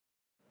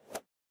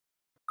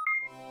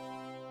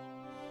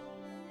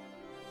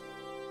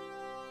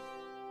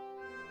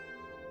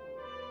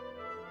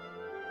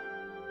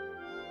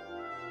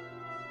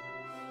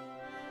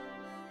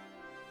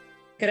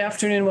Good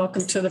afternoon.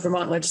 Welcome to the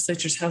Vermont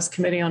Legislature's House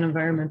Committee on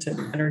Environment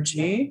and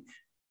Energy.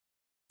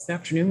 This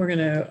afternoon, we're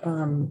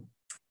going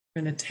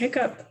to take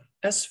up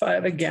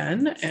S.5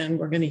 again, and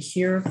we're going to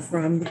hear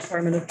from the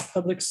Department of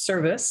Public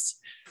Service,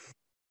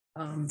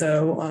 we're going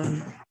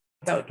to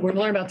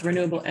learn about the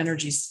Renewable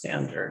Energy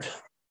Standard.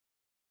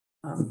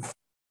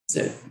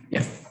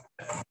 Yeah.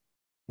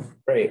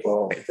 Great.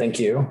 Well, thank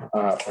you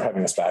for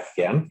having us back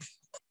again.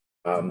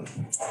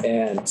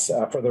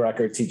 For the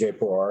record, TJ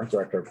Poor,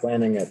 Director of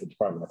Planning at the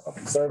Department of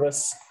Public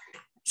Service.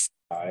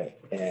 Do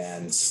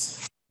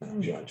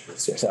you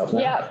introduce yourself now?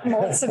 Yeah,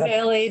 Melissa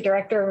Bailey,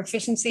 Director of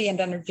Efficiency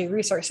and Energy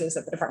Resources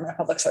at the Department of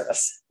Public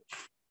Service.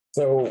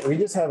 So we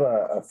just have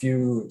a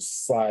few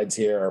slides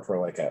here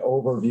for like an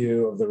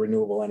overview of the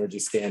Renewable Energy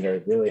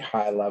Standard, really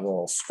high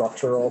level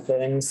structural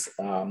things.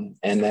 And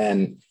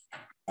then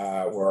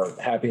we're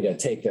happy to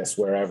take this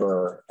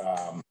wherever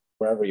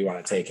you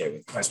want to take it,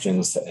 with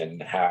questions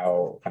and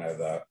how kind of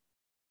the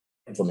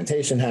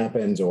implementation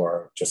happens,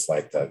 or just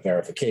like the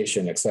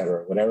verification, et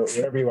cetera,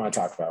 whatever you want to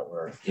talk about,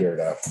 we're here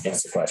to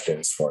answer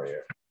questions for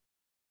you.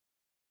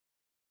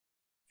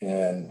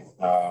 And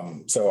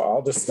so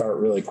I'll just start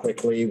really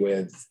quickly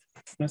with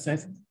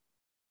Representative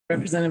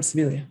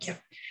Sibilia. Yeah.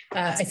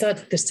 I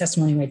thought this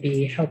testimony might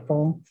be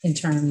helpful in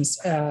terms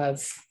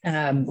of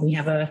we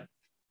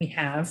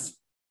have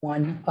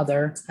one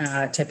other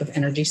type of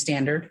energy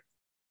standard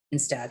in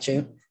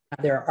statute.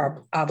 There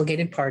are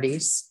obligated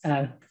parties.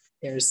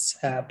 There's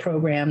a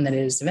program that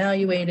is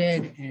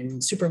evaluated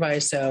and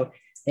supervised, so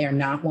they are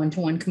not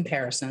one-to-one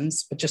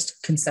comparisons, but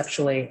just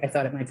conceptually, I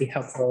thought it might be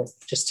helpful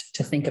just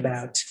to think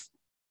about,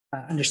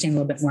 understand a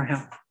little bit more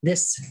how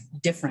this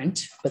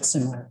different but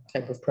similar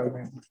type of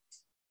program.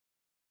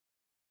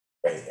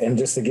 Right. And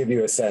just to give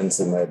you a sense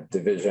in the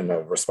division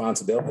of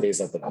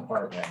responsibilities at the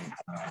department,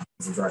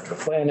 as the Director of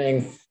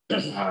Planning,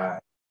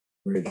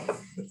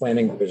 the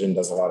planning division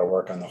does a lot of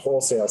work on the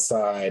wholesale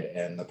side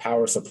and the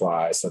power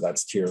supply. So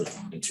that's tier 1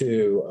 and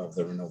 2 of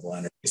the renewable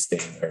energy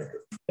standard,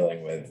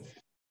 dealing with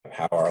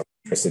how our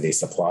electricity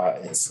supply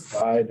is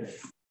supplied.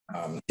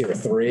 Tier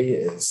 3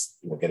 is,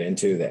 we'll get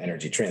into the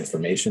energy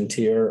transformation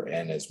tier,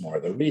 and is more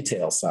the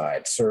retail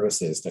side,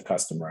 services to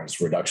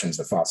customers, reductions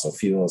of fossil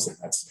fuels. And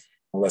that's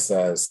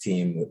Melissa's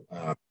team,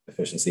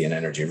 Efficiency and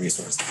Energy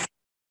Resources,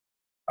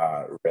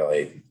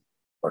 really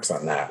works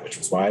on that, which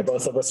is why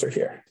both of us are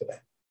here today.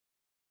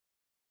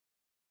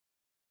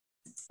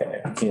 Okay,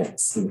 I can't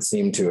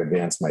seem to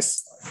advance my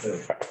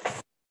slide.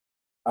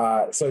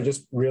 So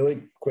just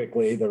really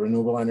quickly, the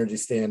Renewable Energy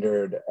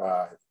Standard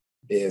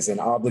is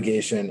an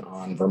obligation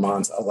on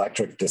Vermont's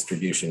electric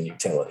distribution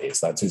utilities.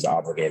 That's who's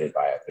obligated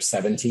by it. There's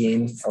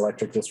 17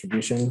 electric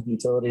distribution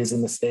utilities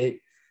in the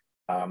state.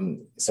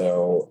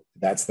 So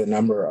that's the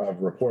number of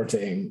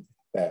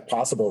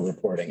possible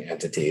reporting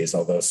entities,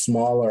 although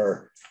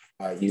smaller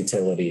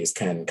utilities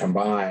can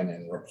combine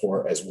and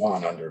report as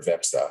one under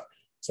VPSA.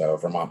 So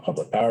Vermont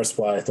Public Power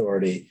Supply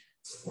Authority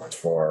reports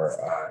for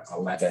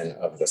 11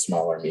 of the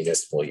smaller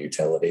municipal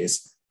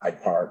utilities.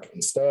 Hyde Park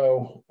and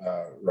Stowe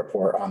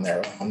report on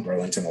their own.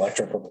 Burlington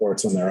Electric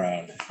reports on their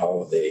own.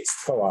 All of the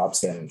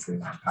co-ops and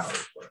Fremont Power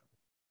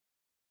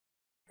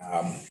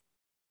report.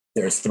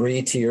 There's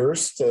 3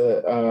 tiers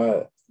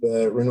to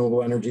the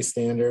Renewable Energy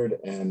Standard,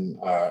 and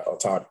I'll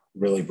talk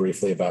really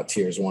briefly about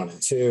tiers 1 and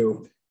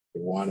 2.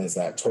 1 is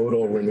that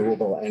total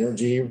renewable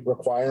energy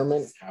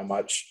requirement. How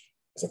much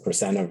as a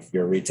percent of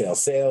your retail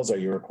sales are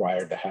you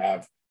required to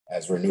have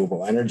as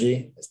renewable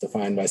energy, as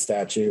defined by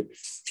statute.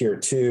 Tier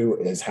 2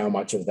 is how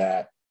much of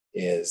that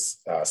is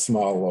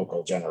small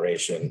local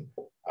generation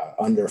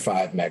under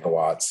 5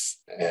 megawatts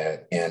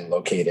and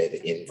located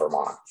in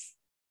Vermont.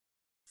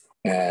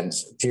 And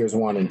tiers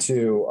 1 and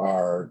 2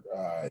 are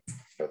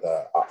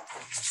the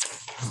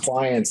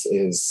compliance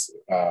is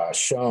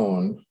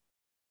shown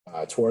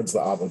towards the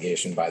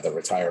obligation by the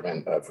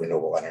retirement of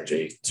renewable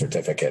energy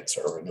certificates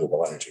or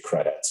renewable energy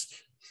credits.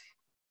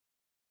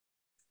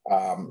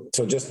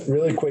 So just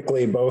really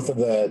quickly, both of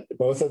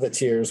the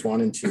tiers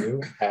 1 and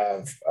 2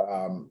 have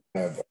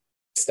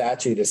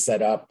statute is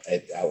set up.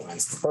 It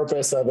outlines the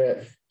purpose of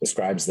it,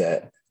 describes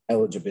the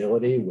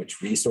eligibility,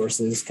 which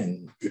resources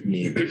can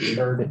be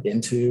entered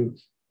into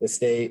the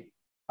state,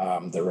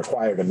 the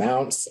required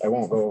amounts. I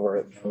won't go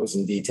over those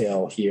in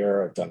detail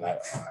here. I've done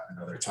that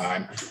another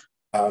time.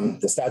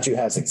 The statute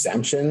has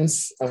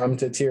exemptions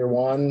to tier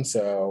 1.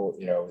 So,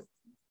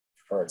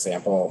 for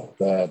example,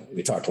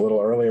 we talked a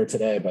little earlier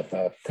today, but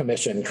the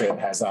commission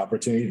has the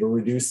opportunity to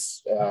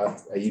reduce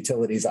a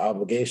utility's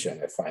obligation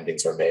if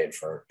findings are made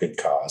for good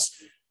cause.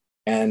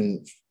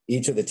 And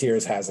each of the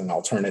tiers has an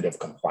alternative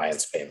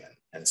compliance payment.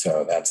 And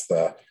so that's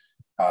the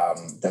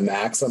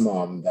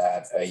maximum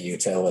that a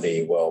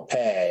utility will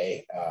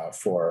pay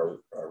for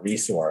a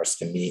resource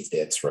to meet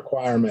its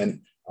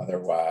requirement.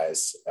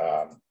 Otherwise,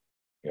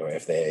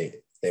 if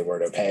they were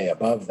to pay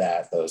above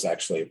that, those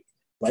actually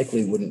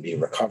likely wouldn't be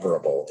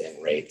recoverable in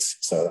rates.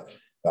 So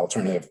the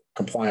alternative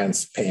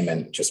compliance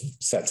payment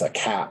just sets a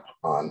cap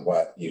on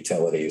what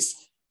utilities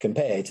can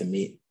pay to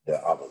meet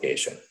the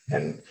obligation,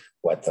 and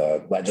what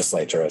the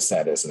legislature has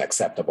said is an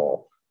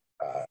acceptable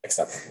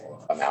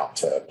acceptable amount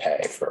to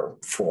pay for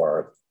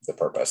the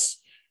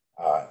purpose.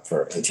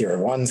 For in Tier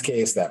 1's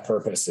case, that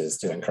purpose is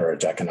to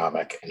encourage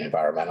economic and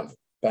environmental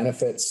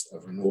benefits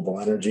of renewable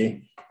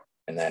energy.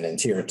 And then in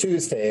Tier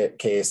 2's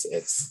case,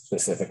 it's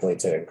specifically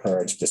to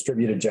encourage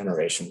distributed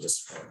generation,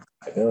 just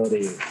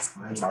liability,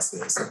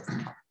 losses,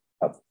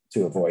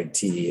 to avoid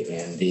T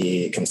and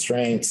D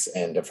constraints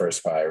and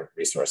diversify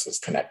resources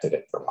connected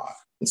at Vermont.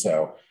 And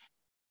so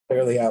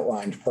clearly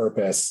outlined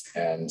purpose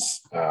and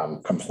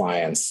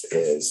compliance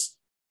is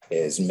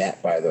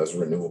met by those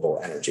renewable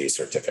energy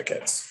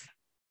certificates.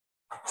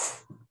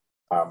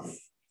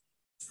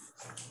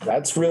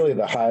 That's really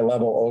the high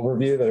level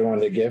overview that I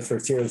wanted to give for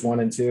tiers 1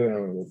 and 2,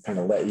 and we'll kind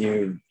of let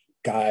you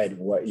guide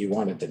what you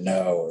wanted to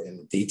know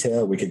in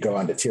detail. We could go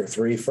on to tier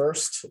 3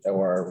 first,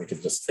 or we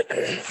could just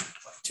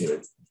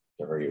to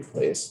you,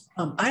 please.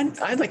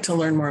 I'd like to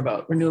learn more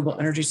about renewable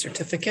energy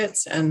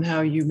certificates and how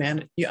you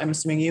manage. I'm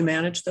assuming you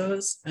manage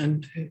those,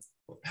 and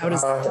how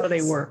do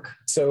they work?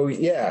 So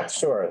yeah,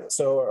 sure.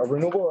 So a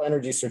renewable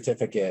energy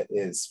certificate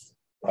is,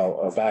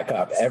 well, I'll back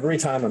up. Every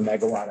time a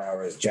megawatt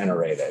hour is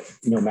generated,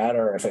 no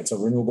matter if it's a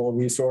renewable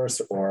resource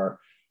or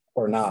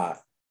not,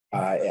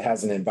 it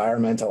has an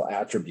environmental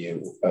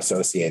attribute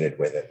associated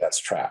with it that's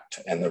tracked.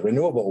 And the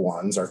renewable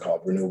ones are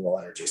called renewable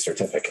energy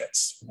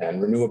certificates.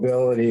 And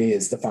renewability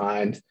is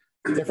defined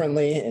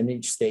differently in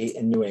each state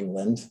in New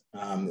England.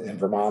 And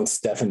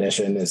Vermont's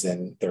definition is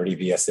in 30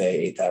 VSA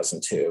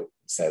 8002.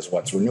 It says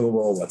what's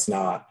renewable, what's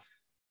not.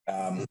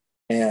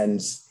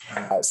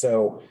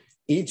 So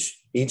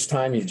each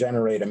time you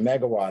generate a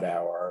megawatt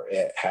hour,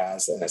 it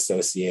has an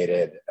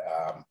associated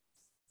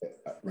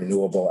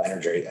renewable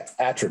energy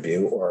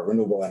attribute or a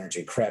renewable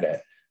energy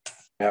credit.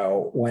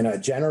 Now, when a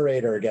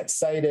generator gets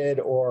sited,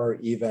 or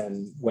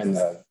even when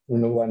the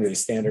Renewable Energy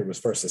Standard was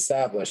first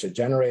established, a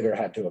generator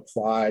had to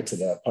apply to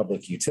the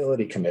Public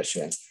Utility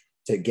Commission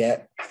to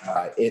get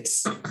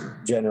its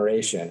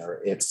generation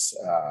or its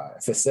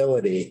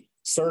facility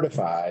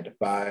certified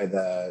by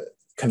the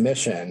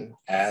commission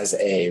as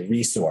a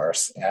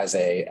resource, as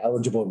a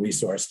eligible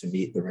resource to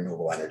meet the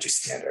Renewable Energy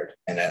Standard.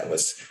 And that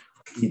was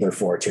either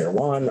for tier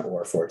 1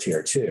 or for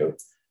tier 2.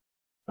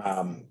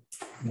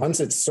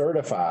 Once it's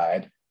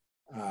certified,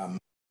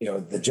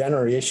 the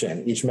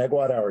generation, each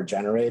megawatt hour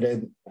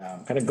generated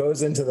kind of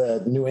goes into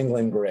the New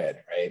England grid,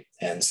 right?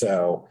 And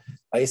so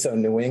ISO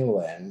New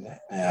England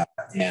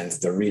and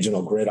the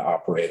regional grid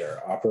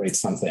operator operates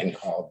something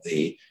called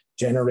the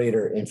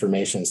Generator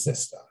Information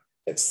System.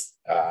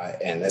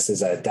 And this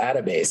is a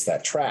database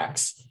that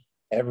tracks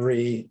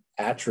every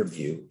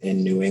attribute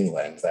in New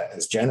England that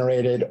is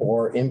generated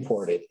or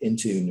imported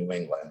into New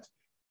England.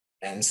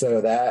 And so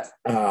that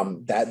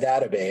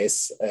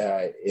database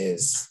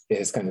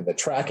is kind of the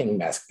tracking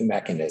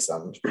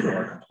mechanism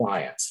for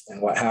compliance.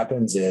 And what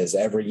happens is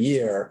every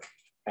year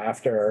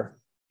after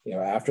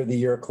the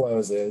year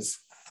closes,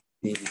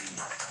 let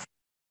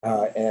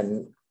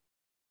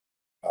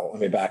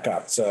me back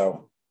up.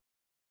 So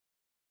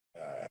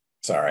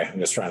sorry, I'm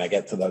just trying to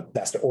get to the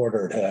best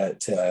order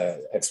to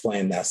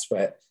explain this.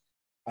 But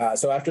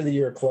so after the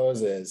year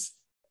closes,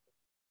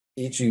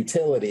 each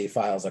utility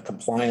files a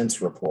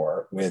compliance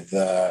report with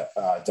the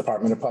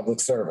Department of Public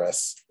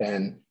Service.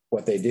 And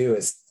what they do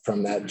is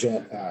from that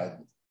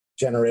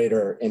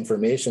generator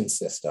information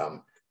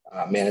system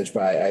managed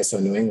by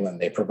ISO New England,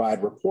 they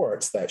provide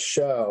reports that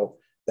show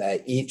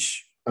that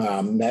each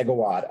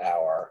megawatt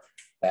hour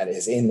that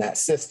is in that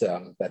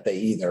system, that they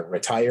either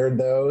retired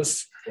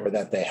those or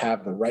that they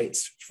have the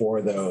rights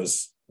for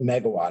those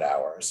megawatt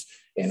hours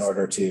in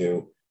order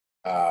to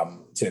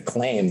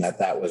claim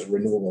that was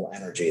renewable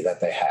energy that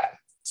they had.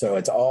 So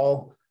it's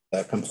all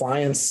the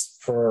compliance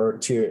for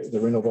the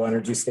renewable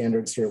energy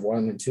standards tier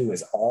 1 and 2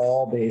 is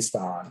all based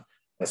on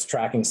this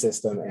tracking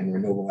system and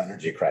renewable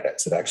energy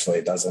credits. It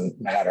actually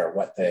doesn't matter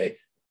what the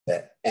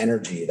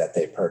energy that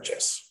they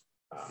purchase.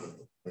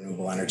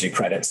 Renewable energy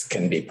credits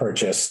can be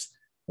purchased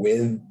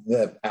with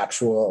the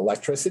actual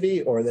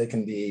electricity, or they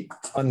can be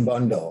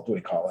unbundled, we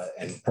call it,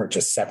 and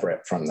purchased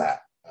separate from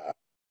that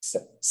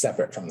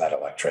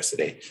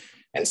electricity.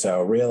 And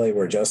so really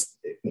we're just,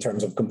 in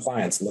terms of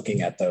compliance,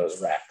 looking at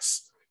those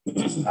RECs.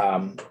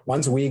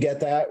 Once we get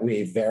that,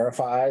 we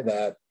verify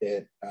that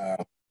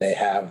they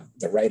have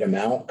the right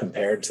amount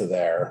compared to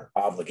their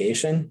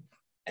obligation.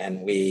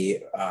 And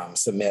we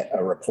submit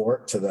a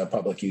report to the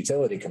Public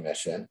Utility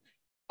Commission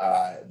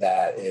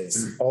that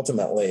is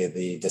ultimately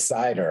the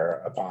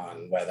decider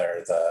upon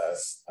whether the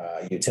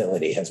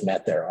utility has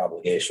met their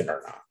obligation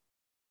or not.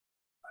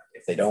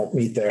 If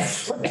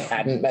they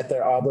hadn't met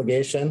their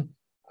obligation,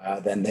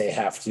 then they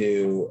have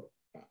to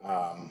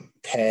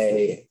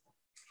pay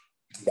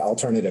the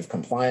alternative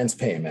compliance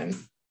payment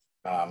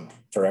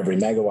for every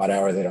megawatt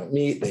hour they don't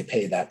meet. They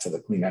pay that to the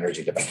Clean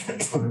Energy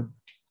Development Fund.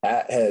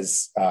 That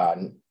has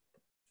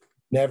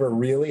never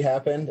really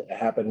happened. It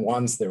happened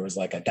once. There was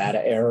like a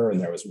data error and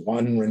there was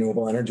one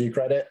renewable energy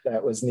credit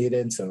that was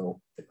needed.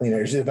 So the Clean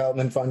Energy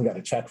Development Fund got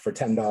a check for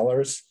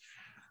 $10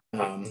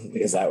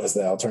 because that was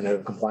the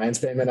alternative compliance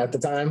payment at the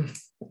time.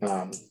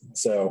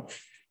 So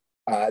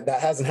That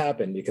hasn't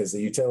happened because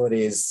the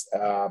utilities,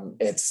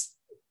 it's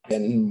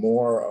been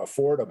more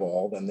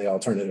affordable than the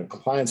alternative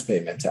compliance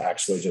payment to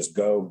actually just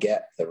go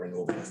get the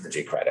renewable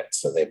energy credits.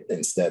 So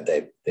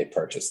they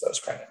purchase those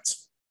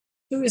credits.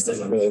 Who is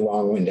a really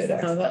long-winded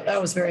explanation.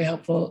 That was very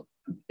helpful.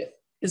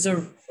 Is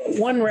a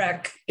one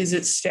rec, is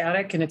it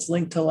static and it's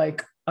linked to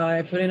like,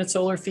 I put in a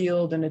solar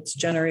field and it's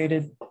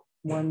generated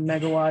 1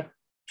 megawatt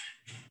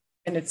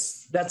and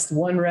that's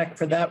one rec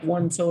for that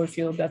one solar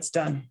field, that's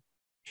done?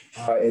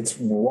 It's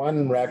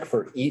one rec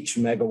for each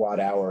megawatt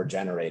hour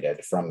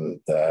generated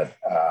from the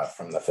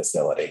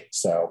facility.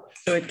 So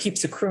it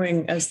keeps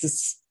accruing as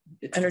this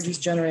energy is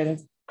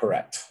generated.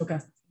 Correct. Okay.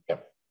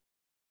 Yep.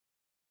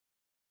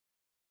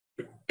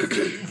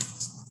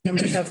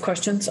 Members have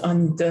questions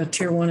on the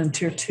tier 1 and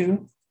tier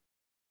 2?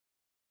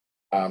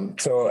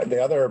 So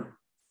the other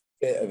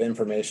bit of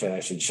information I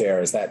should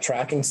share is that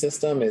tracking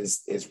system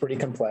is pretty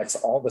complex.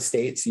 All the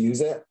states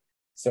use it.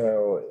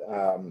 So,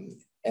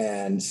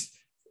 and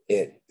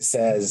it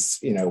says,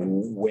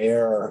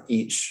 where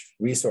each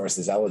resource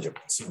is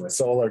eligible. So a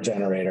solar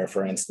generator,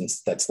 for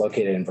instance, that's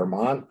located in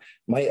Vermont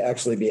might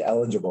actually be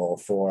eligible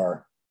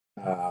for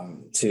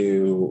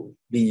to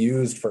be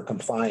used for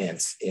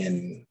compliance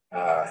in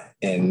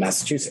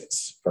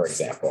Massachusetts, for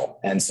example.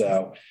 And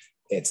so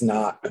it's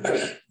not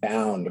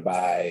bound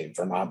by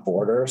Vermont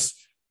borders.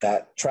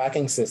 That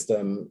tracking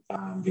system,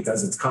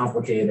 because it's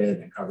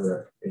complicated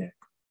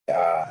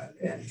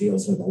and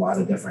deals with a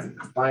lot of different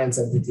compliance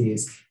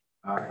entities,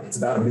 it's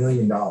about $1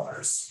 million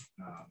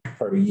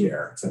per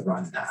year to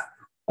run that.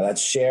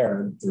 That's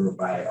shared through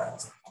by all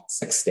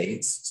 6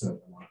 states. So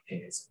Vermont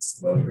pays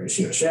its load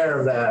ratio share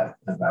of that,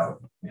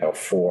 about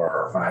 4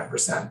 or 5%,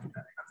 depending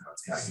on how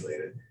it's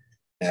calculated.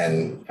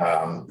 And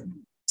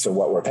so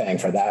what we're paying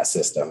for that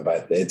system,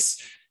 but it's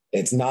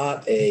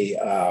not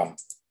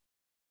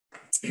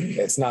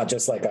it's not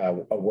just like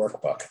a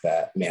workbook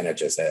that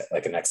manages it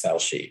like an Excel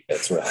sheet.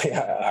 It's really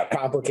a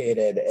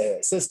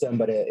complicated system,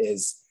 but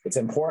it's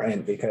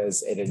important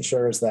because it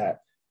ensures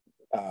that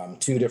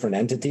 2 different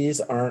entities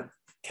aren't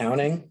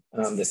counting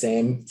the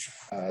same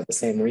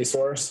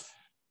resource,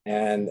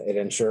 and it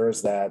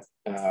ensures that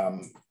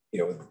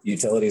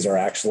utilities are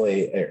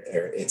actually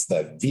it's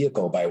the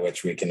vehicle by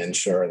which we can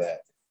ensure that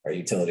our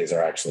utilities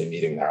are actually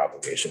meeting their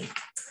obligation.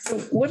 So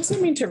what does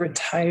it mean to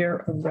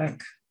retire a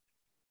rec?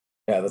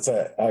 Yeah, that's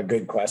a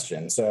good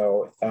question.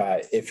 So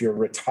if you're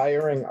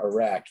retiring a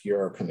rec,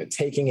 you're kind of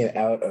taking it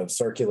out of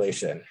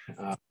circulation.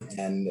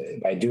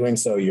 And by doing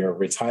so, you're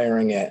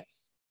retiring it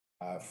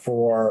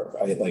for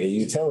like a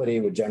utility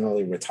would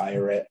generally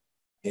retire it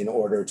in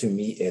order to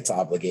meet its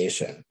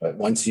obligation. But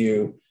once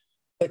you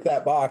click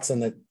that box in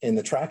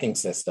the tracking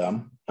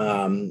system,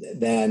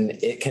 then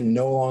it can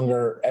no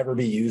longer ever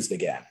be used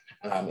again.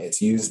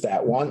 It's used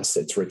that once,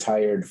 it's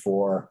retired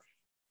for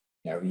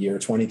year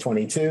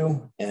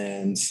 2022,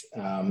 and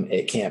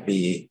it can't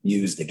be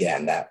used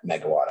again, that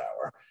megawatt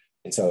hour.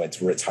 And so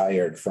it's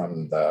retired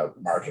from the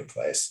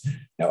marketplace.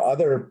 Now,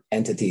 other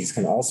entities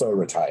can also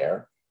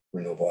retire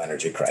renewable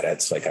energy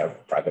credits, like a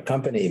private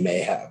company may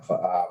have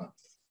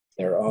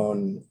their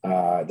own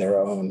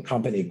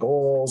company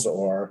goals,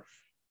 or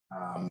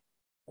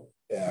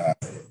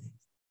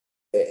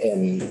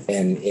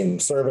in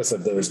service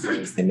of those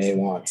goals, they may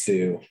want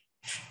to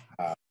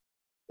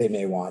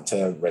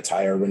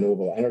retire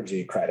renewable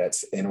energy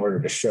credits in order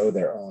to show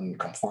their own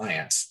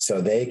compliance.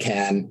 So they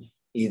can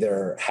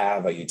either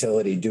have a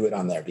utility do it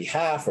on their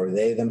behalf, or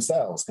they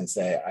themselves can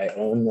say, I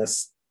own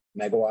this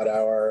megawatt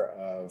hour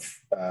of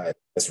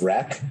this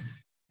rec,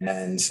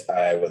 and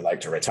I would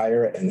like to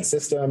retire it in the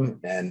system.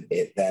 And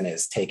it then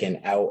is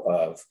taken out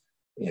of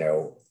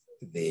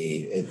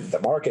the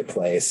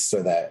marketplace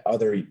so that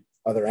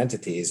other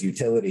entities,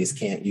 utilities,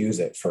 can't use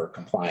it for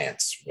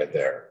compliance with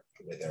their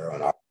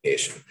own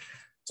obligation.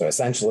 So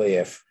essentially,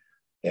 if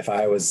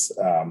I was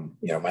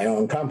my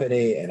own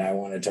company and I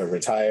wanted to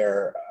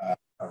retire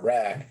a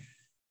rec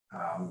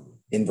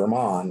in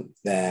Vermont,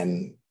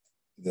 then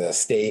the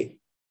state,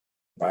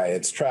 by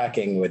its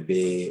tracking, would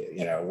be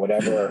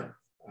whatever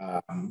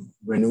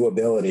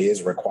renewability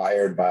is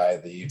required by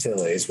the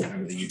utilities,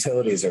 whatever the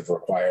utilities have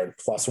required,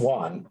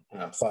 +1,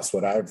 plus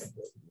what I've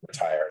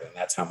retired, and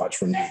that's how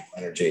much renewable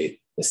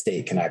energy the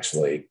state can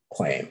actually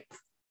claim.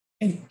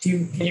 And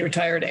can you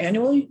retire it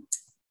annually?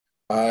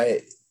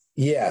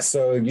 Yeah,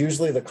 so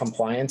usually the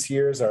compliance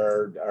years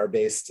are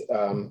based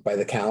by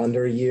the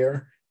calendar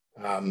year.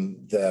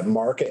 The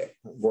market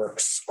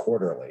works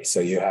quarterly, so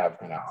you have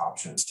kind of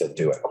options to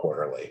do it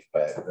quarterly,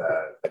 but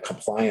the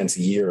compliance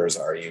years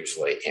are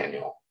usually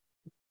annual.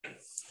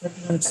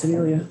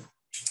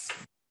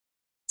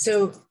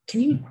 So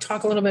can you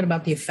talk a little bit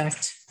about the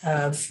effect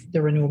of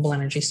the renewable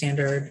energy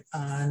standard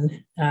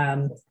on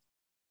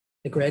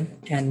the grid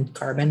and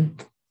carbon?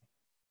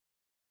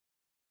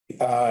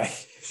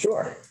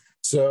 Sure.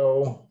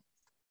 So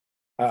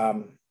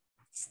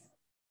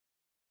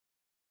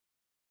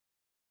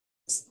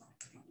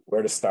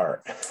where to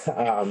start?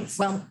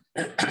 So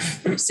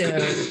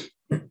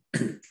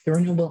the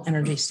renewable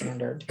energy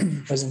standard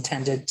was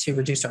intended to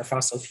reduce our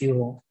fossil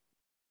fuel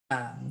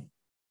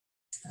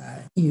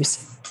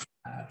use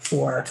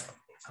for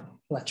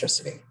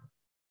electricity?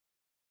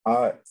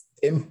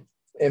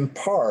 In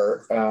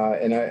part,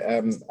 and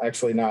I'm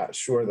actually not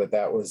sure if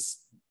that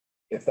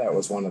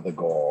was one of the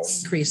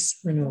goals. Increase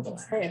renewable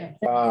energy.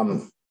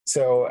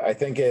 So I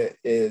think it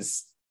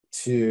is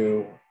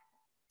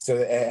so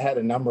it had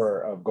a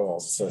number of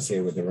goals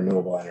associated with the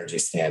renewable energy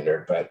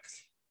standard, but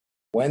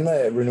when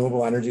the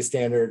renewable energy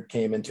standard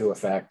came into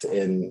effect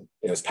it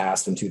was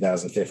passed in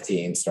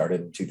 2015,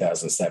 started in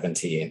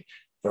 2017,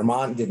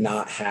 Vermont did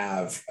not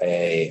have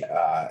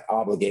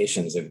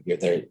obligations of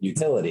their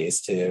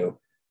utilities to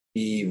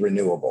be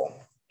renewable.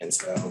 And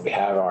so we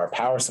have our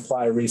power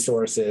supply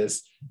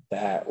resources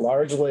that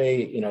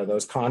largely,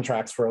 those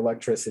contracts for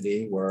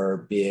electricity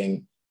were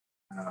being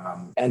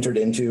entered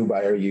into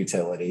by our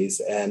utilities,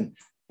 and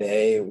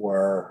they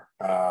were,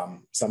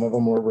 some of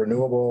them were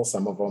renewable,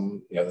 some of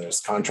them,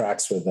 there's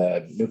contracts with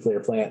a nuclear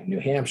plant in New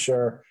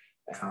Hampshire,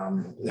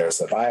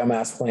 there's a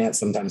biomass plant,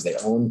 sometimes they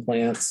own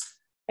plants,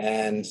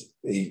 and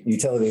the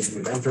utilities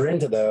would enter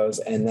into those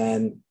and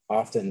then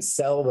often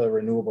sell the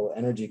renewable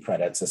energy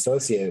credits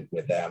associated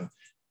with them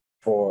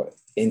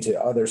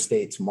into other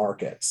states'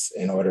 markets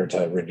in order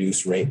to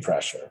reduce rate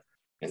pressure.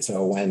 And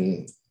so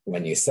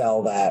when you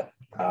sell that,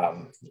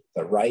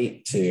 the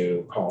right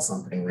to call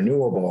something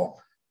renewable,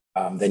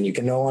 then you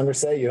can no longer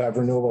say you have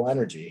renewable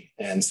energy.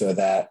 And so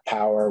that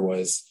power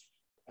was,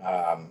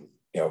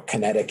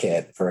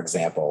 Connecticut, for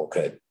example,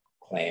 could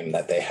claim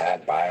that they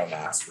had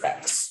biomass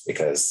RECs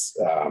because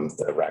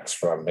the RECs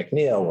from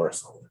McNeil were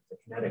sold to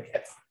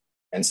Connecticut.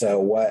 And so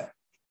what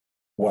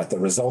the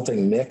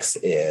resulting mix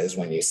is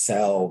when you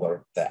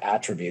sell the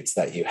attributes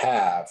that you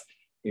have,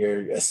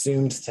 you're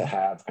assumed to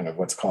have kind of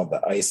what's called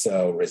the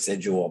ISO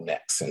residual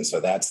mix. And so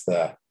that's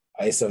the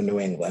ISO New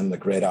England, the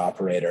grid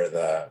operator,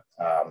 the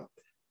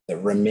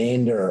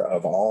remainder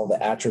of all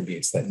the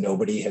attributes that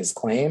nobody has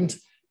claimed.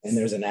 And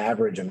there's an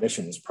average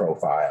emissions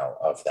profile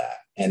of that.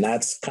 And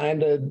that's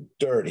kind of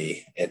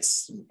dirty.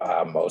 It's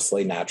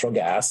mostly natural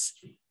gas.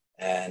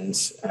 And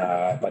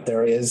but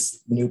there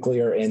is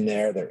nuclear in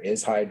there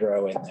is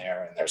hydro in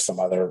there, and there's some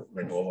other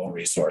renewable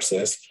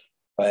resources.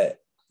 But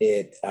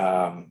it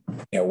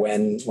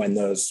when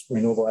those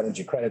renewable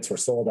energy credits were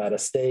sold out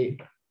of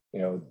state,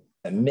 the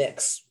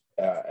mix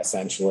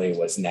essentially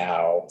was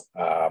now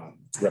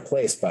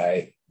replaced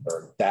by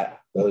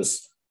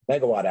those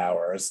megawatt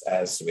hours,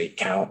 as we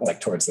count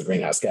towards the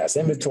greenhouse gas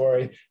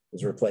inventory,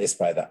 was replaced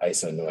by the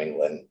ISO New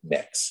England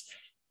mix.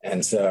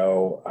 And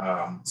so,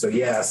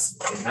 yes,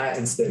 in that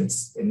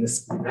instance, in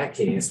that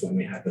case, when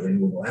we had the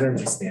renewable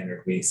energy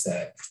standard, we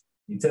said,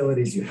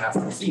 utilities, you have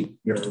to keep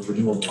your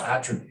renewable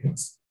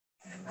attributes,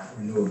 and that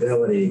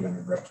renewability going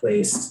to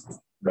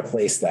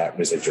replace that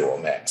residual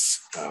mix,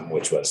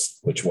 which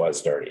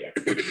was dirtier.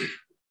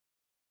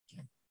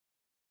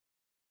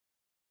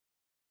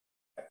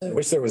 I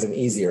wish there was an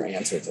easier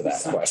answer to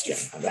that question.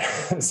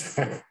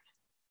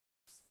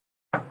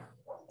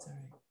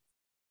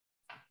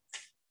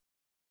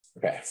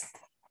 Okay,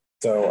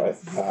 so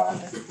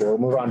we'll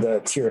move on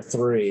to tier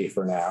 3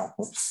 for now.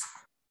 Oops.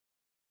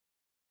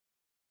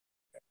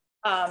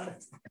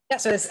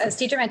 So as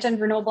teacher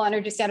mentioned, renewable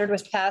energy standard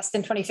was passed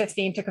in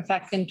 2015, took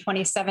effect in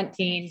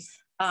 2017.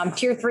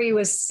 Tier 3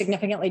 was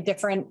significantly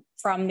different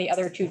from the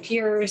other 2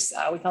 tiers.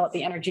 We call it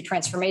the energy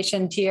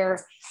transformation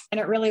tier. And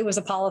it really was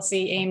a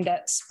policy aimed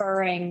at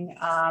spurring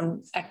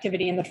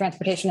activity in the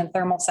transportation and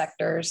thermal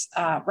sectors,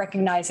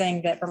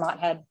 recognizing that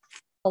Vermont had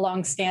a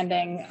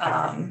longstanding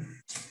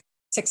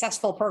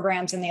successful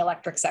programs in the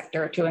electric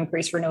sector to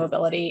increase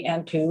renewability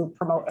and to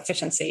promote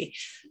efficiency.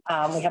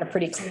 We had a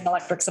pretty clean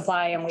electric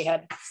supply, and we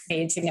had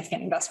made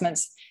significant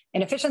investments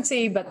in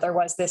efficiency, but there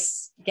was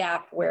this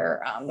gap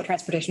where the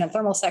transportation and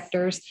thermal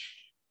sectors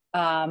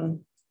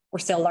were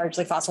still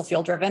largely fossil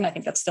fuel driven. I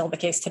think that's still the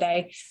case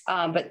today.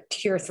 But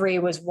tier 3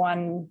 was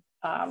one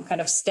kind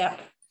of step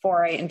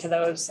foray into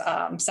those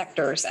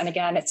sectors. And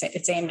again,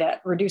 it's aimed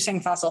at reducing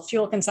fossil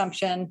fuel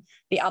consumption.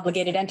 The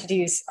obligated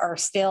entities are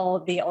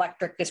still the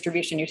electric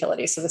distribution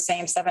utilities. So the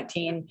same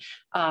 17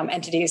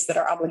 entities that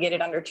are obligated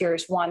under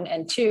tiers 1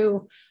 and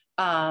 2.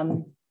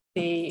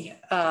 The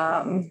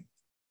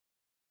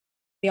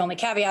only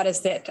caveat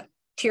is that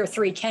tier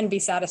 3 can be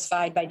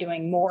satisfied by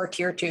doing more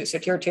tier 2. So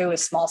tier 2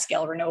 is small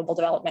scale renewable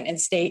development in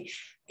state.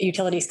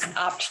 Utilities can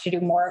opt to do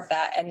more of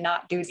that and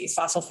not do these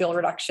fossil fuel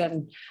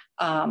reduction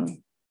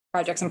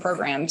projects and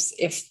programs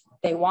if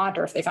they want,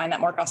 or if they find that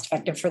more cost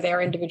effective for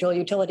their individual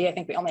utility. I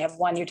think we only have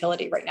one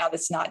utility right now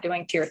that's not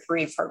doing tier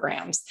 3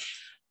 programs.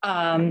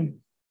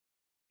 And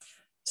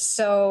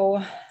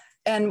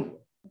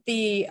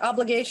the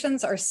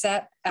obligations are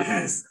set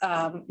as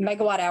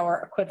megawatt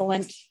hour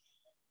equivalent.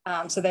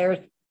 So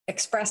they're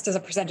expressed as a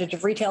percentage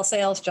of retail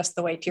sales, just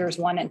the way tiers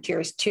 1 and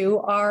tiers 2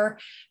 are.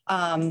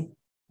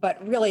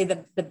 But really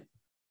the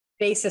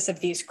basis of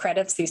these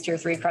credits, these tier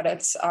 3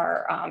 credits,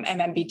 are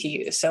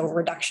MMBTUs, so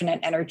reduction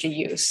in energy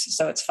use.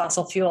 So it's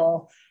fossil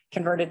fuel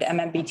converted to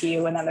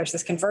MMBTU, and then there's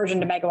this conversion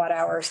to megawatt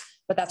hours,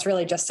 but that's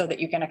really just so that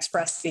you can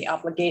express the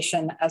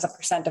obligation as a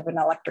percent of an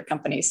electric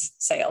company's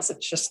sales.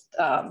 It's just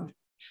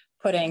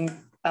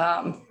putting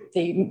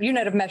the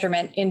unit of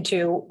measurement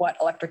into what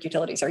electric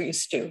utilities are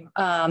used to.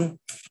 And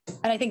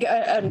I think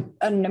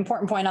an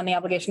important point on the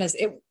obligation is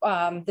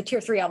the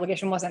tier 3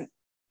 obligation wasn't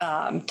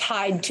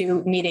tied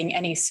to meeting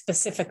any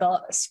specific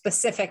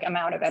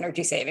amount of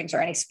energy savings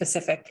or any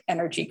specific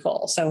energy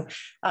goal. So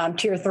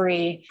tier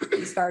 3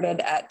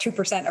 started at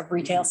 2% of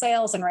retail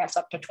sales and ramps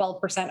up to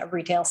 12% of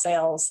retail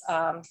sales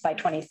by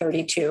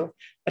 2032.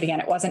 But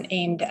again, it wasn't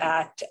aimed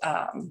at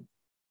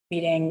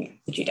meeting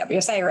the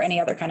GWSA or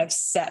any other kind of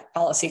set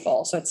policy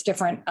goal. So it's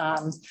different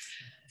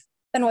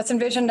than what's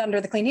envisioned under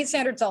the Clean Heat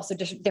Standards, also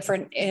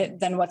different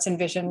than what's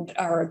envisioned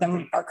or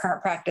than our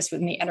current practice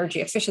within the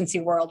energy efficiency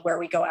world, where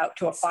we go out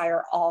to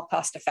acquire all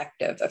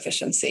cost-effective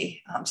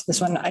efficiency. So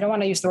this one, I don't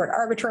want to use the word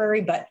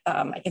arbitrary, but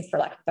I think for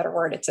lack of a better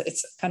word,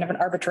 it's kind of an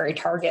arbitrary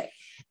target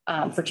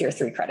for tier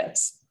 3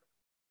 credits.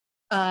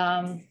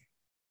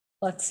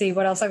 Let's see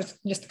what else. I was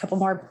just a couple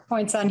more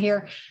points on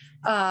here.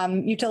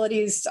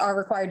 Utilities are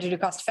required to do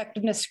cost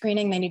effectiveness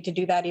screening. They need to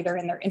do that either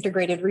in their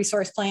integrated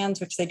resource plans,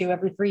 which they do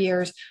every 3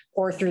 years,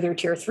 or through their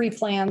tier 3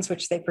 plans,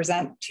 which they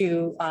present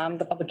to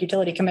the Public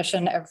Utility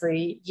Commission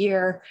every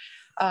year.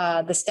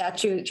 The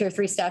statute, tier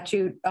 3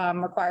 statute,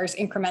 requires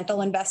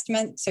incremental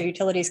investment. So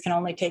utilities can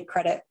only take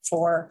credit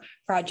for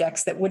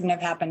projects that wouldn't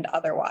have happened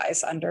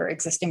otherwise under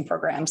existing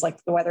programs like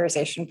the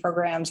weatherization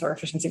programs or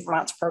Efficiency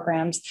Vermont's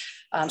programs.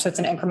 So it's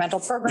an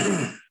incremental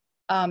program.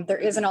 There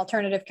is an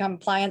alternative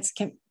compliance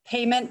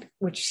payment,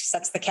 which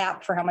sets the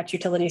cap for how much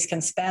utilities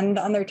can spend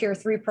on their tier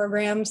 3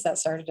 programs. That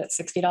started at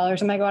 $60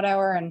 a megawatt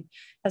hour and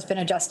has been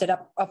adjusted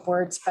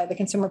upwards by the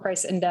Consumer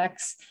Price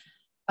Index.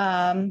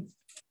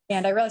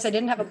 And I realized I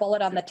didn't have a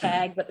bullet on the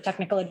tag, but the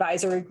technical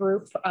advisory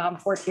group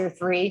for tier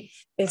 3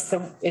 is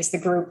the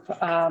group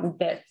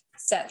that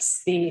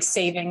sets the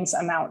savings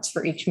amounts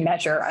for each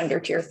measure under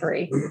tier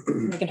 3.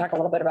 We can talk a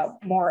little bit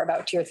more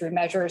about tier 3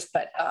 measures,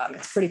 but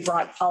it's pretty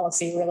broad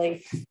policy,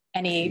 really.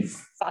 Any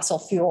fossil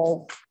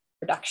fuel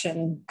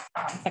production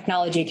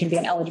technology can be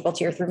an eligible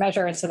tier 3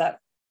 measure. And so that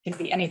can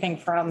be anything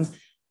from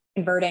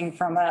converting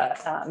from a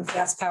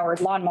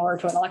gas-powered lawnmower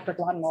to an electric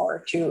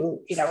lawnmower to,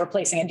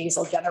 replacing a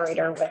diesel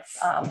generator with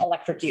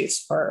electric use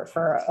for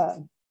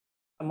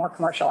a more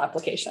commercial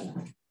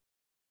application.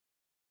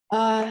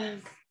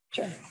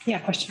 Sure. Yeah,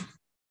 question.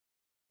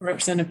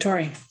 Representative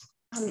Torrey.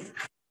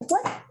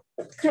 What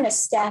kind of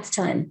staff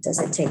time does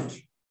it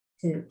take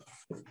to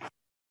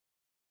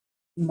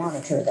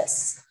monitor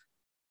this?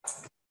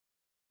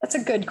 That's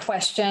a good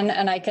question.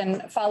 And I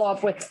can follow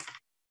up with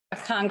a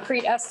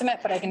concrete estimate,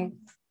 but I can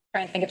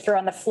try and think it through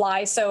on the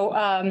fly.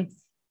 So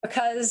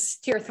because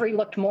tier 3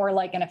 looked more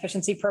like an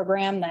efficiency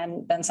program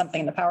than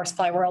something in the power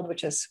supply world,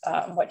 which is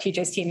what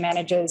TJ's team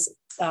manages,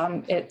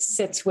 it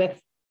sits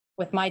with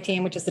my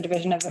team, which is the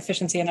Division of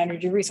Efficiency and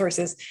Energy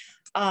Resources.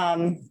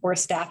 We're a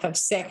staff of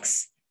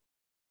 6,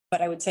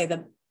 but I would say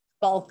the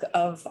bulk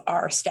of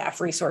our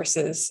staff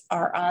resources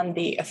are on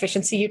the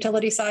efficiency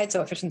utility side,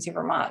 so Efficiency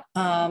Vermont.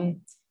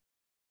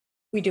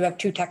 We do have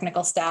 2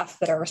 technical staff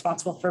that are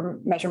responsible for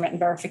measurement and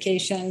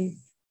verification.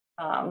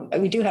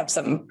 We do have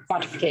some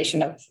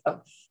quantification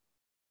of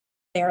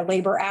their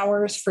labor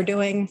hours for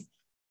doing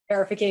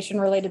verification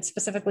related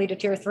specifically to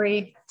tier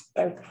 3.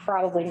 I would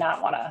probably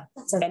not want to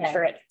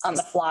venture it on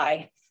the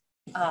fly.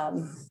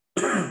 And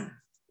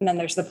then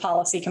there's the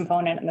policy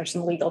component and there's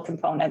some legal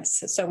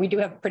components. So we do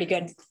have pretty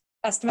good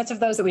estimates of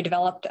those that we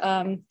developed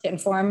to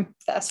inform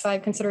the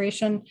S.5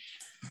 consideration.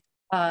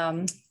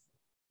 I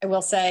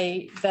will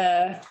say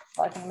I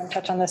think I'm going to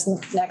touch on this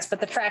next, but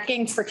the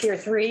tracking for tier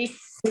 3,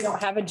 we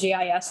don't have a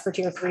GIS for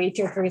tier 3.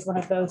 Tier 3 is one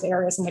of those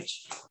areas in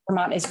which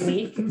Vermont is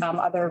unique.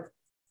 Other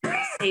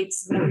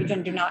states in the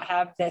region do not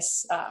have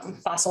this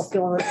fossil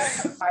fuel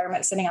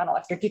requirement sitting on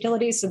electric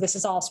utilities. So this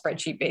is all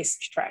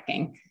spreadsheet-based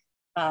tracking.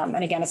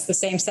 And again, it's the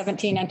same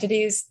 17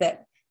 entities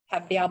that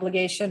have the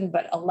obligation,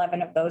 but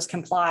 11 of those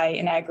comply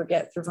in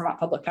aggregate through Vermont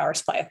Public Power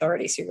Supply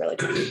Authority. So you're really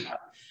talking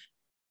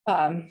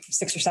about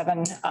 6 or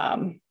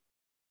 7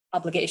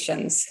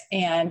 obligations.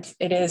 And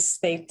it is,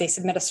 they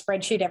submit a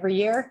spreadsheet every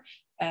year,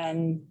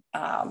 and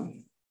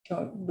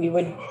we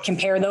would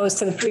compare those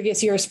to the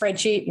previous year's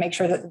spreadsheet, make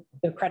sure that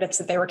the credits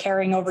that they were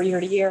carrying over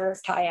year to year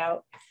tie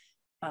out.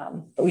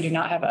 But we do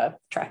not have a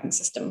tracking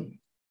system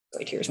the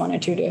way tiers 1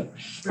 and 2 do.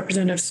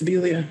 Representative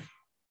Sibilia.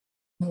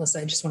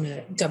 Melissa, I just want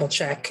to double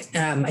check.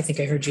 I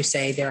think I heard you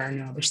say there are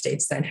no other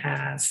states that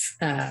have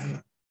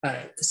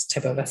this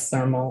type of a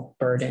thermal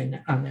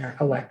burden on their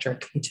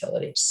electric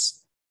utilities.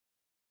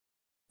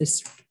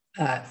 This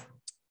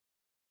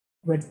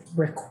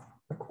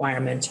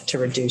requirement to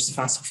reduce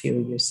fossil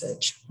fuel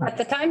usage. At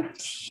the time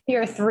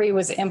tier 3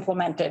 was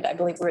implemented, I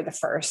believe we were the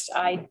first.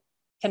 I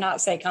cannot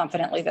say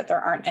confidently that there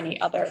aren't any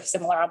other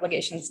similar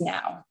obligations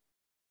now.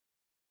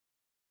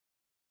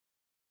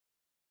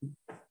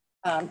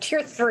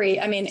 Tier 3,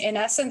 I mean, in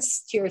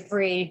essence, tier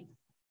 3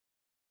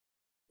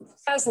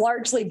 has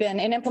largely been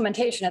in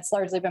implementation. It's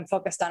largely been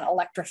focused on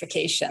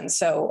electrification.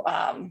 So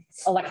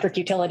electric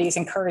utilities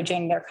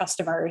encouraging their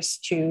customers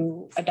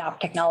to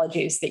adopt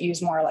technologies that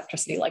use more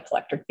electricity, like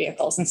electric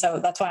vehicles. And so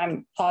that's why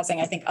I'm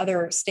pausing. I think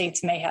other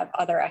states may have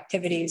other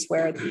activities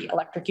where the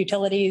electric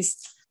utilities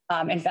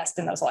invest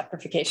in those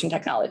electrification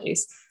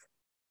technologies.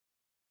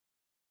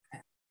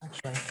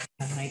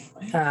 Actually,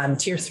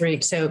 tier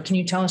 3. So can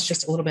you tell us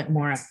just a little bit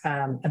more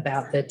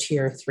about the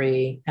tier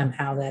 3 and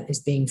how that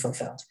is being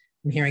fulfilled?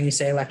 I'm hearing you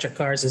say electric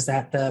cars. Is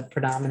that the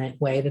predominant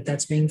way that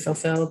that's being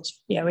fulfilled?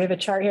 Yeah, we have a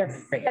chart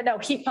here. Great. No,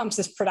 heat pumps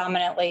is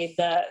predominantly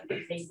the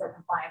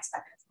compliance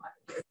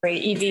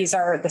mechanism. EVs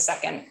are the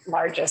second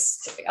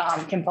largest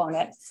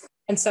component.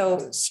 And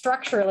so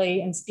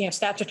structurally and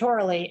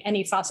statutorily,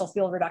 any fossil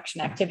fuel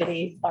reduction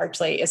activity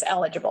largely is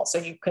eligible. So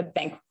you could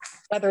think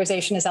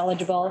weatherization is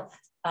eligible,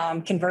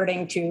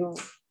 converting to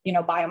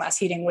biomass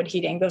heating, wood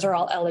heating. Those are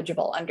all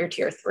eligible under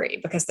tier 3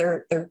 because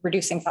they're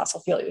reducing fossil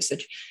fuel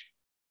usage.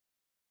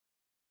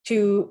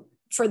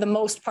 For the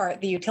most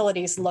part, the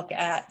utilities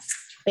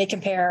they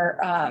compare.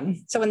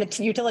 So when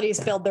the utilities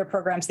build their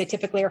programs, they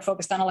typically are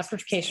focused on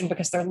electrification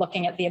because they're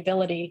looking at the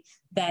ability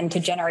then to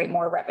generate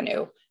more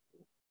revenue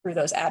through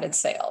those added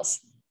sales.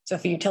 So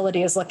if a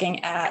utility is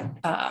looking at,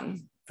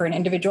 for an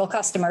individual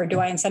customer, do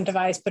I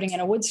incentivize putting in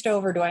a wood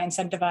stove or do I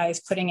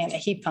incentivize putting in a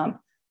heat pump?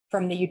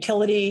 From the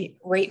utility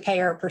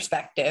ratepayer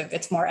perspective,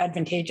 it's more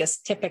advantageous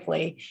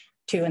typically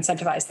to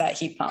incentivize that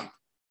heat pump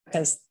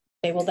because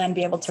they will then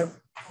be able to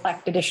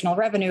collect additional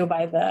revenue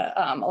by the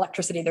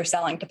electricity they're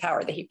selling to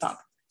power the heat pump.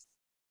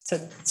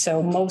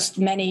 So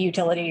many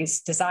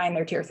utilities design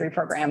their tier 3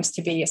 programs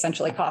to be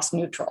essentially cost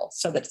neutral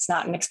so that it's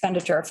not an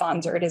expenditure of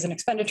funds, or it is an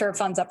expenditure of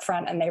funds up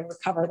front and they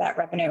recover that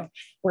revenue.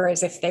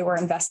 Whereas if they were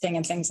investing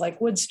in things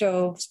like wood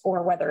stoves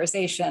or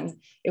weatherization,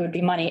 it would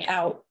be money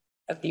out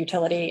of the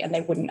utility and they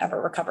wouldn't ever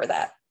recover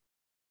that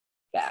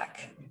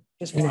back,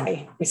 which is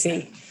why we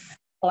see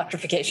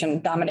electrification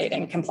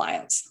dominating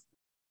compliance.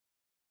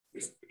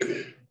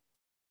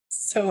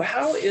 So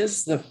how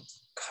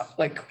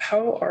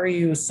are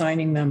you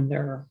assigning them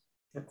their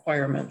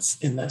requirements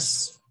in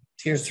this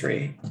tier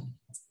 3?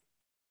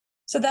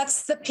 So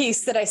that's the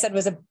piece that I said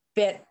was a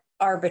bit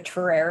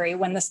arbitrary.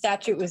 When the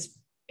statute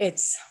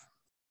it's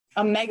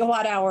a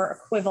megawatt hour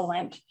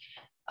equivalent.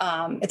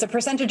 It's a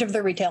percentage of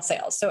the retail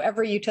sales. So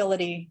every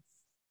utility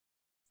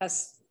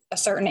has a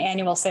certain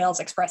annual sales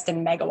expressed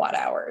in megawatt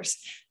hours.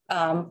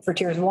 For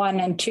tiers 1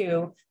 and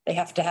 2, they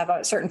have to have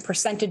a certain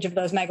percentage of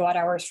those megawatt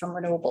hours from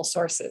renewable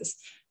sources.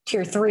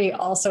 Tier 3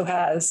 also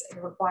has a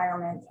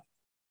requirement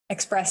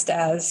expressed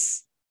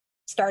as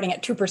starting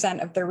at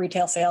 2% of their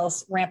retail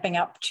sales, ramping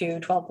up to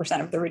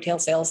 12% of the retail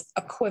sales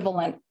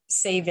equivalent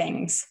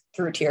savings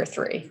through tier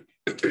 3.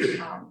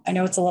 I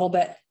know it's a little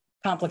bit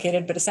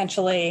complicated, but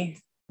essentially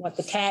what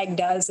the tag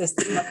does is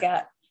to look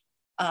at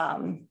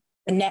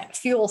the net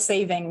fuel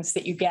savings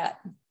that you get,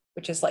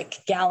 which is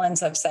like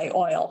gallons of, say,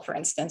 oil, for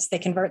instance. They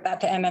convert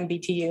that to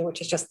MMBTU, which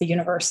is just the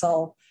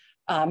universal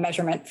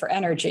measurement for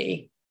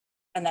energy.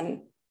 And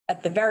then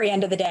at the very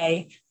end of the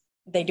day,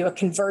 they do a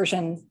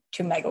conversion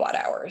to megawatt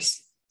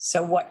hours.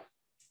 So what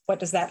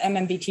does that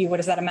MMBTU, what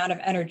does that amount of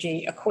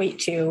energy equate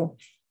to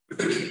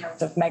in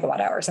terms of megawatt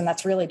hours? And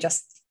that's really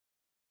just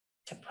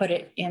to put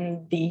it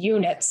in the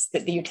units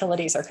that the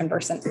utilities are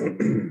conversant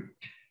with.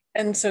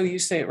 And so you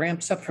say it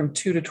ramps up from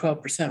 2 to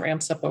 12%,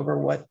 ramps up over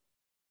what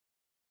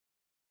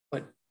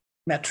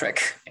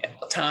metric,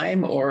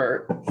 time,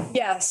 or?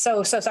 Yeah,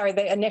 so sorry,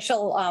 the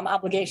initial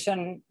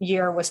obligation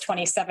year was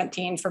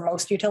 2017 for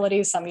most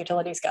utilities. Some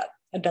utilities got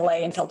a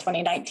delay until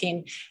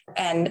 2019,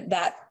 and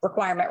that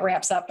requirement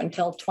ramps up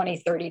until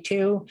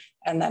 2032,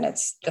 and then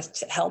it's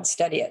just held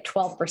steady at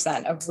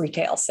 12% of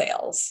retail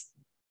sales.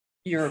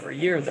 Year over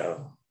year,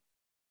 though.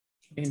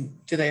 I mean,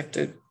 do they have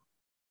to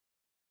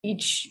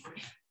keep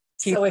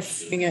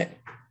doing it?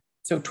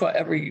 So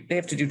they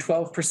have to do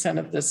 12%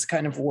 of this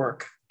kind of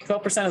work.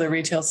 12% of the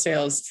retail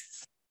sales,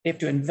 they have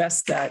to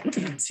invest that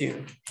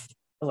into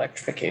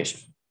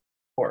electrification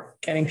or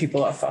getting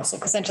people off fossil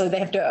fuels. Essentially, they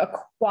have to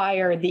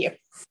acquire the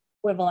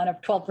equivalent of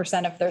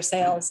 12% of their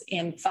sales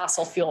in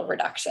fossil fuel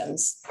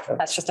reductions.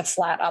 That's just a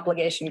flat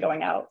obligation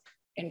going out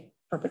in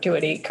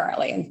perpetuity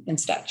currently in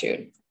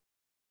statute.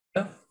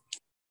 Oh.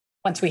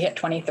 Once we hit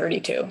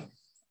 2032,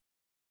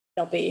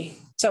 they'll be,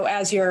 so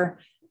as your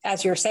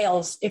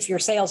sales, if your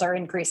sales are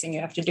increasing,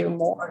 you have to do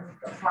more,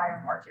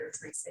 acquire more tier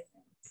 3 savings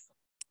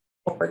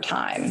over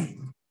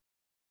time.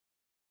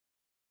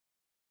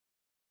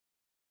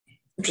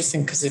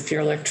 Interesting, because if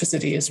your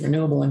electricity is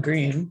renewable and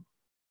green,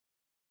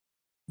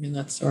 I mean,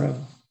 that's sort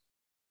of.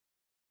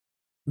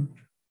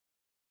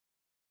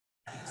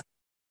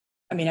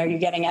 I mean, are you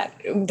getting at,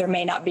 there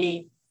may not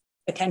be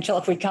potential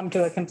if we come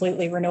to a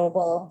completely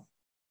renewable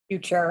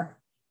future,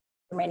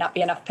 there may not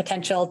be enough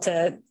potential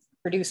to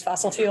reduce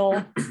fossil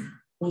fuel.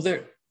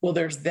 Well,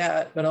 there's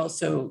that, but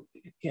also,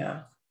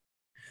 yeah.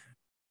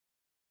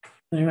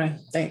 Anyway,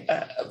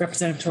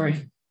 Representative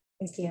Tory.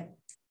 Thank you.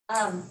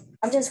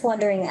 I'm just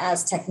wondering,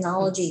 as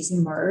technologies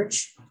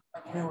emerge,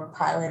 we're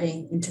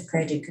piloting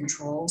integrated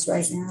controls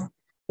right now.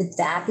 Did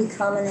that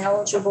become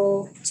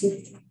ineligible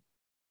to?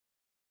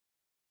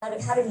 How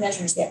do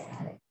measures get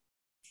added?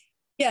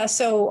 Yeah,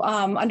 so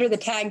under the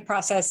tag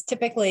process,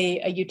 typically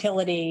a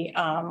utility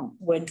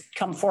would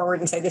come forward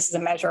and say, this is a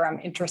measure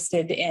I'm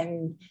interested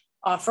in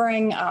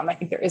offering. I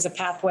think there is a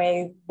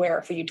pathway where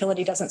if a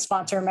utility doesn't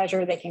sponsor a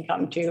measure, they can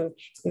come to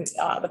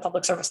the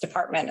Public Service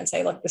Department and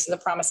say, look, this is a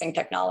promising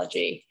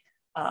technology.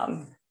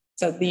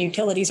 So the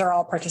utilities are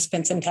all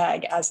participants in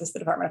tag, as is the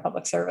Department of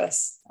Public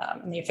Service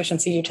and the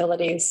efficiency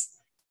utilities.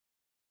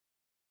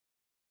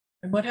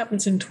 And what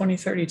happens in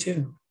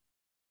 2032?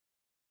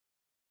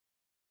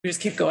 We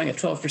just keep going at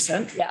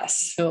 12%?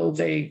 Yes. Till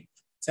they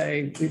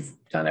say we've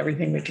done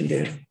everything we can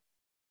do.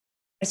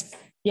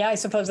 Yeah, I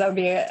suppose that would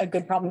be a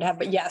good problem to have.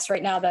 But yes,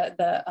 right now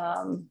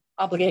the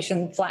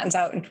obligation flattens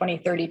out in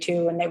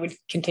 2032, and they would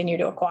continue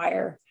to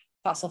acquire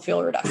fossil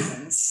fuel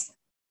reductions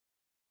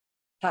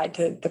tied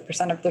to the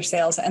percent of their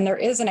sales. And there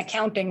is an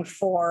accounting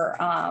for,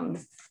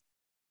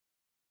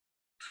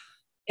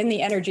 in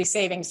the energy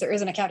savings, there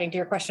is an accounting to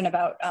your question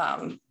about,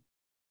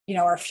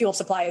 our fuel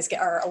supply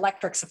our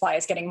electric supply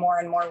is getting more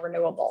and more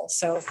renewable.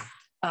 So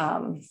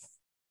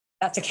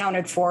that's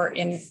accounted for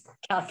in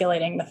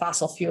calculating the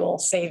fossil fuel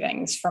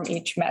savings from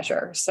each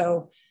measure.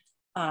 So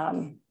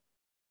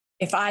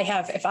if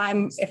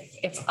I'm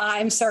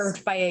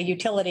served by a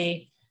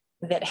utility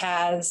that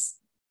has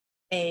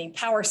a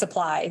power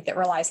supply that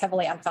relies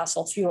heavily on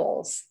fossil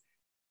fuels,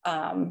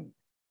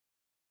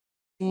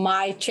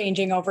 my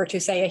changing over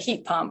to, say, a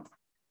heat pump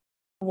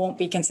won't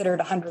be considered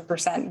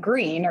 100%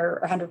 green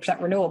or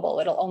 100% renewable.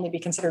 It'll only be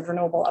considered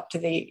renewable up to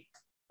the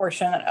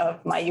portion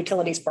of my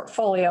utilities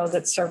portfolio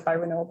that's served by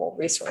renewable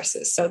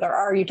resources. So there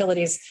are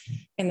utilities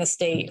in the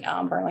state,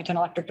 Burlington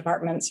Electric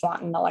Department,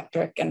 Swanton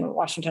Electric, and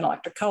Washington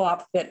Electric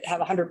Co-op that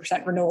have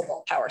 100%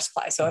 renewable power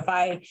supply. So if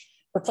I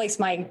replace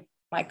my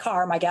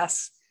car, my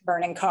gas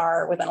burning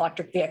car, with an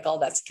electric vehicle,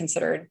 that's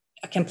considered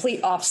a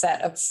complete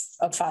offset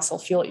of fossil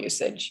fuel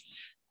usage.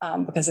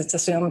 Because it's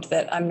assumed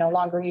that I'm no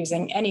longer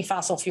using any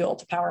fossil fuel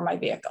to power my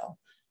vehicle.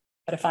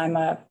 But if I'm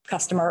a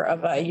customer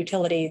of a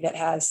utility that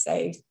has,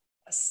 say,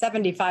 a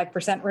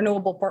 75%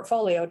 renewable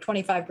portfolio,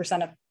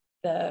 25% of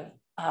the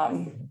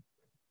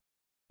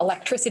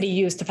electricity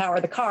used to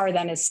power the car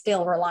then is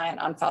still reliant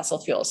on fossil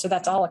fuels. So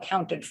that's all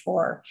accounted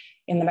for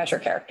in the measure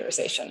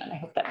characterization. And I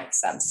hope that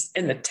makes sense.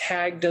 And the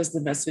tag does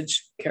the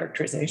message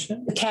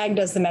characterization? The tag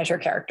does the measure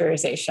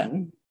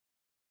characterization.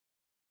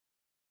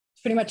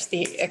 Pretty much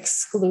the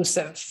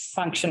exclusive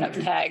function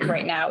of tag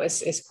right now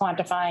is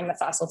quantifying the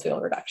fossil fuel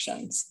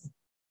reductions.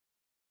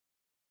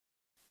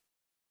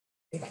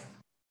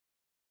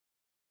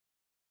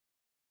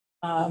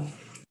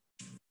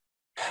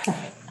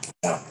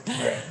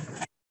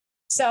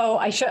 So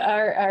I should,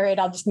 all right,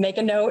 I'll just make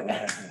a note,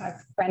 my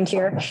friend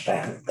here,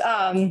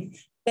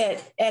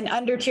 that, and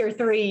under tier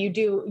 3,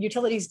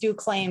 utilities do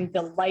claim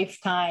the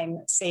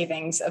lifetime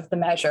savings of the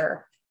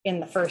measure in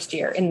the first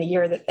year, in the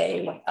year that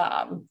they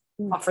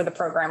offer the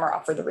program or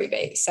offer the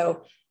rebate.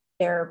 So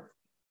they're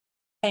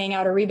paying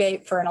out a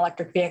rebate for an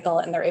electric vehicle,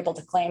 and they're able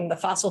to claim the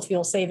fossil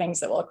fuel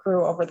savings that will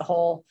accrue over the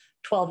whole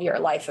 12-year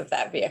life of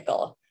that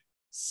vehicle.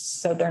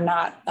 So they're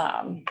not,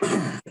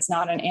 it's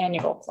not an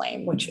annual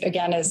claim, which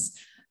again is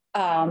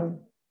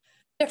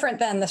different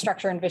than the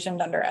structure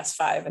envisioned under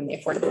S.5 and the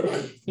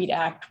Affordable Heat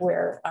Act,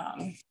 where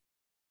I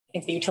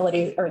think the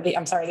utility, or the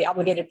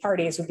obligated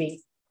parties would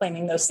be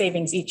claiming those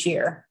savings each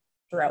year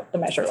throughout the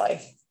measure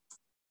life.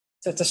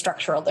 So it's a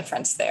structural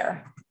difference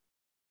there.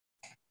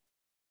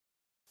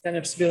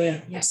 Senator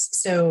Sibilia. Yes.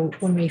 So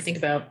when we think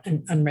about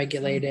an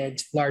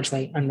unregulated,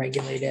 largely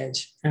unregulated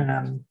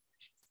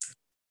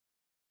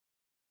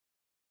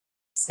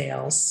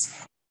sales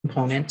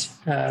component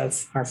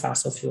of our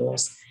fossil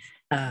fuels,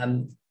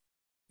 and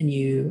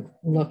you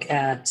look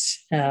at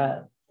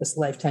this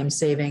lifetime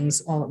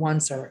savings all at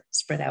once or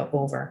spread out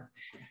over,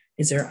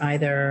 is there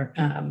either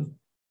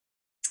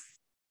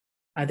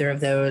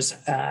of those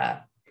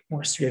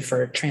more suited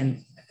for a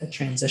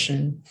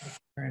transition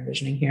we're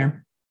envisioning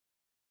here?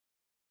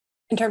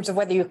 In terms of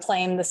whether you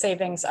claim the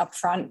savings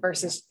upfront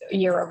versus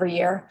year over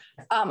year,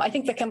 I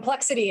think the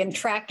complexity in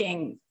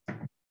tracking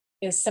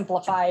is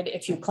simplified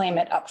if you claim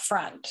it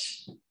upfront.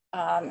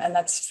 And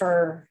that's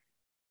for,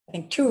 I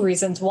think, 2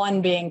 reasons.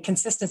 One being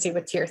consistency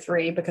with tier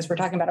 3, because we're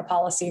talking about a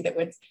policy that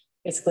would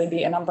basically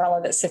be an umbrella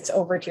that sits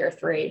over tier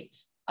 3.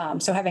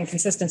 So having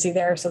consistency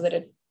there so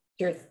that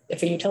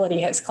if a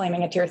utility is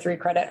claiming a tier 3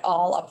 credit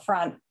all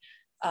upfront,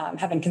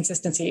 having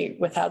consistency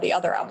with how the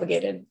other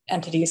obligated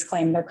entities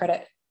claim their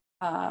credit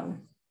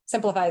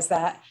simplifies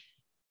that.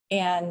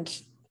 And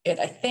it,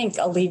 I think,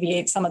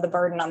 alleviates some of the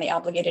burden on the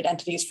obligated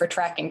entities for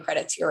tracking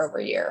credits year over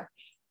year.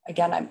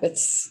 Again,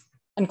 it's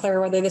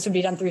unclear whether this would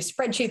be done through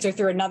spreadsheets or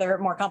through another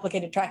more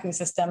complicated tracking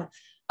system.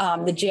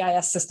 The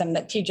GIS system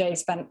that TJ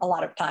spent a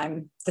lot of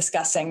time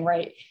discussing,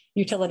 right?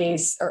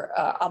 Utilities or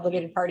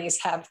obligated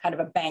parties have kind of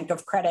a bank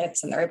of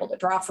credits, and they're able to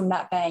draw from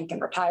that bank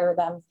and retire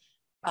them.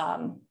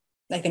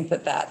 I think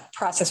that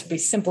process would be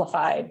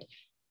simplified,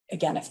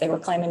 again, if they were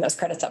claiming those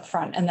credits up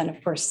front. And then,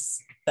 of course,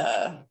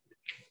 the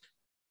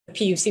the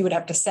PUC would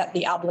have to set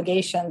the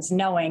obligations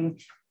knowing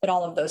that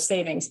all of those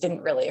savings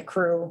didn't really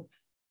accrue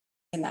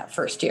in that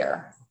first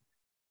year.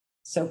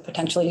 So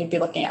potentially you'd be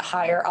looking at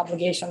higher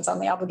obligations on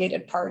the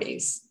obligated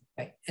parties.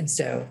 Right. And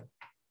so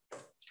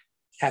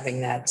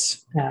having that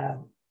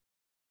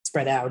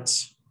spread out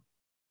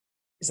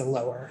is a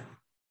lower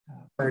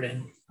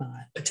burden,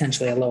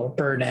 potentially a lower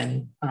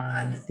burden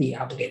on the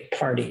obligated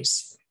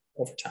parties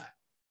over time.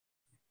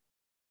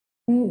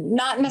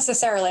 Not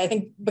necessarily, I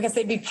think, because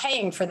they'd be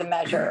paying for the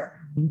measure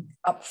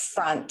up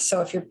front.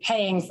 So if you're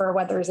paying for a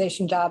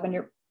weatherization job and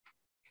you're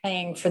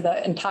paying for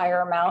the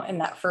entire amount in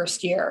that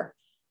first year,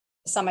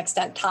 to some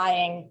extent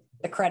tying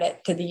the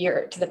credit to the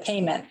year, to the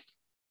payment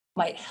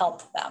might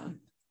help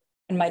them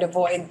and might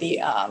avoid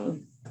the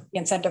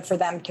incentive for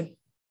them to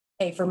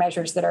pay for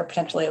measures that are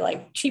potentially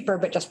like cheaper,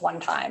 but just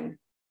one-time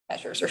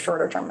measures or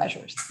shorter term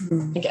measures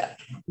to get.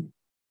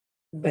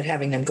 But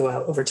having them go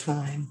out over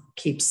time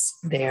keeps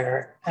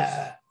their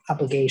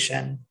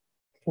obligation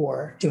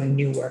for doing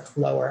new work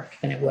lower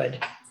than it would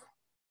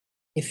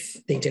if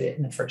they did it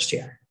in the first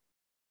year.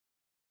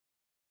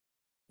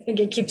 I think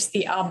it keeps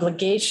the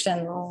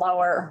obligation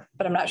lower,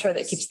 but I'm not sure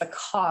that it keeps the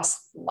cost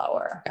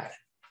lower. Got it.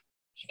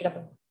 You could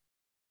have a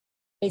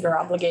bigger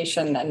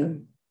obligation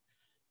and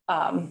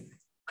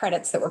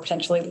credits that were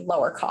potentially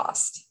lower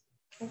cost.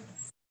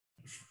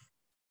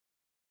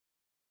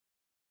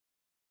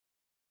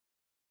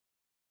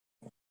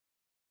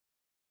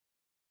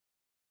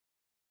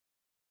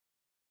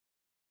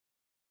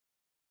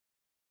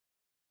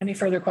 Any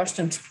further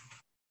questions?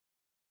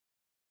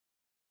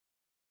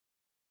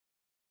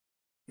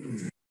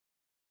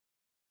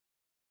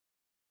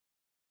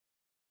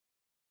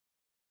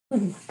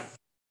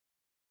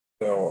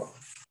 So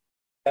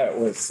that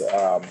was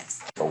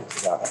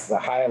the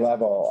high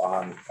level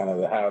on kind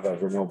of how the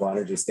renewable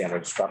energy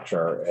standard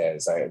structure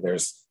is.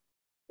 There's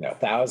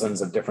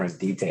thousands of different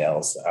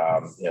details.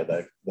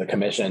 The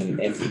commission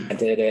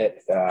implemented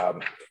it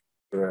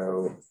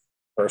through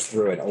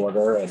an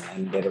order and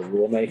then did a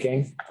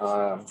rulemaking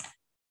for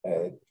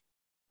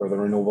the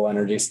renewable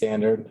energy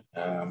standard.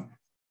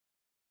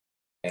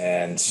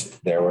 And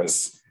there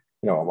was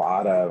a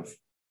lot of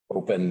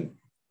open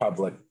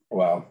public,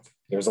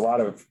 there's a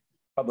lot of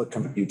public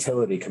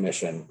utility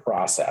commission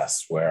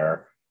process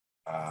where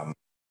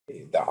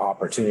the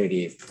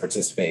opportunity to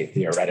participate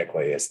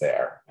theoretically is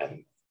there,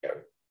 and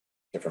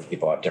different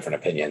people have different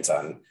opinions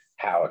on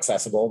how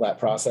accessible that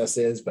process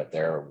is, but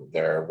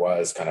there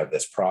was kind of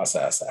this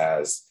process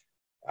as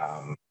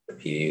the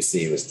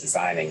PUC was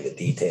designing the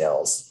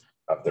details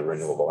of the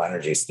renewable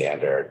energy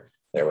standard.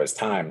 There was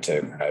time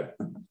to kind of,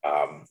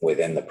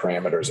 within the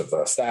parameters of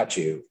the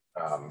statute,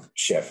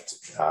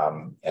 shift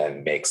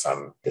and make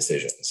some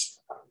decisions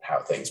on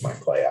how things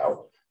might play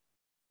out.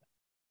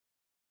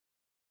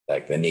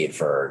 Like the need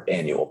for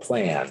annual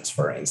plans,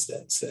 for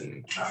instance,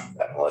 and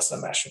that Melissa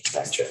mentioned,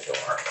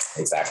 or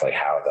exactly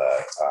how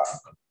the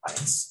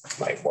compliance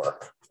might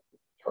work,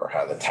 or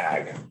how the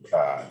TAG,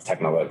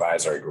 Technical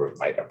Advisory Group,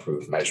 might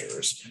approve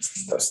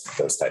measures.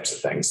 Those types of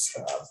things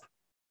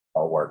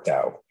all worked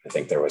out. I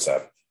think there was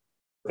a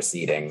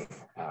proceeding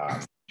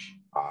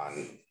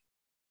on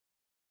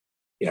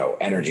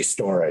energy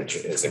storage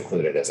is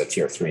included as a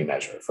tier 3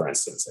 measure, for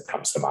instance, that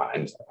comes to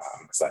mind,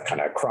 because that kind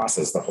of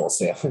crosses the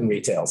wholesale and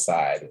retail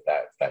side of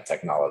that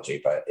technology,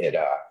 but it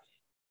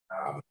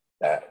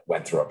that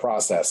went through a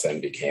process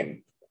and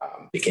became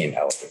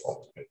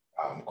eligible.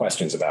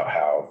 Questions about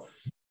how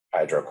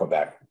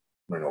Hydro-Quebec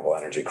renewable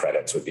energy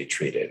credits would be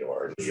treated,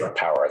 or New York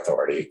Power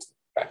Authority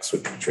specs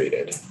would be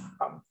treated.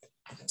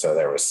 So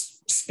there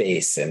was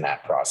space in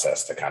that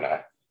process to kind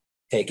of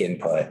take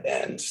input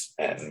and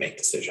make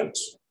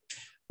decisions.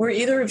 Were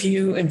either of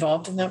you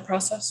involved in that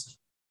process?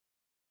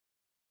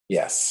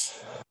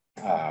 Yes.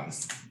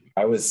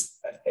 I was,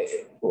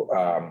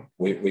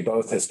 we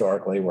both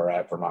historically were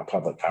at Vermont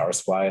Public Power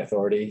Supply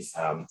Authority,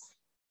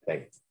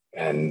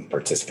 and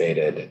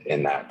participated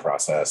in that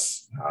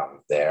process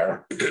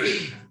there.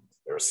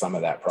 There was some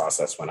of that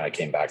process when I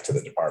came back to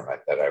the department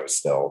that I was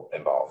still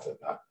involved in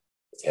the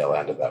tail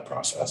end of that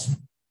process.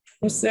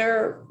 Was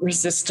there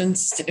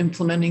resistance to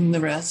implementing the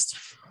rest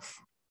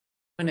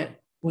when it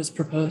was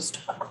proposed?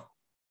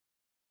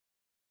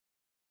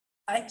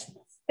 I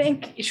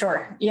think,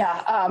 sure.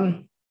 Yeah.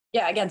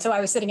 Again, so I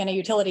was sitting in a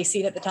utility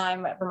seat at the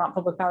time at Vermont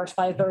Public Power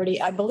Supply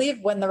Authority. I believe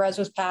when the res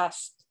was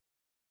passed,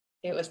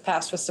 it was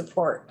passed with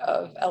support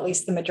of at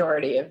least the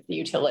majority of the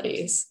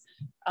utilities.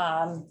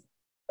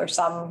 There's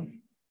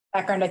some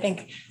background. I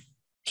think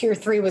tier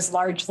 3 was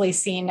largely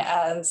seen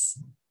as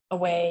a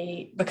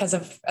way, because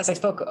of, as I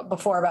spoke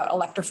before about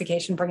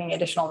electrification bringing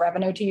additional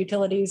revenue to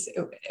utilities,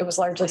 it was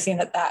largely seen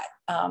that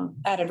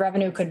added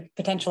revenue could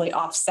potentially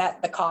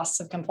offset the costs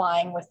of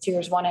complying with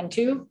tiers 1 and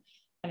 2.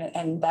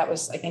 And that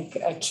was, I think,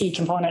 a key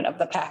component of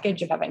the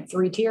package of having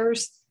 3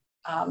 tiers.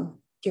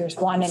 Tiers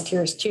 1 and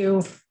tiers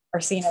 2 are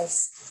seen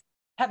as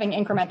having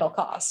incremental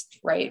cost,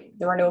 right?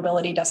 The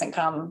renewability doesn't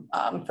come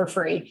for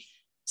free.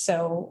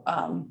 So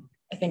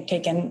I think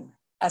taken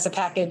as a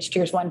package,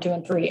 tiers 1, 2,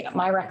 and 3,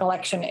 my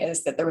recollection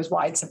is that there was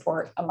wide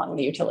support among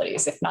the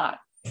utilities, if not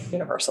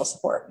universal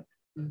support.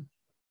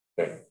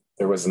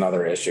 There was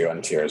another issue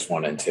on tiers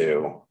 1 and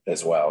 2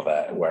 as well,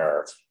 that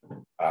where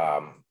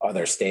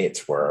other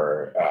states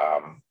were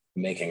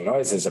making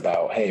noises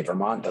about, hey,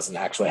 Vermont doesn't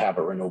actually have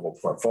a renewable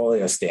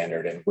portfolio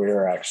standard, and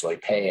we're actually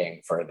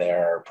paying for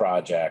their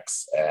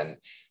projects. And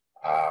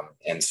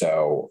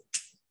so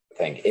I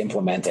think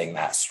implementing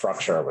that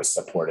structure was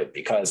supported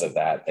because of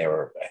that. They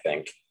were, I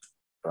think,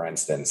 for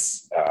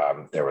instance,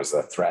 there was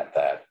a threat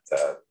that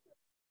the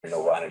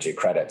renewable energy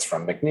credits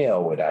from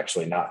McNeil would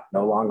actually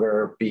no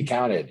longer be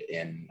counted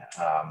in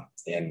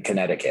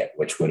Connecticut,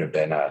 which would have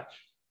been a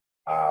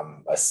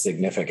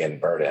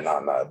significant burden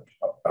on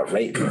a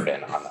rate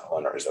burden on the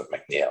owners of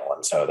McNeil.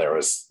 And so there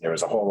was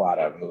a whole lot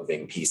of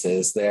moving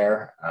pieces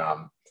there,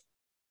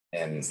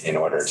 in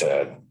order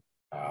to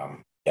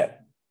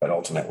get, but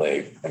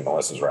ultimately, and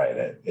Melissa's right,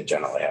 it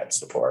generally had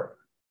support.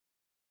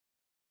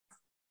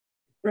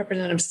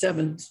 Representative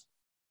Stebbins.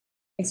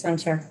 Thanks, Madam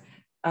Chair.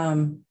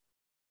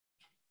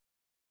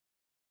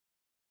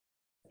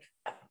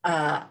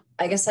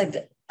 I guess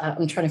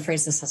I'm trying to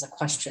phrase this as a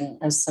question,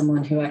 as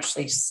someone who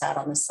actually sat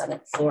on the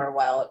Senate floor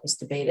while it was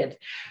debated.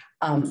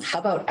 How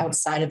about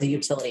outside of the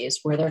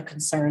utilities? Were there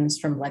concerns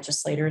from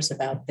legislators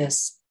about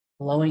this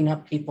blowing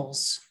up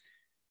people's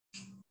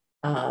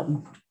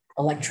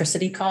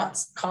electricity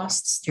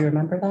costs? Do you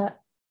remember that?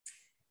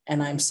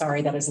 And I'm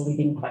sorry, that is a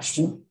leading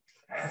question.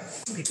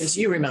 Because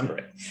you remember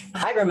it.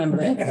 I remember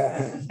it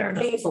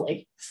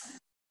painfully.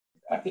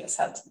 Yes,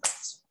 had some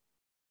costs.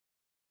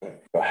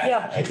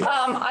 Yeah,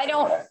 I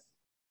don't.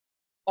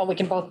 Well, we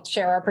can both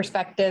share our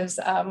perspectives.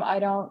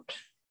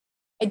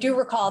 I do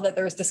recall that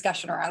there was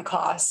discussion around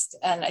cost,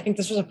 and I think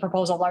this was a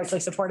proposal largely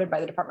supported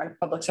by the Department of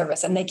Public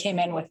Service, and they came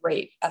in with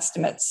rate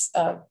estimates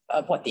of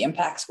what the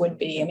impacts would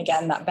be. And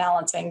again, that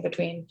balancing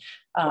between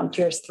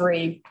tier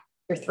 3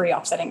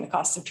 offsetting the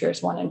cost of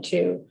tiers 1 and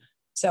 2.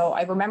 So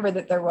I remember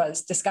that there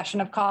was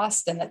discussion of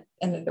cost, and that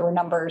there were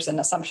numbers and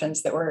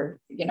assumptions that were,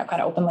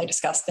 kind of openly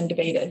discussed and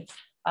debated.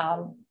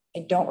 I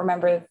don't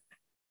remember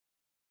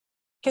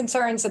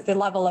concerns at the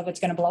level of it's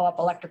going to blow up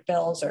electric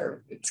bills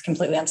or it's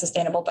completely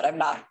unsustainable, but I'm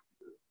not.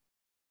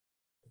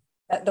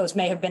 Those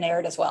may have been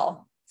aired as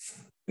well.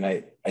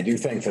 And I do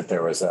think that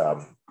there was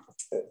a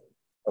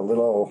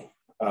little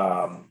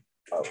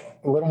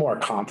more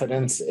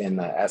confidence in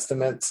the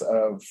estimates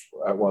of,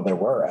 there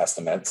were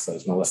estimates,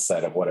 as Melissa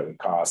said, of what it would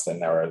cost.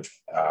 And there was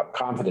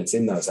confidence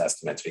in those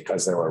estimates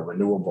because there were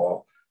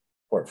renewable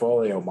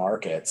portfolio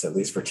markets, at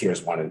least for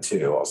tiers 1 and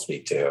 2, I'll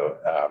speak to,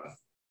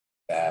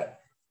 that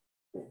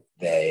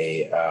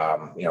they,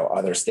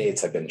 other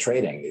states have been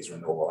trading these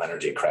renewable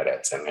energy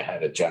credits, and they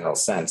had a general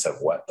sense of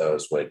what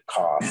those would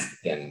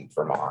cost in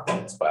Vermont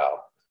as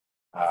well.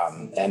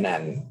 And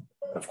then,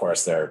 of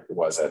course, there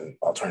was an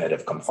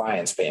alternative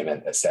compliance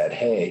payment that said,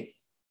 hey,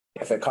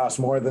 if it costs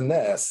more than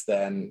this,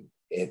 then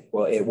it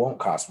won't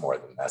cost more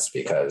than this,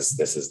 because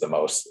this is the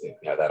most,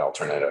 that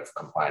alternative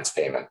compliance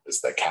payment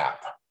is the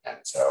cap. And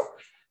so,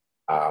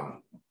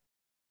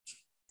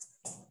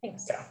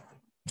 thanks. Yeah.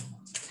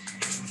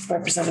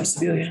 Representative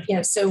Sibilia.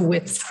 Yeah, so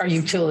with our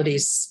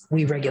utilities,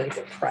 we regulate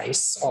the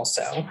price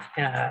also,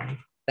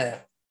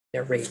 their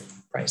rate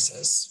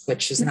prices,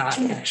 which is not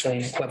actually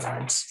an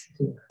equivalent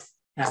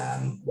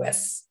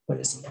with what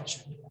is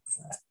mentioned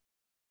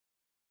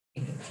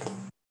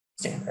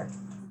standard.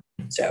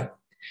 So,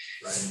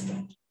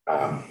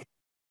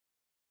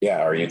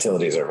 our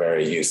utilities are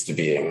very used to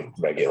being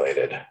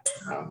regulated.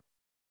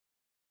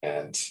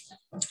 And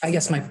I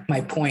guess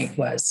my point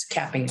was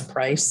capping the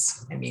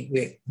price. I mean,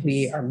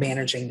 we are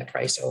managing the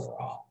price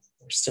overall.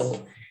 We're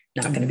still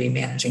not going to be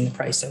managing the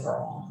price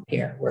overall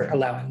here. We're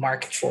allowing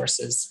market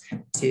forces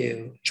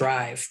to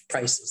drive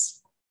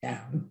prices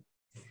down.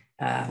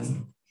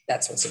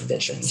 That's what's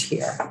envisioned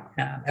here,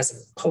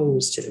 as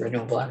opposed to the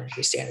renewable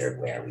energy standard,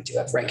 where we do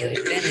have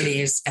regulated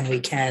entities and we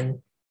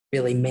can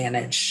really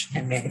manage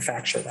and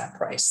manufacture that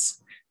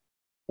price.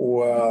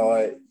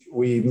 Well,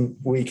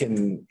 we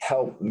can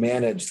help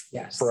manage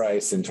Yes.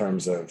 price in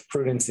terms of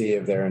prudency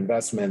of their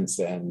investments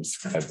and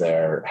of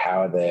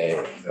how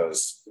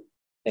those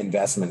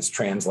investments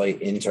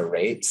translate into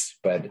rates.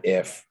 But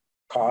if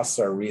costs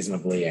are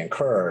reasonably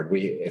incurred,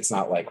 it's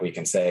not like we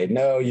can say,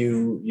 no,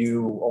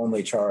 you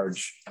only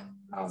charge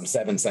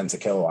 7 cents a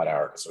kilowatt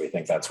hour because we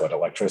think that's what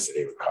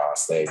electricity would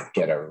cost. They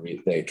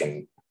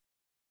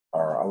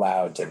are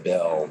allowed to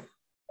bill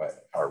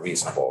our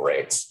reasonable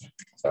rates.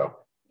 So.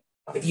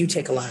 We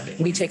take a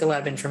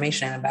lot of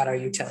information about our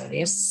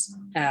utilities,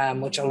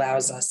 which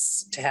allows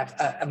us to have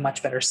a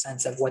much better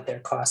sense of what their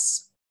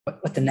costs,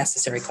 what the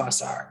necessary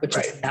costs are, which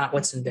is not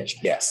what's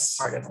envisioned. Yes.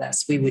 Part of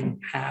this, we wouldn't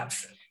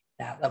have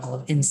that level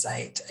of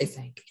insight, I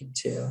think,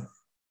 into.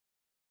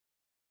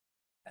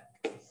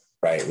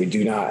 Right. We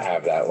do not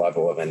have that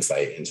level of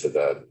insight into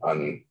the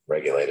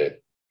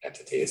unregulated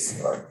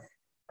entities.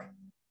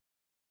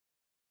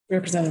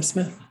 Representative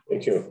Smith.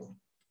 Thank you.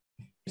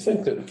 I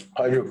think that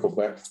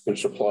Hydro-Quebec can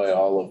supply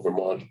all of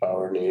Vermont's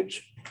power needs.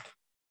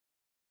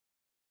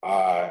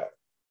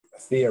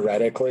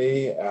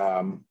 Theoretically,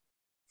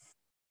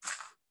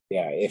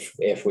 yeah,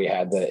 if we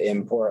had the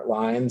import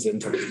lines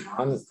into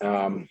Vermont,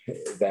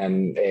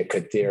 then it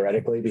could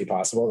theoretically be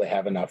possible. They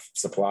have enough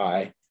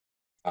supply.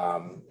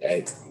 So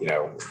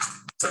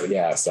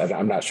yes,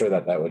 I'm not sure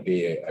that would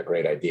be a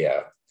great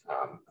idea.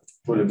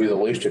 Would it be the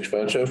least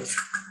expensive?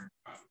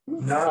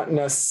 Not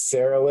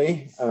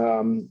necessarily.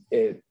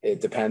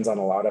 It depends on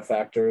a lot of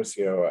factors.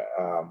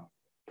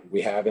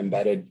 We have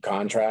embedded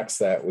contracts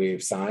that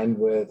we've signed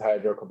with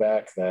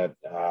Hydro-Quebec that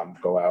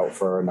go out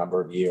for a number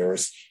of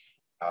years.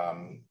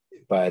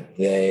 But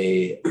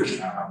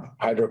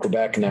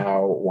Hydro-Quebec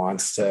now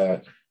wants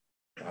to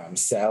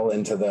sell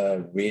into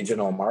the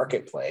regional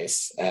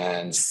marketplace.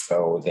 And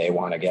so they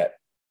want to get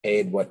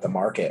paid what the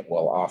market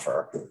will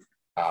offer.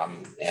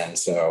 And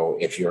so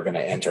if you're going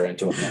to enter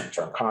into a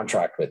long-term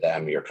contract with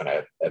them, you're kind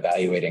of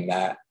evaluating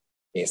that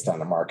based on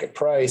the market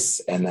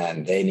price. And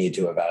then they need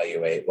to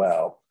evaluate,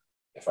 well,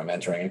 if I'm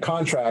entering a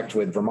contract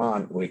with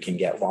Vermont, we can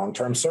get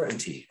long-term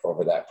certainty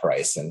over that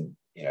price. And,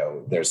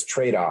 there's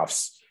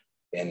trade-offs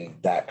in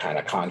that kind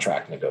of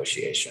contract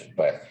negotiation,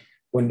 but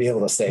wouldn't be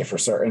able to say for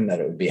certain that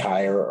it would be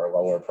higher or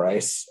lower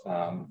price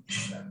than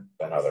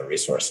other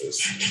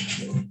resources.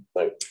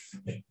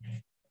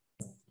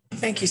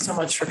 Thank you so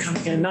much for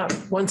coming in, not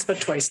once, but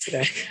twice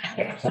today.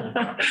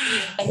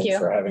 Thank you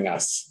for having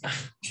us. All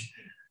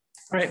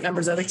right,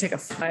 members, I'd like to take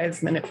a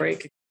 5-minute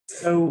break.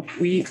 So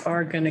we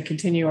are going to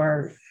continue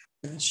our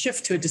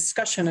shift to a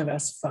discussion of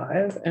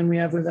S5, and we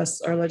have with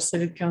us our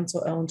legislative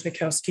counsel, Ellen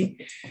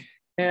Tchaikovsky.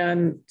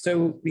 And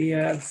so we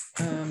have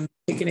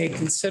taken a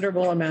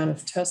considerable amount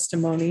of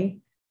testimony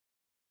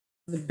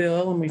on the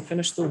bill, and we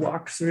finished the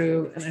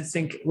walkthrough. And I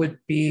think it would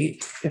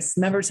be, if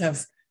members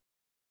have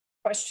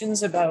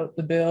questions about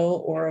the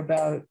bill or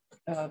about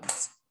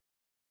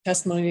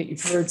testimony that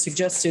you've heard,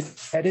 suggested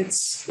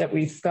edits that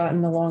we've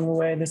gotten along the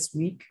way this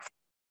week,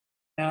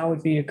 now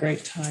would be a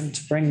great time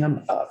to bring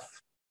them up.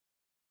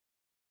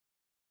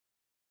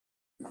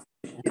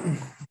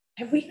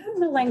 Have we gotten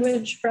the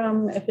language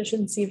from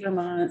Efficiency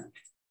Vermont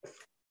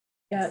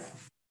yet?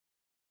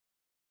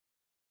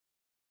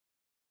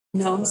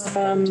 No.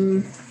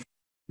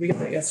 We got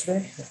that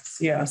yesterday.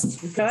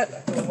 Yes, we got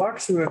a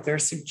walkthrough of their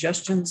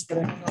suggestions, but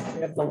I don't know if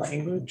we have the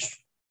language.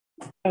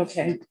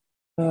 Okay.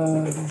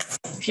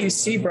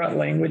 PUC brought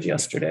language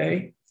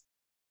yesterday,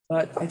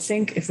 but I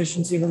think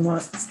Efficiency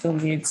Vermont still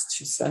needs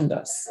to send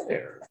us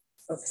there.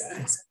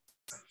 Okay.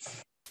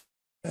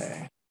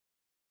 Okay.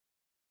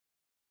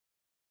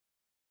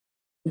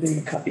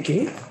 The copy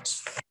key.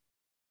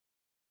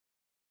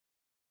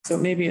 So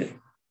maybe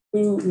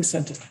who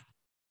sent it?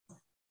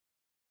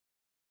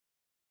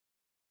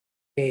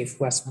 Dave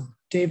Westman.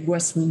 Dave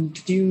Westman,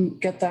 did you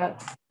get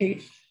that,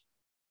 Kate?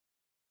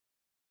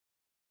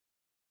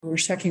 We're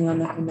checking on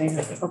that and they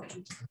have it.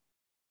 Okay.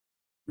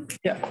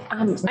 Yeah.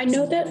 I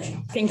know that,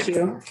 thank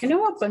you. I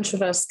know a bunch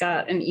of us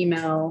got an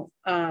email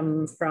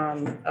from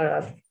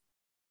a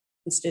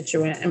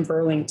constituent in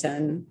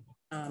Burlington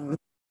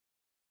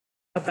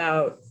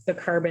about the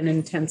carbon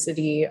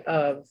intensity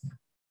of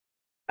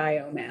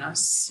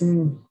biomass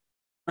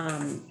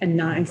and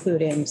not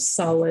including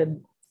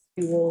solid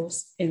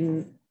fuels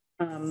in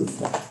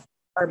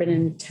carbon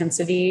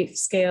intensity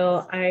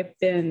scale. I've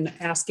been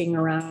asking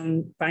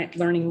around,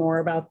 learning more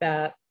about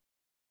that,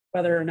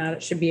 whether or not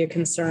it should be a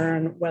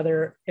concern,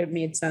 whether it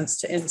made sense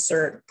to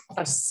insert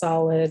a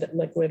solid,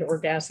 liquid, or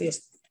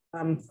gaseous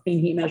clean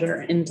heat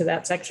measure into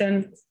that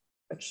section,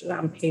 which is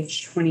on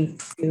page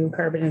 22,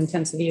 carbon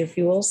intensity of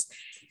fuels.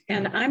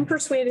 And I'm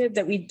persuaded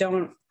that we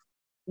don't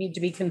need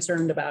to be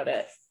concerned about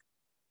it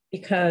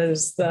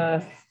because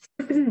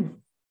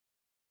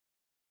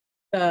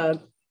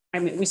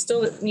we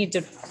still need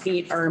to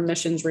meet our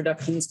emissions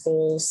reductions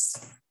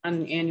goals on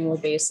an annual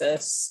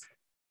basis.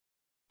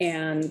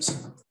 And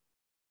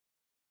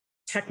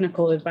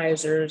technical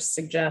advisors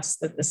suggest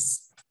that the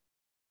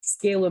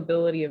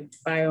scalability of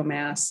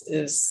biomass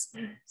is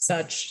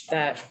such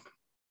that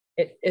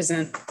it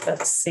isn't the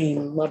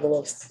same level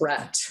of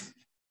threat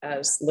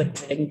as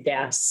liquid and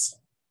gas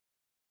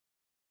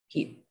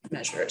heat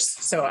measures.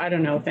 So I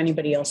don't know if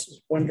anybody else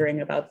was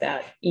wondering about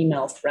that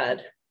email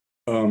thread.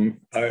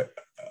 I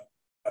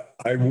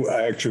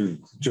actually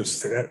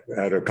just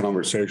had a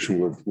conversation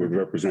with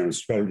Representative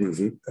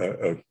Spedman,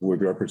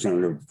 with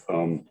Representative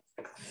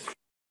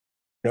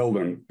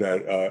Eldon,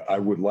 that I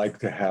would like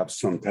to have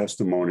some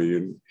testimony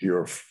in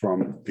here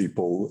from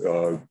people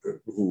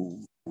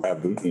who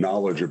have the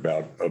knowledge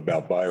about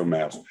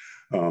biomass,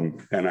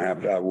 and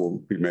I will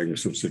be making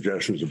some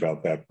suggestions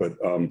about that. But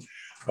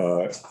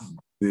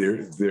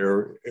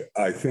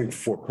I think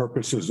for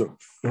purposes of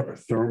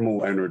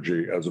thermal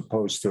energy, as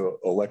opposed to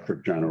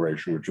electric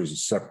generation, which is a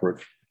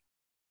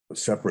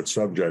separate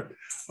subject,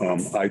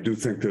 I do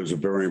think there's a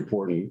very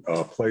important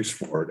place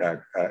for it,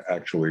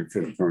 actually,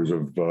 in terms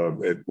of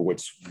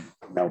what's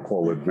now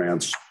called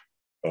advanced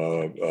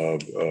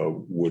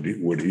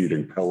wood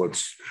heating,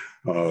 pellets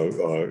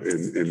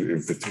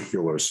in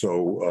particular.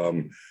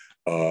 So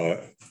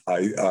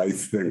I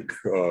think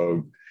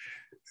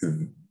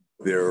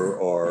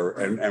there are,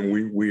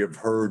 and we have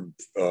heard,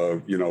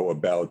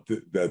 about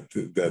that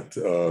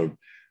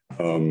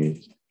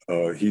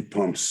heat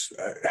pumps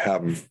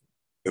have,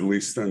 at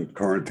least in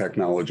current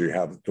technology,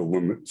 have to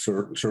limit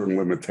certain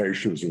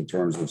limitations in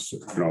terms of,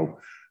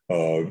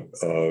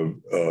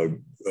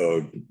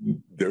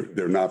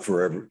 they're not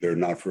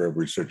for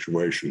every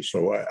situation.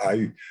 So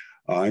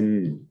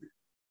I'm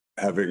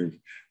having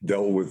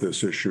dealt with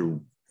this issue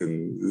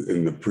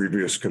in the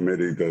previous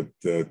committee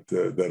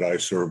that I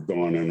served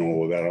on and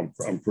all of that.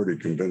 I'm pretty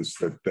convinced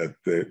that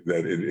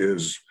it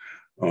is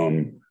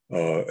an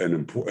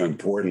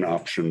important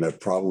option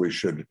that probably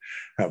should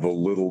have a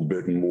little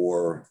bit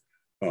more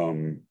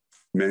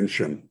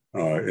mention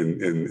in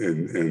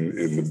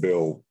the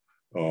bill,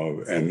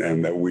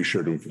 and that we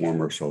should inform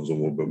ourselves a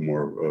little bit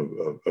more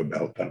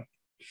about that.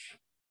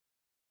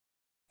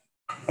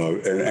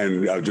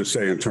 And I'll just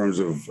say, in terms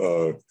of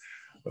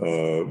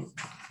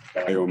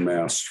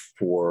biomass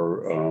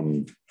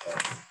for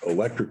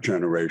electric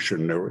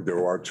generation,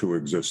 there are two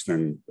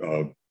existing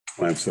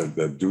plants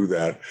that do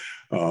that,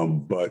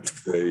 but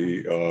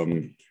they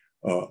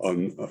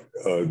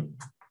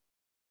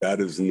that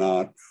is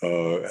not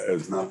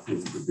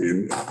proven to be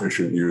an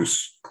efficient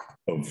use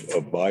of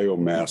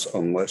biomass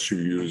unless you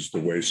use the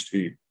waste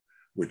heat,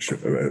 which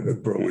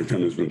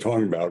Burlington has been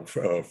talking about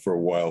for a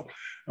while,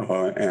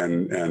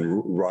 and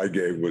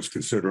Rygate was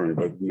considering,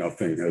 but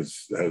nothing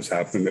has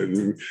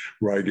happened.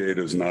 Rygate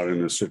is not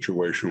in a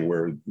situation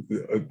where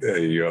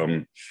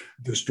a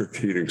district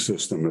heating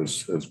system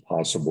is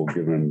possible,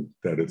 given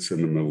that it's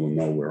in the middle of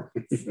nowhere.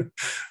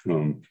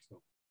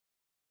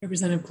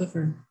 Representative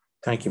Clifford.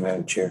 Thank you,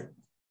 Madam Chair.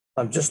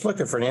 I'm just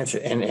looking for an answer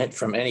and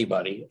from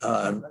anybody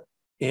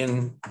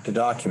in the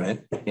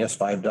document, the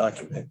S5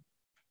 document,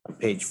 on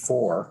page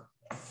 4.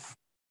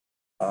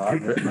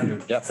 Under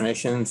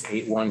definitions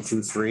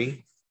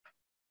 8123,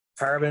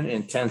 carbon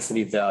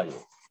intensity value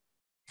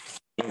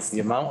is the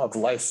amount of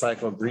life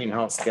cycle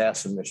greenhouse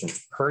gas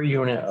emissions per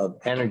unit of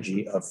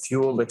energy of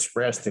fuel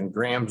expressed in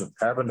grams of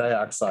carbon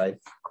dioxide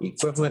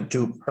equivalent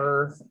to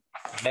per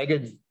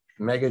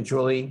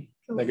megajoule.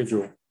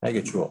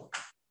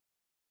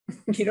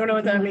 You don't know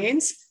what that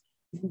means?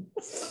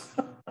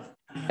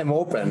 I'm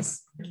open.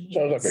 Sounds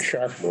like a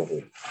shark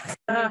movie.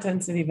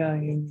 Intensity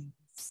value.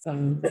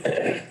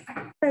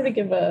 Try to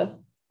give a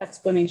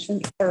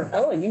explanation. Or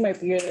Ellen, you might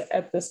be good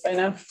at this by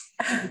now.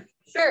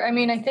 Sure. I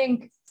mean, I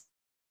think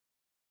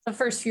the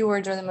first few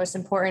words are the most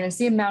important. It's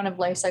the amount of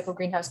life cycle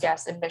greenhouse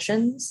gas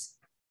emissions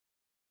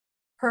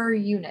per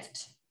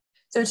unit.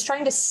 So it's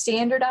trying to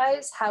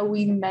standardize how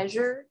we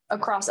measure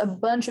across a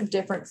bunch of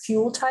different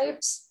fuel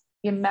types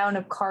the amount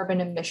of carbon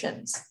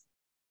emissions.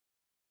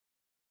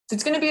 So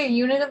it's going to be a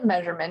unit of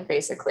measurement,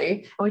 basically.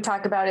 And we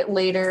talk about it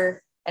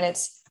later, and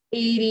it's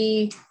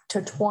 80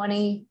 to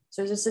 20.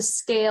 So it's just a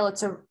scale.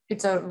 It's a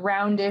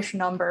roundish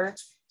number,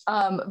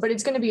 but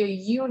it's going to be a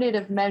unit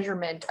of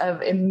measurement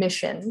of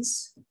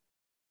emissions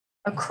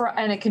across,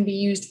 and it can be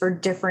used for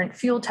different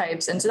fuel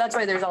types. And so that's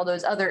why there's all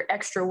those other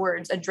extra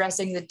words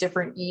addressing the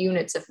different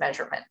units of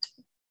measurement.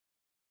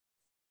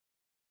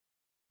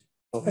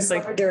 It's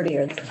like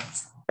dirtier.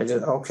 I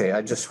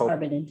just hope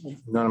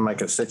none of my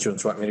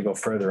constituents want me to go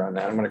further on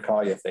that. I'm going to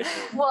call you if they do.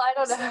 Well, I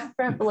don't know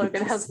if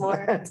Logan has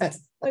more.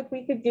 Like,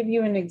 we could give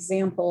you an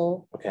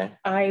example. Okay.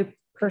 I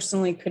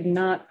personally could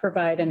not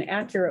provide an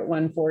accurate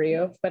one for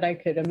you, but I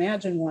could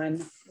imagine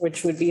one,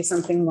 which would be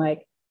something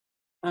like,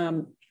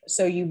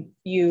 so you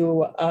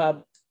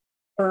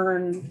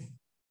burn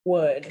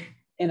wood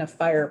in a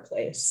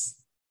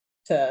fireplace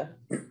to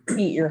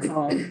heat your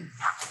home.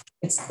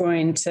 It's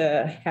going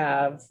to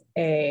have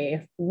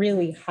a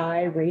really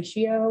high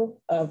ratio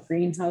of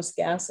greenhouse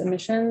gas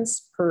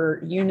emissions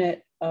per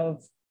unit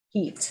of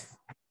heat,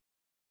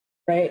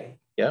 right?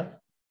 Yeah.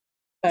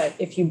 But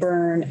if you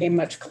burn a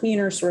much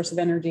cleaner source of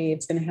energy,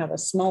 it's going to have a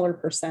smaller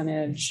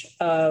percentage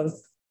of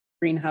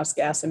greenhouse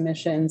gas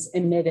emissions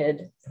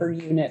emitted per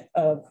unit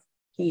of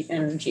heat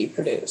energy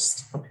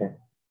produced. Okay.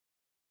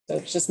 So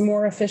it's just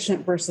more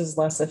efficient versus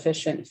less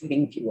efficient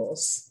heating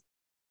fuels.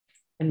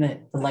 And the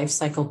life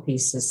cycle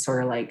piece is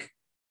sort of like,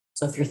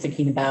 so if you're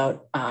thinking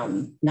about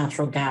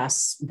natural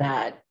gas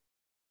that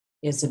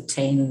is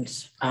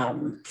obtained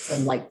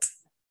from like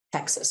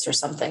Texas or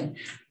something,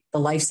 the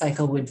life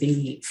cycle would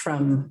be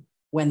from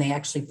when they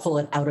actually pull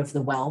it out of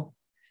the well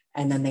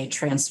and then they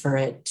transfer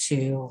it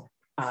to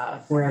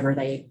wherever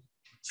they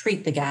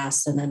treat the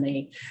gas, and then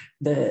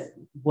the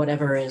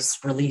whatever is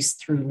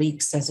released through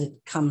leaks as it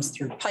comes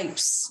through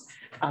pipes.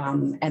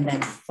 And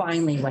then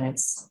finally, when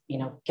it's,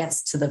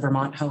 gets to the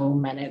Vermont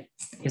home and it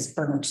is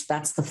burnt,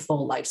 that's the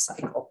full life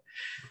cycle,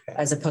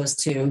 as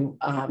opposed to,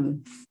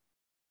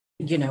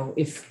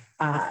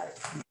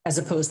 as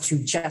opposed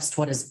to just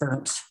what is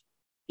burnt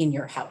in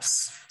your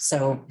house.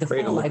 So the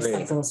full life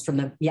cycle is from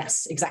the,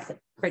 yes, exactly.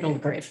 Cradle to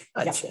grave.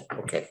 Gotcha. Yeah.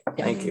 Okay.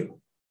 Thank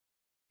you.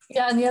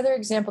 Yeah. And the other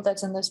example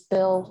that's in this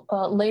bill,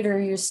 later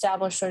you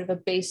establish sort of a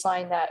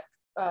baseline that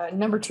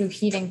number 2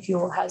 heating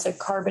fuel has a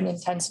carbon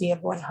intensity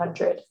of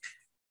 100.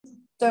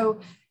 So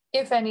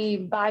if any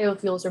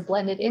biofuels are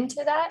blended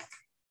into that,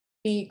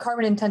 the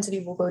carbon intensity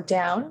will go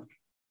down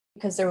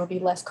because there will be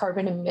less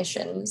carbon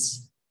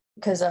emissions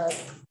because a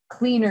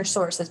cleaner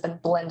source has been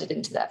blended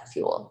into that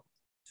fuel.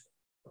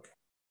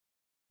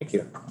 Thank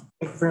you.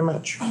 Thank you very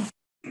much.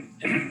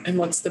 And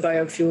what's the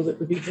biofuel that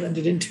would be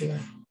blended into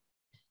it?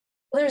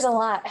 There's a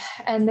lot,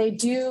 and they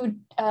do,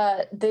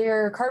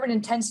 their carbon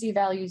intensity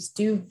values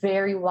do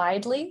vary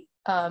widely.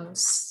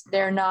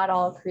 They're not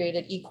all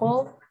created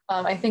equal.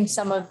 I think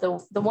some of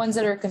the ones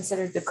that are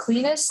considered the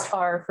cleanest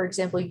are, for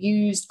example,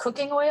 used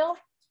cooking oil,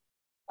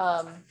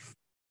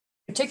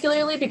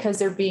 particularly because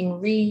they're being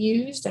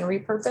reused and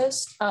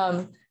repurposed.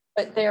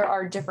 But there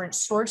are different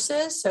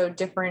sources, so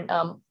different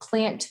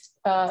plant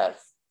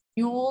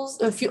fuels,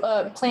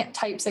 plant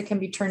types that can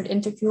be turned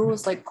into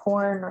fuels like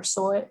corn or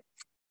soy.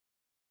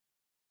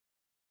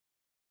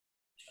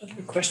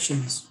 Other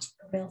questions?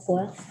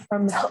 Milfoil.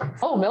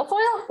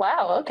 Milfoil?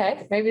 Wow,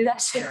 okay, maybe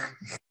that's it.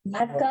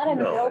 I've got a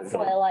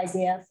milfoil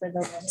idea for the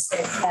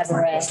legislative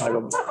cabaret.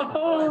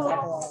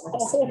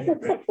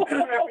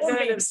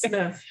 Representative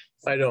Smith.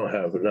 I don't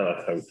have it.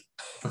 No,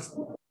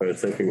 I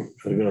was thinking,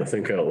 I'm going to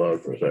think out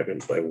loud for a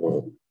second. I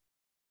won't.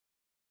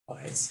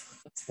 Wise.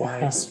 That's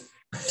wise.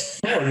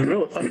 Oh,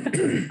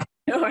 really?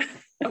 No,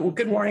 well,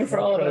 good morning for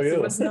all of us.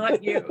 It was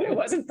not you. It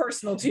wasn't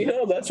personal to you.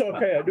 No, that's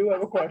okay. I do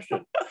have a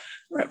question.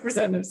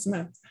 Representative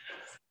Smith.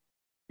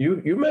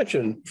 You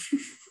mentioned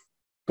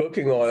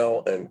cooking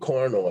oil and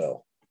corn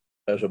oil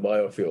as a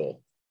biofuel.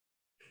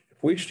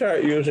 If we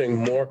start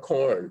using more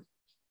corn,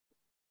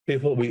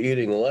 people will be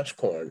eating less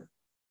corn.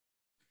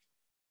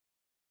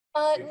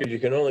 Because you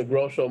can only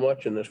grow so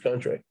much in this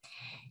country.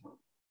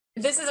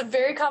 This is a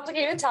very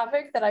complicated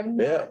topic that I'm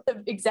not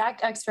the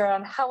exact expert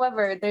on.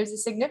 However, there's a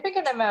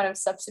significant amount of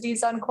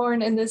subsidies on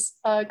corn in this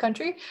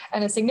country,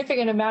 and a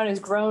significant amount is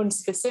grown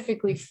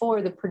specifically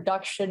for the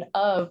production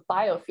of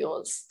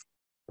biofuels.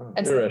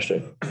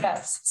 Interesting.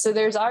 Yes. So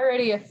there's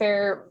already a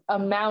fair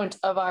amount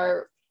of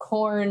our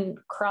corn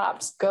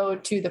crops go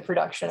to the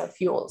production of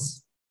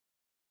fuels.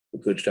 We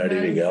could start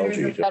eating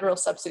algae. There's a federal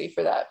subsidy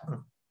for that.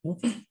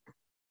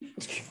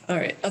 All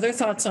right. Other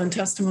thoughts on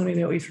testimony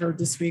that we've heard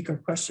this week or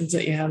questions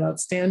that you have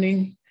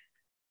outstanding?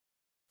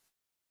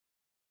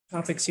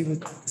 Topics you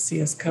would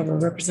see us cover.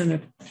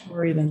 Representative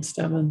Corey, then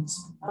Stebbins.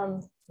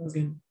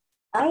 Logan.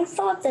 I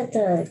thought that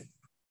the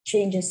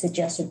changes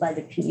suggested by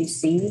the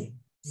PUC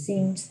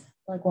seemed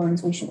like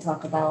ones we should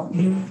talk about.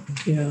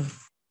 Mm-hmm. Yeah, I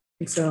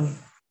think so.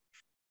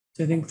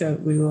 So I think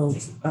that we will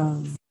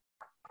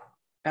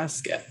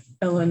ask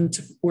Ellen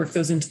to work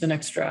those into the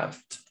next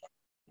draft.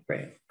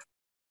 Great.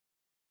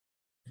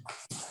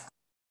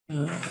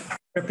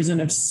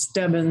 Representative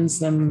Stebbins,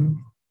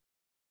 then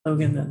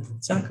Logan,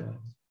 then Sacco.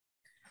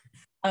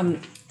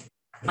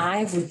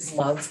 I would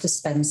love to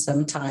spend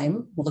some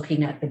time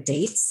looking at the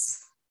dates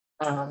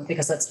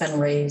because that's been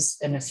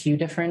raised in a few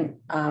different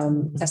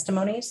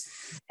testimonies.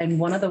 And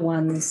one of the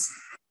ones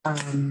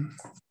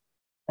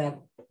that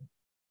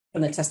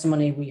from the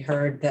testimony we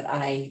heard that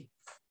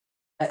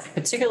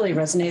particularly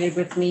resonated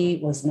with me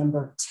was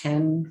number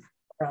 10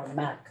 from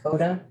Matt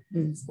Coda,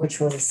 which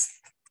was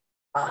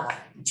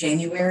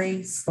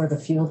January for the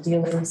fuel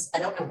dealers. I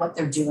don't know what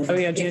they're doing. Oh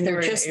yeah,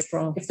 January to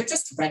April. If they're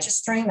just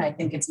registering, I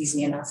think it's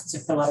easy enough to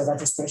fill out a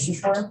registration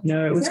form.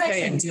 No, it was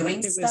paying. It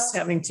was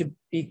having to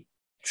be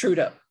trued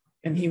up.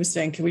 And he was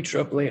saying, can we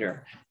true up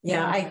later?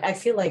 Yeah, I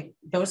feel like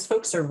those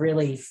folks are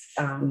really,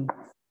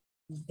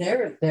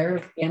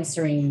 they're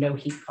answering no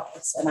heat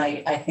calls. And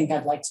I think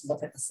I'd like to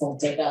look at the full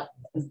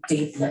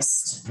date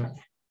list.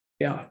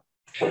 Yeah,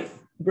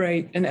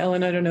 right. And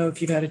Ellen, I don't know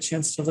if you've had a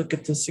chance to look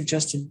at the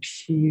suggested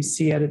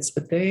PUC edits,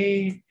 but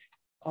they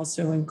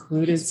also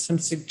included some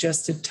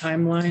suggested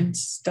timeline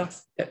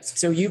stuff.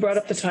 So you brought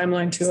up the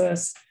timeline to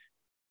us,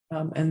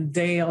 and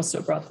they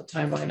also brought the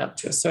timeline up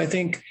to us. So I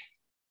think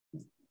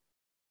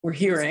we're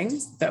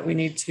hearing that we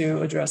need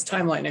to address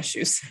timeline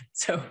issues.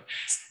 So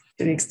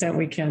to the extent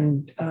we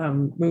can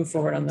move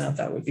forward on that,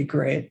 that would be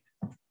great.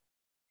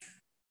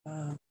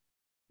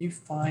 You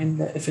find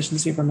the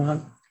Efficiency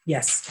Vermont?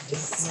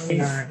 Yes,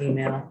 in our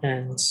email.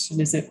 And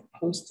is it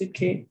posted,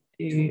 Kate?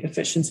 The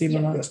Efficiency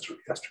Vermont? Yesterday.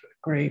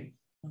 Great.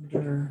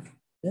 Under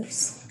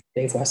this?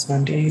 Dave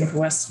Westman. Dave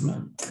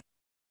Westman.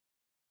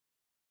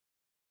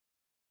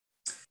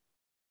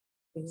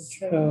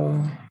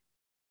 So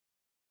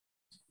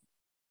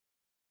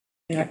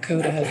that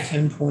code had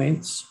 10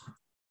 points.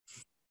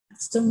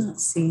 Still not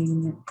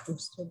seeing it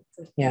posted.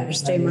 Yeah,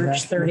 Thursday,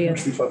 March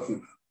 30th.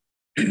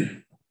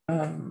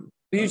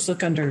 We just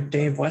look under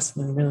Dave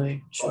Westman,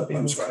 really. Should be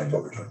able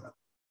to.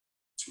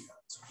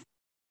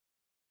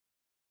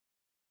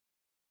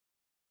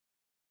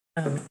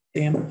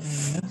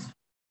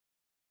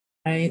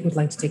 I would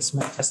like to take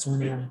some more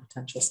testimony on a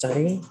potential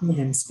study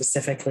and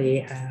specifically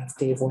have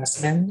Dave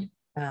Westman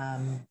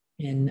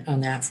in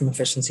on that from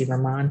Efficiency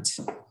Vermont.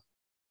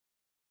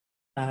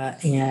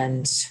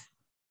 And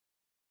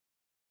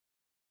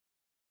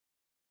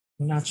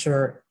I'm not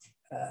sure,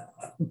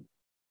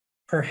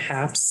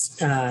 perhaps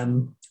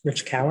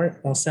Rich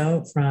Cowart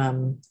also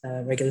from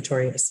the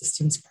Regulatory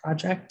Assistance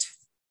Project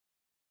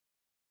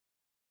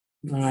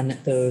on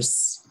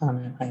those on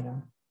an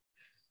item.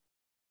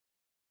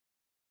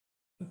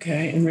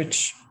 Okay, and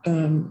Rich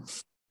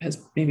has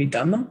maybe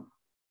done them?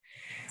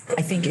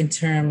 I think in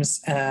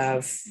terms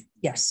of,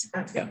 yes,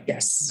 Yeah.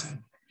 yes.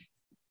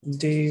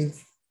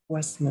 Dave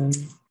Westman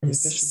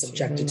is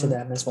subjected to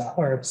them as well,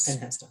 or and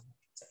has done.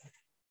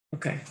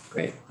 Okay,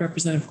 great.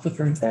 Representative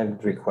Clifford.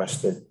 And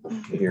requested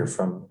to hear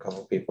from a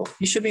couple of people.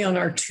 You should be on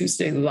our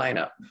Tuesday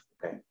lineup.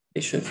 Okay.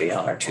 They should be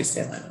on our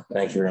Tuesday lineup.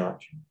 Thank you very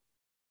much.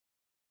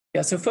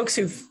 Yeah, so folks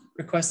who've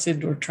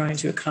requested, we're trying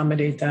to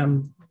accommodate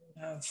them,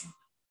 have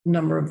a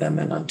number of them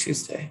in on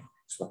Tuesday.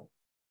 So,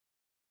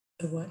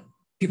 the what?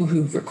 People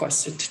who've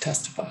requested to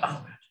testify.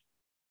 Oh.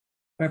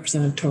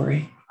 Representative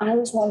Torrey. I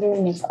was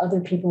wondering if other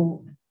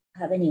people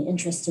have any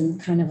interest in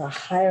kind of a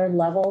higher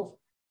level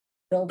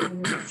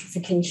building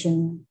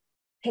electrification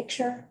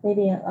picture,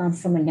 maybe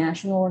from a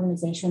national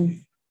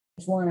organization.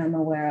 There's one I'm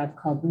aware of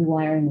called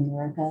Rewiring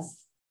America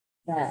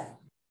that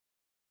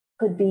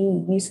could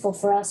be useful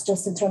for us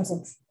just in terms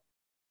of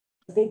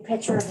the big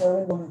picture of where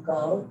we want to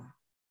go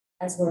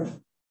as we're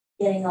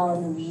getting all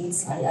in the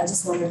weeds. I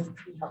just wonder if it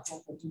could be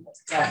helpful for people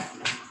to get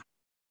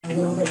a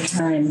little bit of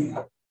time.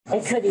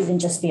 It could even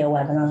just be a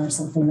webinar or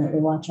something that we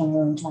watch on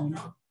our own time.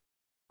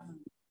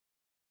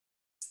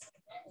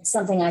 It's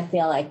something I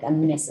feel like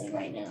I'm missing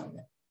right now.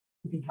 That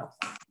would be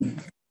helpful.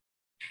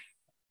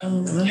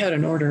 I had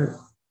an order,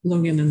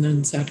 Logan and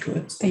then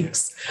Sadkowitz.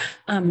 Thanks.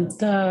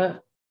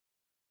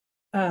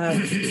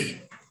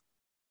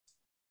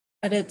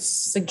 Edits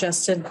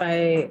suggested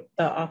by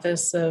the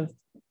Office of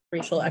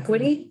Racial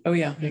Equity. Oh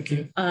yeah, thank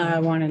you. I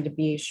wanted to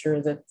be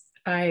sure that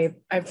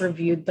I've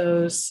reviewed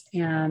those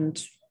and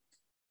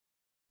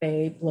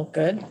they look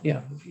good.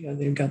 Yeah,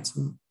 they've got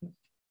some.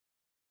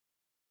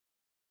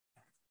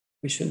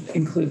 We should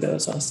include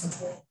those also.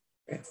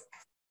 Great.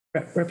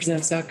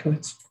 Representative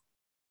Sadkowitz.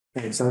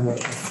 Thanks. So I have a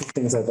few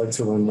things I'd like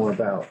to learn more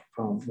about.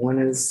 One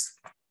is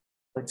I'd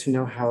like to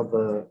know how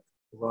the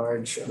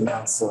large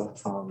amounts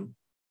of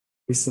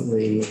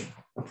recently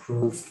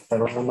approved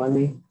federal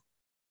money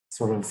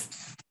sort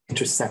of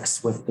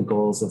intersects with the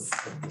goals of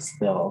this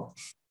bill.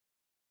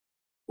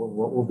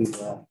 What will be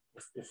the,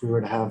 if we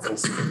were to have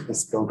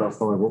this bill go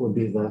forward,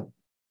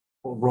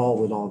 what role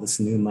would all this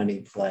new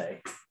money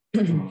play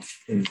in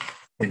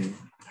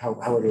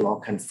how would it all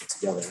kind of fit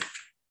together?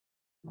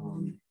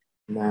 And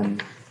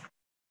then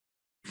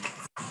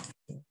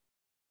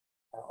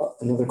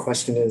another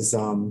question is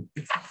I'd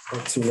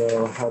like to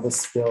know how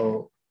this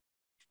bill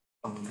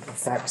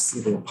affects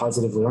either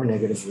positively or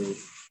negatively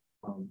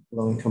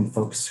low-income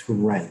folks who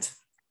rent.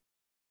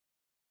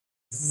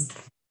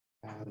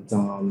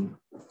 And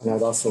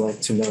I'd also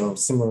like to know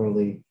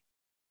similarly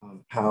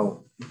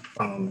how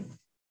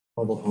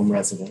mobile home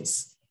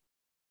residents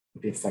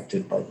would be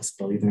affected by this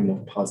bill, either in a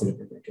positive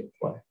or negative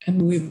way.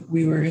 And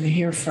we were going to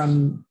hear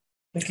from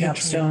the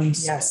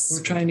capstones. Yes.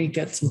 We're trying to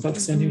get some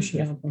folks in who should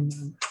help them.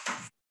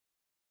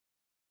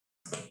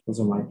 Those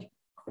are my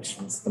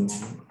questions at the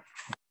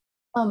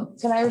moment.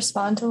 Can I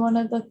respond to one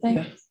of the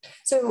things? Yeah.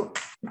 So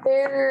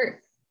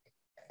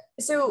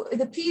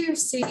the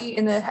PUC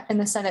in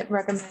the Senate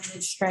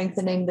recommended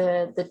strengthening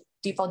the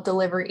default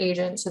delivery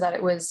agent so that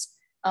it was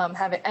and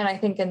I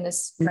think in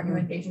this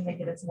recommendation they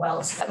did as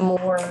well, so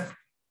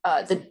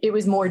that it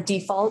was more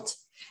default,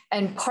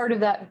 and part of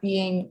that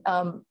being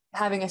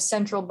having a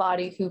central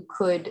body who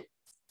could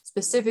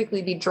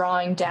specifically be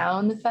drawing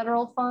down the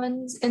federal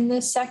funds in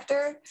this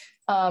sector.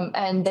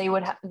 And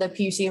the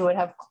PUC would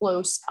have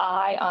close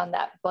eye on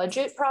that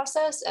budget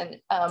process and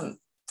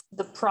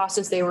the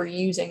process they were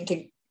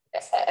using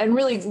and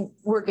really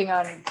working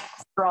on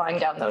drawing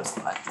down those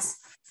funds.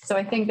 So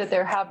I think that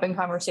there have been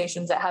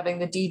conversations that having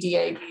the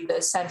DDA be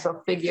the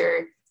central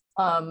figure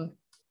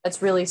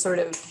that's really sort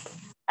of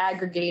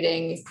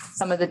aggregating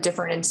some of the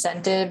different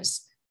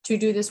incentives to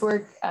do this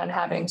work and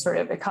having sort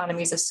of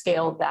economies of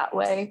scale that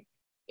way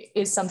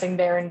is something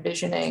they're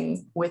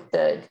envisioning with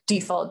the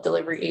default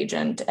delivery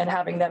agent and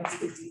having them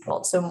be the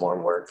default. So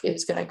more work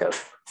is going to go to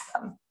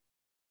them.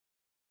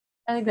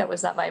 I think that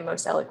was not my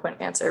most eloquent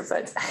answer,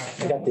 but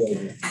I got the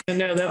idea.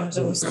 No, that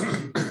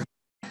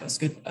was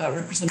good.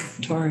 Representative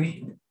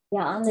Torrey.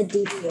 Yeah, on the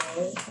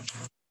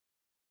DDA,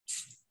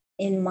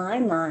 in my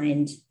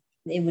mind,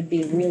 it would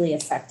be really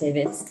effective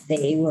if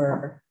they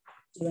were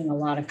doing a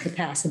lot of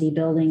capacity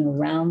building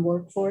around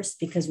workforce,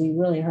 because we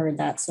really heard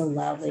that so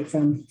loudly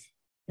from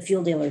the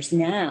fuel dealers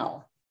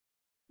now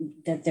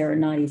that they're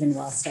not even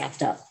well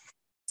staffed up.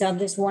 So I'm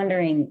just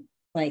wondering,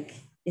 like,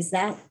 is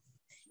that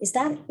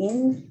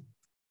in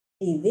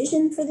the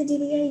vision for the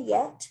DDA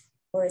yet?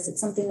 Or is it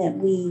something that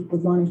we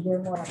would want to hear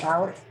more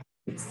about?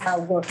 How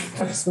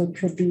workforce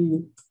could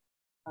be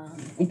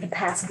in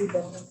capacity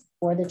building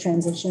for the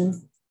transition?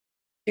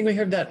 I think we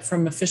heard that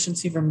from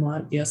Efficiency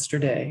Vermont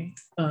yesterday,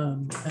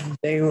 and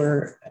they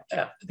were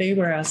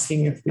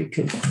asking if we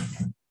could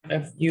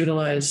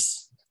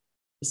utilize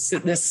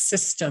this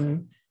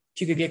system,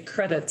 if you could get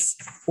credits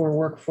for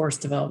workforce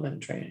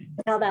development training.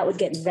 How that would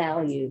get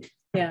valued.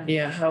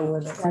 Yeah. How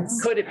would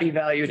could it be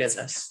valued as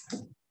this?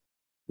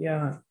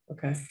 Yeah.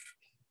 Okay.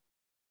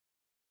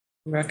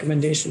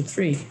 Recommendation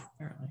 3,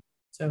 apparently.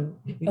 So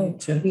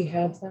we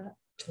have that.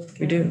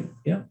 We do,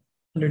 yeah.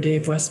 Under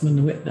Dave Westman,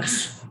 the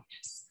witness.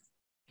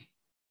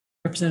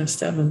 Representative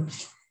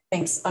Stebbins.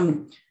 Thanks.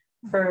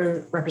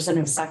 For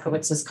Representative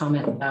Sakowitz's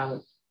comment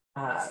about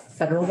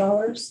federal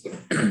dollars,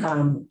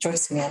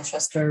 Joyce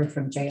Manchester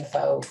from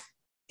JFO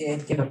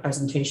did give a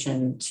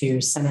presentation to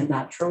Senate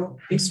Natural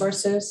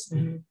Resources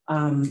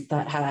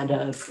that had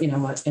an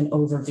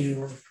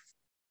overview of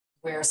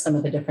where some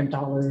of the different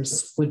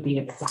dollars would be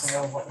able to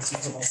go, what was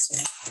usable.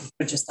 So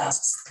we just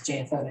asked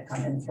JFO to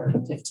come in for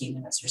 15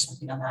 minutes or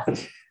something on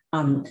that.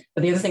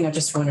 But the other thing I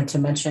just wanted to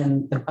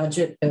mention, the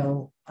budget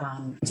bill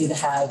did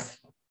have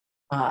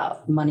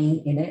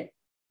money in it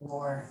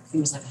for, I think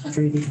it was like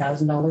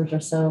 $180,000 or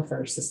so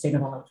for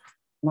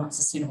Vermont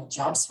Sustainable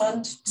Jobs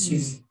Fund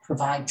to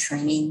provide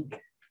training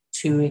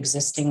to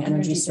existing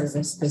energy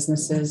service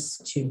businesses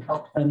to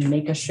help them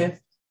make a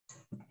shift.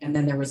 And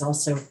then there was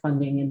also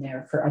funding in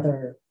there for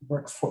other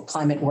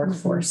climate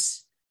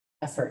workforce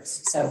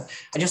efforts. So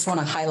I just want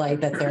to highlight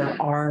that there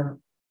are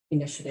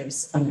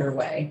initiatives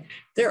underway.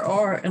 There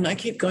are, and I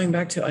keep going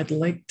back to, I'd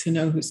like to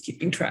know who's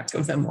keeping track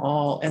of them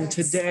all. And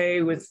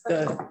today with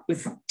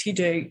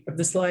TJ,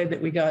 the slide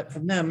that we got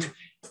from them,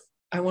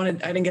 I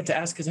didn't get to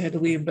ask because I had to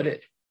leave, but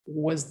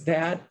was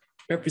that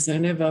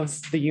representative of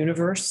the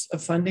universe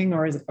of funding,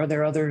 or are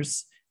there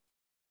others?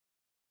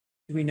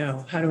 Do we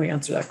know? How do we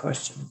answer that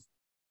question?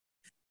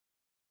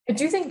 I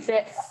do think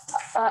that,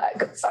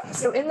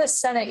 so in the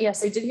Senate,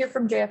 yes, they did hear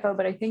from JFO,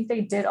 but I think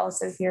they did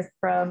also hear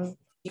from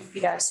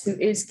UPS, who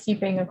is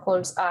keeping a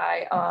close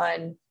eye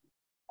on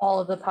all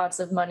of the pots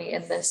of money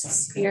in this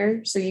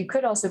sphere. So you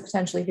could also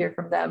potentially hear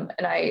from them.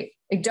 And I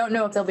don't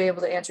know if they'll be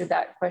able to answer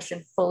that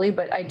question fully,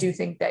 but I do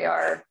think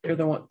they're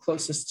the one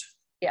closest.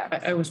 Yeah.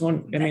 I was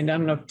one, I mean, I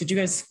don't know. Did you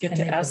guys get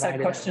to ask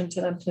that question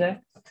to them today?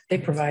 They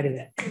provided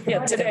it.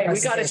 Yeah, today. We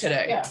got it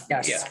today. Yeah.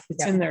 Yes. Yeah.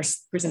 It's in their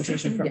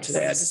presentation from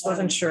today. I just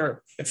wasn't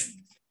sure if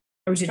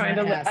I was trying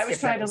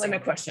to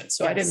limit questions.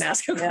 So I didn't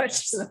ask a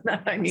question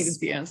that I needed to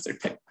be answered.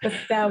 But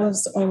that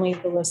was only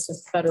the list of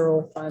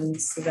federal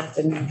funds, so that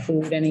didn't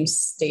include any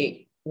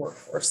state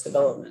workforce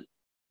development.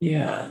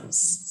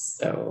 Yes.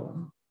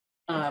 So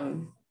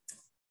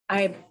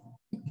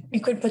you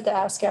could put the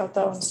ask out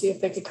though and see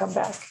if they could come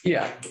back.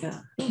 Yeah.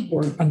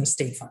 Or on the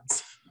state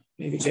funds.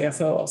 Maybe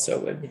JFO also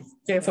would.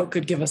 JFO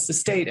could give us the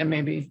state, and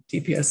maybe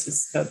DPS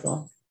is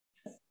federal.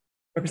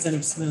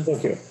 Representative Smith.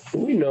 Okay.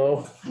 Do we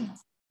know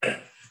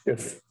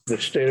if the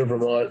state of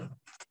Vermont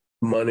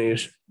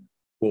monies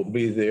will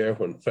be there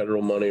when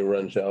federal money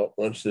runs out?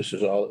 Once this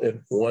is all,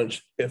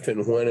 if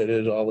and when it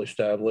is all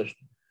established,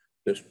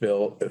 this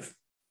bill, if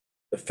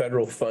the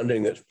federal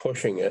funding that's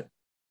pushing it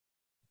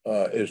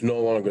is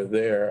no longer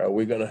there, are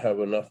we going to have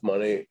enough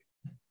money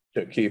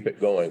to keep it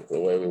going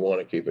the way we want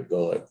to keep it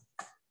going?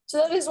 So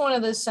that is one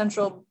of the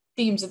central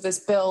themes of this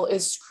bill,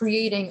 is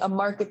creating a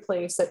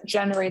marketplace that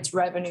generates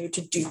revenue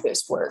to do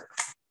this work.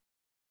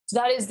 So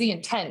that is the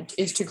intent,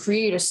 is to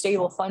create a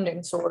stable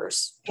funding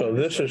source. So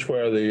this is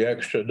where the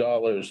extra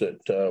dollars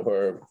that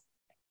where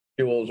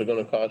fuels are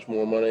going to cost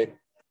more money,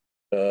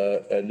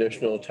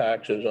 additional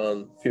taxes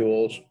on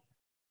fuels.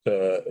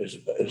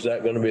 Is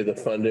that going to be the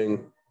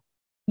funding?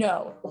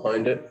 No.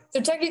 Behind it?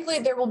 So technically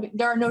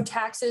there are no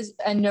taxes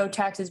and no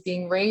taxes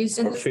being raised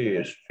in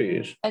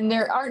fees. And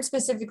there aren't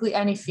specifically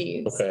any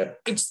fees. Okay.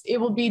 It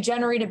will be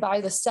generated by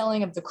the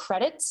selling of the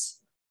credits.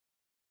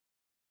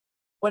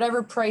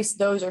 Whatever price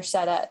those are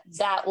set at,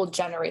 that will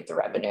generate the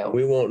revenue.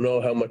 We won't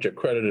know how much a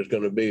credit is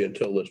going to be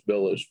until this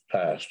bill is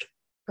passed.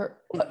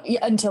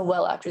 Until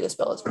well after this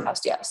bill is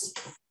passed, yes.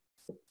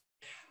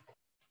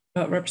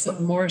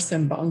 Representative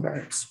Morrison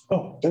Baumgart's.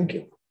 Oh, thank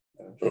you.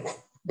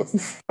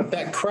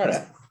 That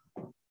credit.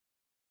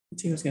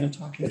 He was going to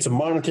talk. It's a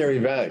monetary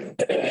value.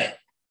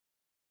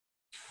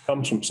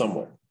 Comes from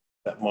somewhere,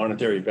 that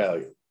monetary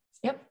value.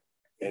 Yep.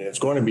 And it's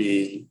going to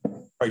be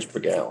price per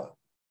gallon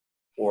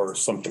or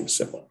something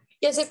similar.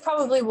 Yes, it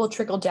probably will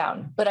trickle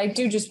down, but I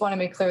do just want to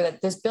make clear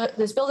that this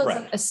bill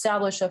doesn't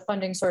establish a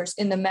funding source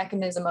in the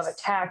mechanism of a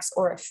tax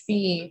or a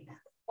fee,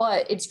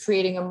 but it's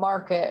creating a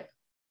market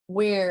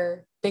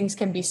where things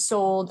can be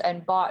sold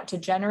and bought to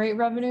generate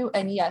revenue.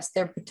 And yes,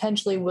 there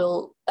potentially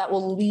will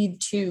lead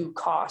to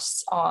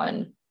costs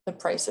on the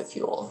price of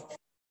fuel.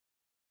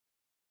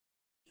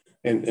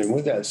 And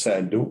with that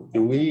said, do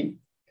we,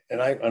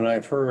 and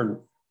I've heard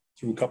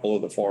through a couple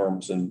of the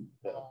forums and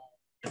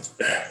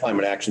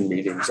climate action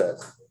meetings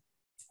that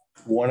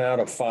 1 out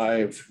of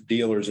 5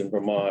 dealers in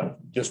Vermont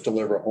just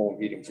deliver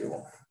home heating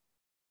fuel,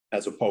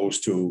 as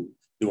opposed to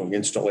doing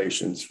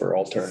installations for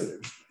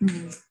alternatives.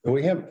 Mm-hmm.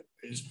 We have,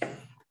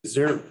 is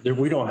there,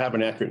 we don't have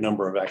an accurate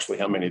number of actually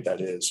how many that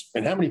is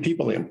and how many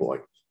people they employ.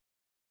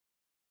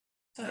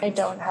 I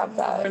don't have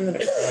that.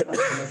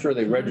 I'm sure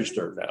they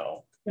registered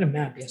now. In a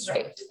map, yes.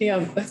 Right.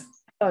 Yeah.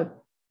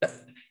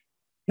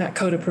 Matt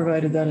Coda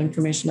provided that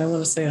information. I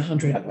want to say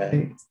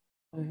 100.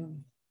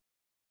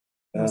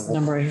 That's the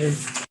number I heard.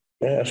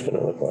 May I ask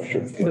another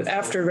question?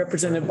 After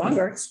Representative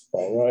Baumgart's.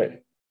 All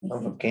right.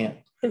 Can't.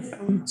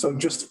 So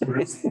just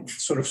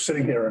sort of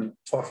sitting here and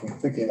talking,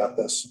 thinking about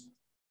this.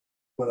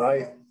 When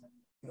I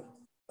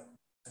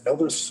I know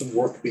there's some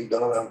work being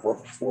done around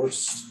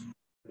workforce,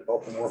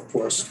 developing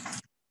workforce.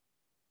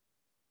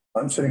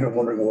 I'm sitting here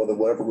wondering whether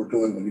whatever we're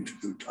doing, we need to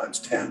do times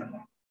 10.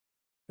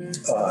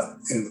 Or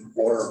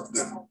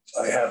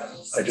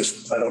I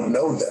don't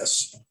know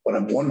this, but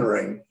I'm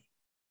wondering,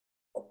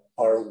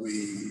 are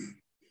we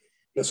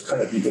just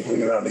kind of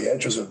nibbling around the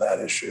edges of that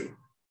issue,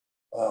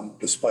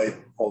 despite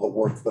all the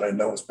work that I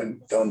know has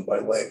been done by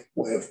way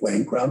of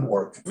laying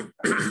groundwork?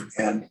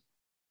 And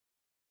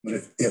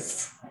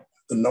if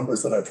the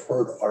numbers that I've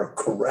heard are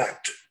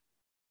correct,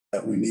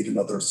 that we need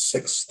another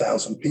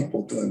 6,000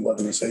 people doing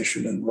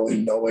weatherization and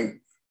really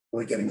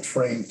getting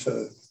trained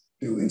to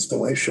do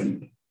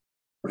installation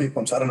for heat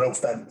pumps. I don't know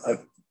if that, I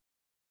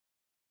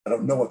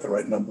don't know what the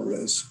right number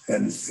is,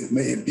 and it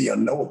may be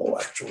unknowable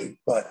actually,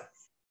 but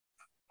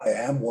I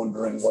am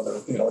wondering whether,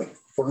 like,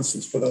 for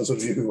instance, for those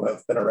of you who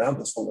have been around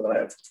this longer than I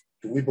have,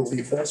 do we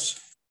believe this?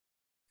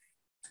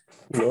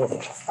 No.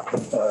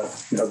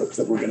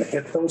 That we're going to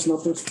hit those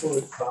numbers for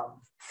the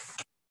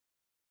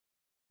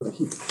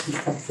heat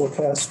pump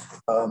forecast.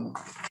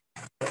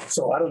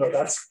 So I don't know.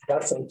 That's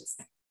a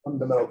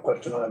fundamental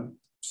question I've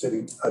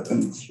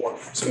been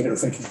sitting here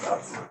thinking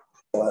about for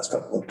the last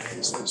couple of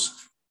days. Is,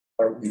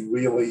 are we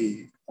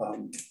really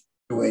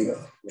doing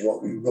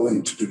what we really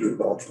need to do to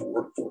develop the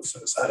workforce?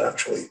 And is that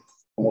actually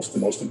almost the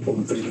most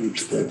important thing we need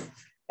to do?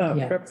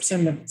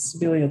 Representative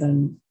Sibilia,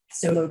 then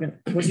Logan,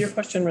 was your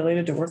question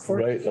related to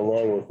workforce? Right,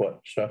 along with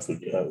what stuff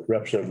that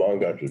Representative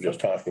Baumgart was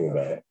just talking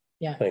about.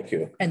 Yeah. Thank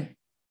you. And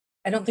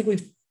I don't think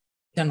we've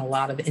done a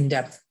lot of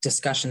in-depth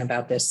discussion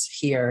about this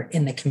here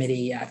in the committee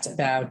yet,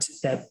 about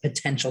the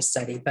potential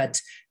study,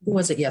 but who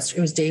was it yesterday?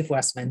 It was Dave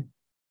Westman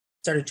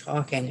started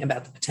talking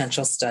about the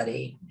potential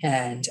study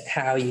and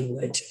how you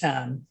would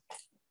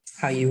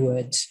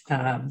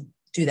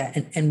do that.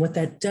 And what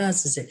that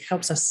does is it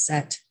helps us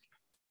set,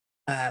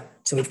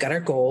 so we've got our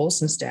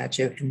goals and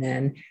statute, and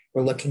then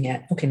we're looking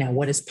at, okay, now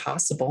what is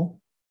possible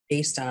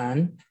based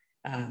on,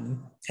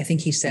 I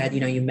think he said,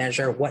 you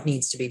measure what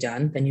needs to be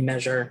done, then you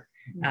measure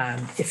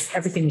if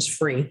everything's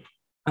free,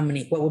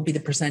 what would be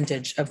the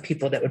percentage of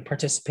people that would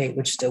participate,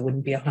 which still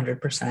wouldn't be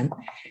 100%.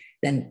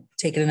 Then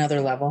take it another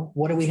level.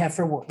 What do we have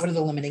for work? What are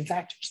the limiting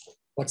factors?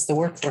 What's the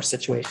workforce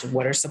situation?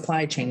 What are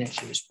supply chain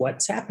issues?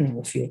 What's happening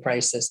with fuel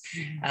prices?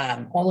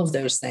 All of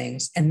those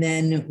things. And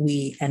then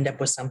we end up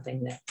with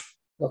something that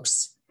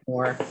looks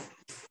more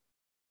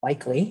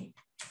likely,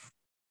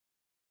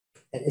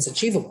 that is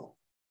achievable,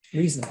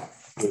 reasonable.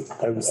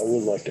 I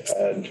would like to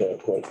add to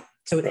what.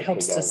 So it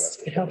helps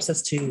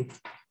us to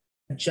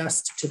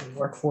adjust to the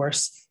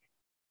workforce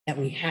that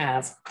we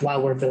have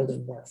while we're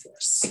building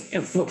workforce.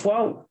 Yeah, but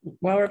while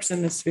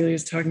Representative Sibilia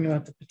is talking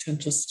about the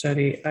potential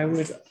study,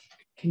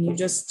 can you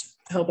just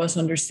help us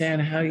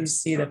understand how you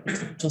see the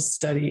potential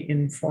study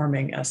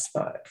informing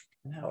S5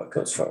 and how it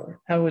goes forward?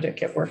 How would it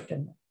get worked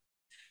in?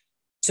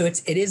 So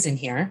it is in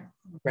here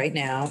right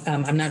now.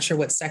 I'm not sure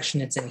what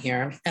section it's in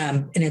here,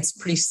 and it's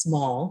pretty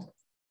small.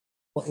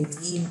 What we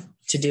need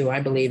to do,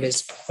 I believe,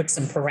 is put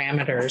some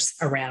parameters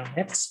around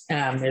it.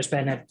 There's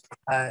been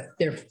a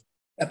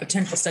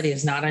potential study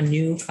is not a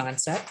new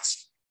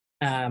concept.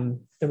 The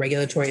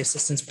Regulatory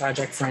Assistance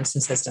Project, for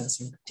instance, has done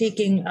some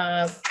critiquing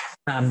of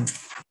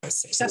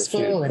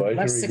successful and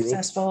less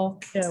successful.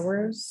 Yeah,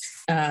 where's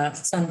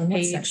it's on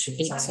page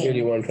 18.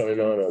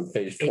 8129 on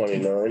page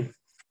 29.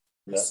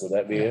 Would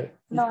that be it?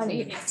 No, on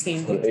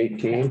 18. On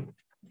 18.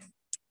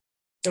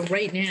 So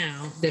right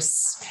now,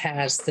 this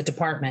has the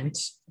Department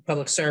of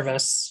Public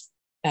Service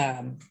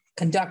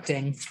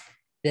conducting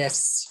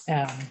this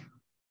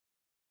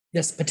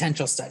this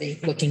potential study,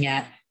 looking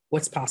at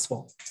what's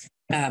possible.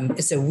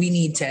 So we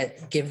need to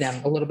give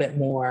them a little bit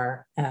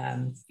more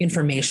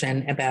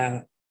information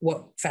about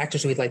what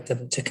factors we'd like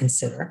them to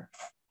consider.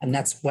 And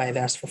that's why I've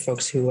asked for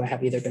folks who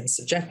have either been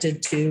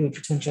subjected to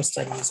potential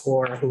studies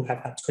or who have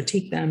had to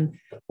critique them,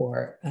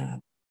 or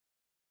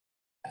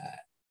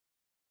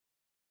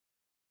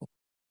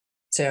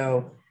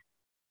so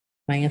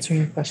am I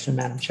answering your question,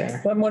 Madam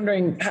Chair? Well, I'm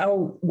wondering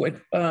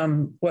what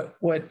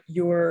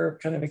you're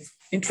kind of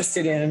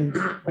interested in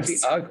would be,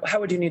 how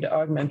would you need to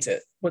augment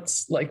it?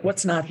 What's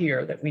not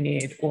here that we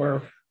need,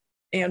 or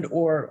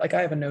like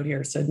I have a note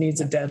here, said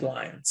needs a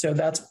deadline. So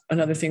that's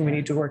another thing we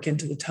need to work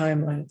into the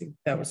timeline. I think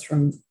that was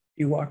from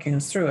you walking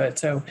us through it.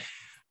 So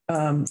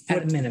at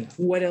a minimum,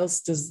 what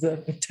else does the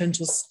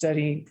potential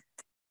study,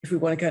 if we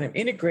want to kind of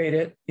integrate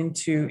it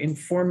into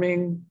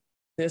informing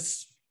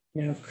this,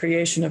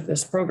 creation of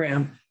this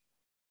program,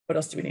 what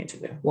else do we need to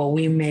do? Well,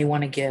 we may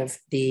want to give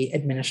the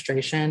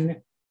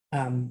administration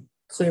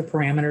clear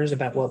parameters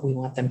about what we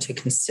want them to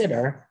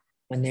consider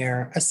when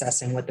they're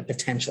assessing what the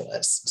potential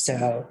is.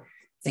 So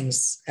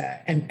things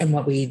and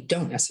what we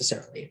don't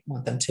necessarily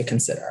want them to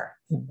consider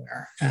when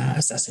we're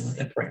assessing what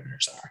the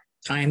parameters are.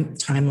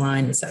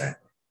 Timeline, et cetera.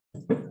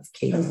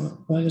 Kate,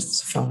 I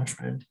just phone a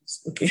friend.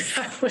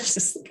 I was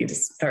just looking to,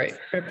 all right,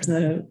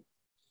 Representative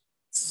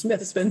Smith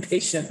has been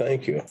patient.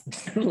 Thank you.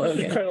 It's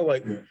kind of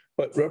like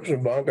what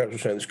Representative Baumgart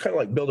was saying. It's kind of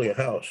like building a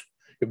house.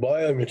 You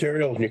buy all the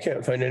materials and you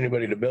can't find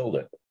anybody to build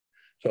it.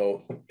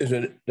 So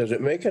does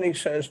it make any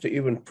sense to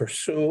even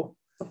pursue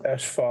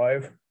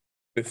S5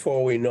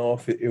 before we know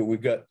if we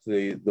got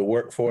the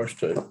workforce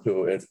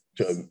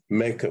to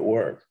make it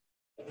work?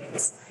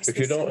 If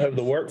you don't have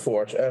the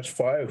workforce,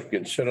 S5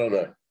 can sit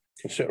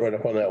right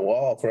up on that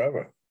wall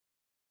forever.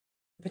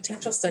 The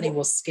potential study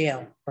will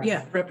scale. Right?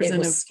 Yeah,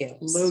 Representative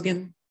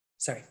Logan.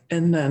 Sorry.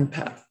 And then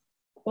Pat.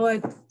 Well,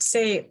 I'd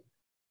say,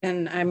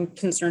 and I'm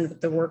concerned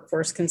with the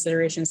workforce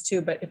considerations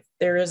too, but if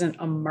there isn't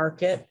a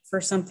market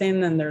for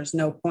something, then there's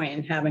no point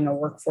in having a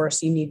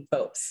workforce. You need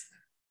both.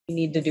 You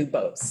need to do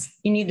both.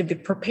 You need to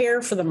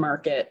prepare for the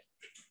market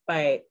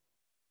by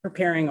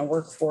preparing a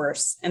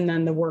workforce, and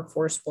then the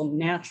workforce will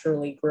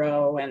naturally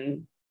grow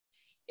and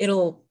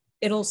it'll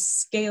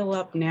scale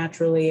up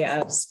naturally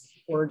as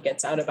word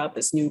gets out about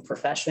this new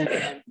profession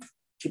and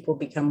people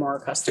become more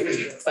accustomed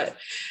to it.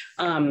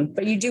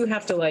 But you do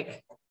have to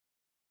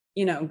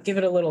give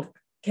it a little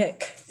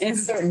kick and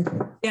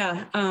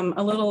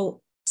a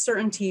little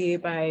certainty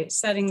by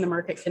setting the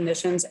market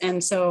conditions.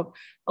 And so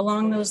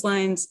along those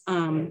lines,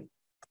 I'm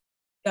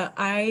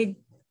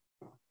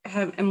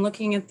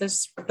looking at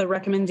the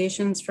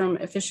recommendations from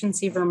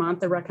Efficiency Vermont,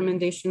 the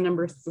recommendation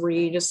number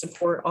 3 to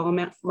support all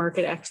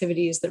market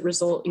activities that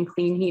result in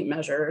clean heat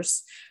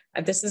measures.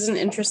 This is an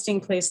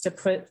interesting place to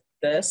put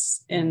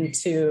this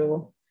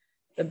into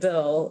the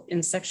bill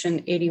in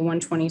section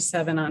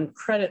 8127 on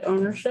credit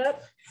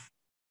ownership.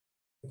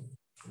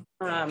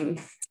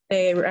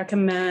 They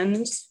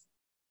recommend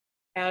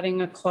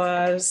adding a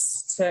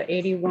clause to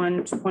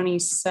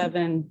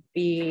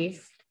 8127B,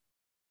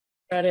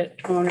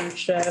 credit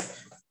ownership.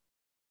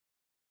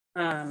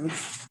 In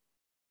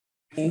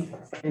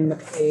the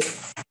page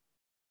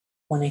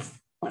 20,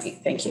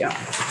 thank you.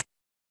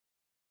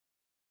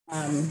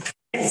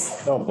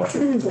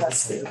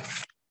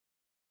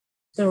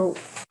 So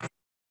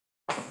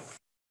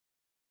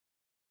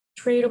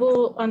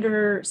tradable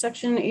under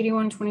section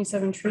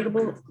 8127,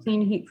 tradable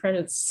clean heat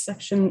credits,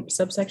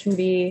 subsection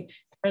B,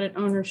 credit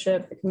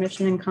ownership, the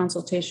commission in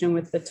consultation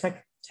with the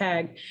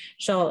TAG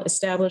shall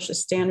establish a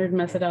standard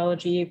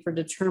methodology for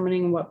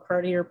determining what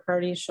party or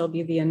parties shall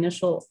be the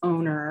initial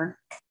owner,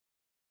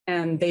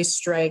 and they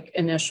strike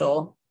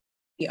initial,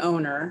 the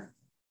owner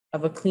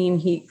of a clean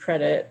heat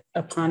credit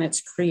upon its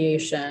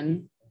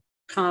creation,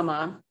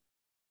 comma,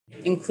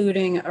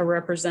 including a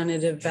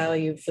representative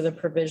value for the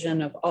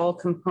provision of all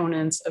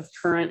components of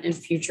current and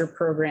future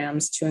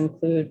programs to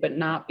include but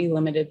not be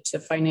limited to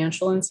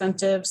financial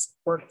incentives,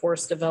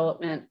 workforce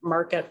development,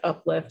 market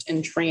uplift,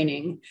 and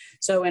training.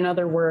 So in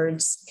other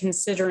words,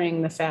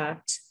 considering the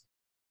fact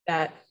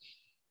that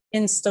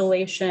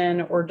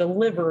installation or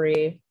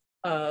delivery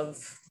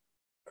of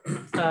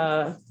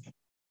a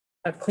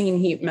clean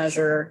heat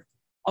measure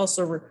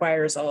also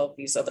requires all of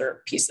these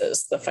other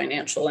pieces, the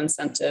financial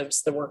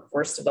incentives, the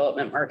workforce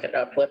development, market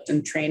uplift,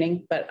 and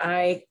training. But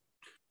I,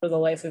 for the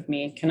life of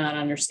me, cannot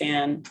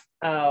understand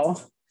how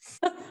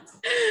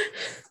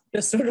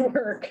this would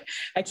work.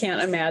 I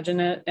can't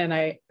imagine it. And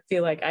I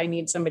feel like I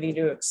need somebody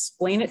to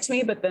explain it to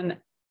me, but then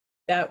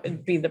that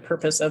would be the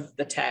purpose of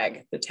the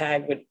TAG. The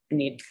TAG would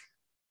need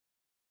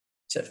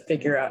to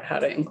figure out how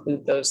to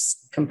include those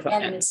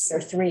components. And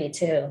Mr. 3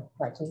 too,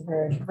 like you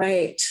heard.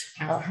 Right.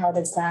 How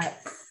does that?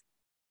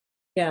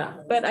 Yeah,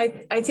 but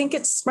I think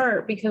it's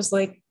smart because,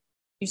 like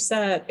you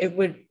said,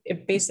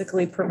 it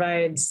basically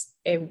provides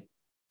a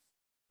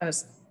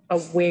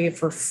way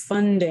for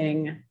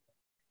funding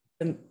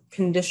the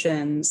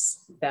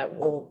conditions that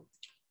will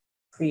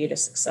create a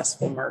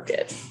successful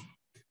market.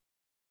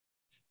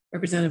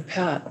 Representative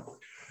Pat.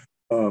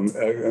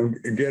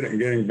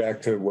 Getting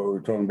back to what we were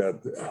talking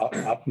about,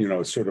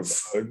 sort of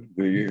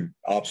the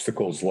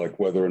obstacles, like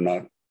whether or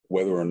not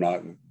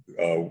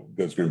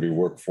there's going to be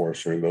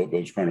workforce or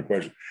those kind of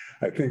questions.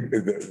 I think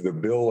the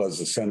bill, as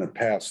the Senate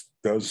passed,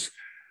 does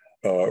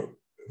put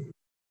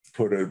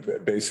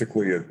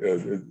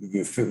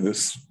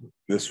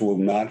this will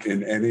not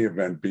in any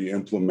event be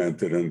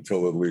implemented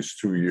until at least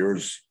 2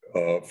 years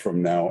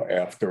from now,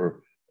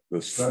 after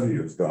the study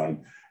is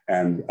done.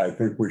 And I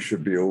think we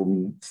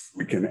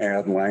can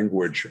add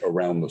language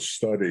around the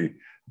study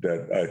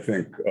that I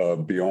think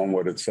beyond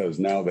what it says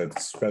now,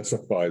 that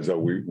specifies that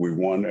we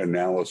want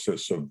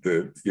analysis of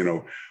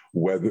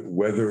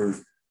whether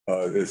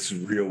it's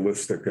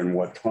realistic and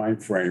what time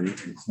frame,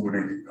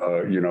 including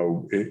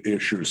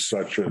issues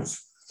such as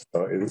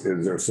is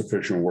there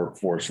sufficient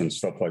workforce and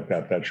stuff like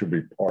that. That should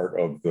be part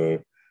of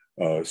the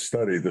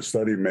study. The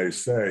study may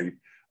say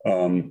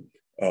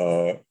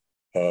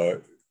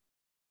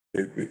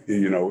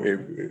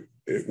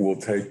it will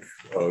take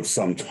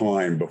some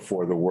time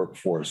before the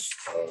workforce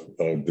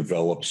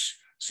develops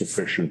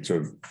sufficient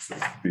to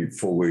be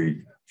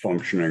fully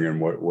functioning in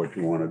what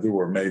you want to do,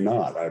 or may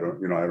not. I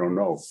don't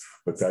know.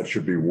 But that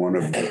should be one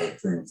of the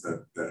things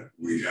that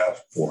we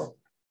ask for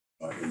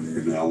in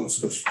the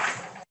analysis,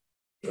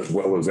 as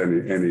well as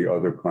any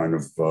other kind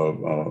of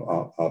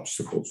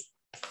obstacles.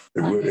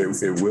 It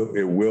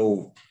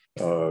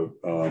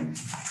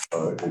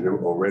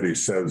already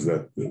says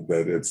that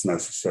it's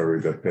necessary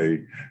that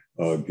they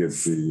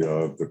give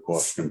the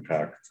cost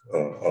impact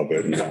of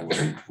it, and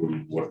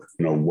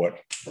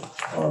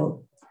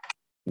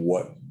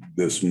what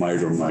this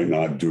might or might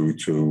not do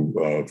to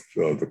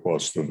the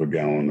cost of a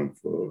gallon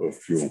of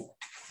fuel.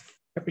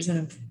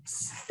 Representative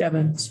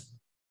Devins.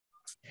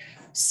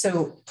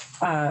 So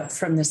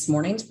from this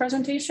morning's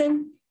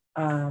presentation,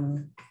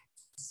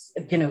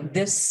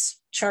 this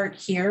chart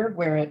here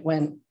where it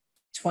went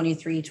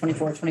 23,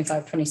 24,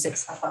 25,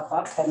 26,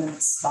 up, and then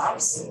it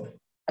stops.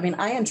 I mean,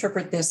 I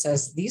interpret this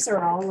as these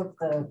are all of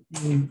the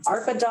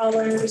ARPA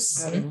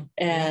dollars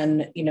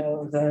and,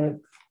 the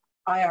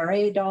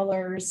IRA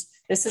dollars.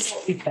 This is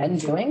what we've been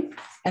doing.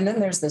 And then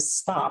there's this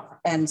stop.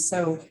 And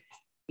so,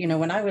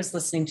 when I was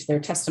listening to their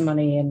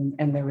testimony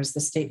and there was the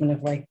statement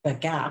of like the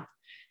gap,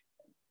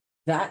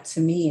 that to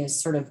me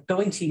is sort of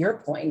going to your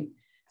point.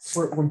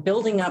 We're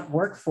building up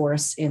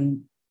workforce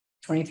in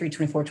 23,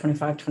 24,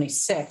 25,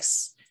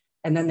 26.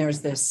 And then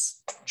there's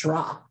this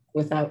drop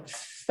without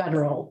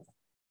federal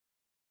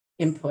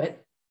input.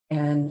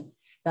 And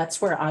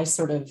that's where I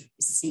sort of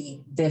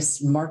see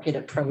this market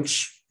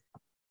approach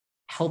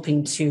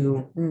helping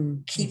to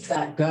keep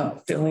that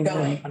filling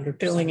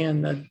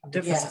in the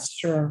difference.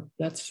 Yeah. Sure,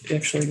 that's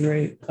actually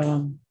great.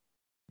 So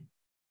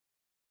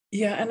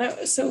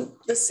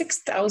the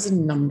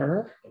 6,000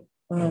 number,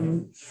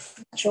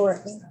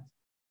 sure.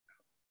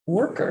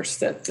 Workers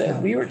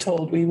that we were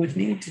told we would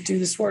need to do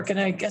this work, and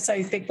I guess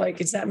I think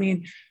does that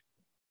mean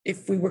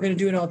if we were going to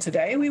do it all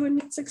today, we would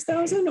need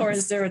 6,000, or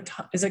is there a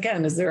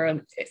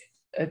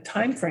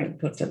time frame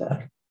put to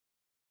that?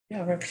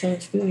 Yeah,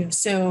 Representative Williams.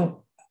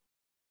 So.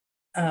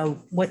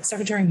 What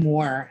Secretary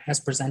Moore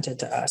has presented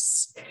to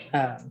us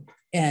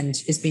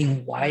and is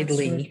being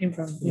widely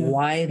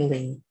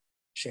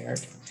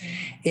shared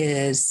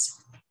is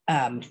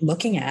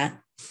looking at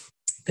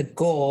the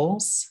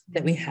goals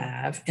that we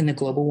have in the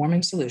Global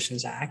Warming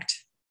Solutions Act,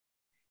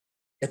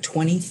 the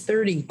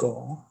 2030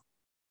 goal,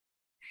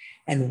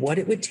 and what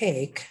it would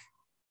take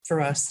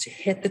for us to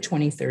hit the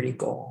 2030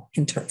 goal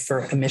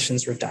for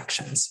emissions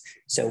reductions.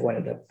 So what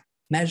are the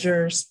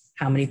measures?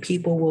 How many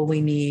people will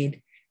we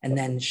need? And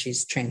then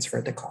she's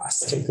transferred the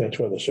cost. I think that's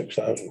where the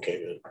 6,000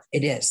 came in.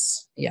 It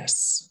is.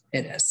 Yes,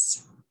 it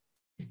is.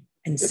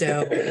 And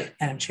so,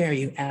 Madam Chair,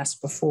 you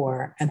asked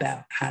before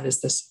about how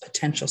does this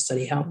potential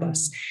study help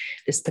us?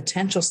 This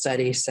potential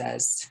study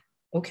says,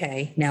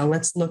 okay, now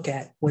let's look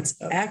at what's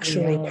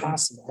actually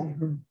possible.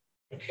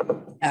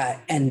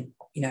 And,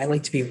 I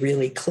like to be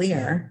really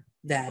clear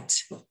that,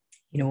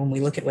 when we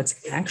look at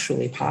what's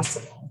actually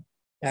possible,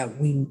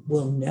 we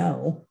will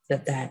know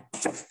that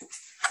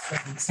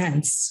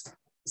sense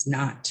is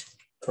not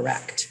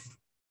correct.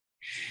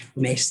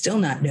 We may still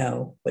not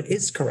know what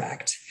is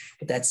correct,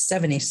 but that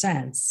 70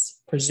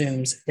 cents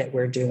presumes that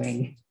we're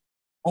doing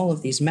all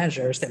of these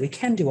measures, that we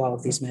can do all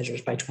of these measures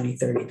by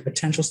 2030. The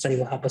potential study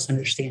will help us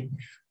understand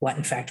what,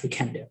 in fact, we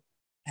can do.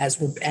 As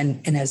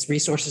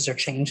resources are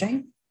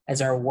changing,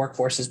 as our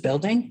workforce is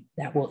building,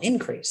 that will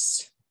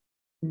increase.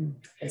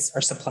 As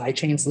our supply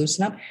chains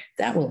loosen up,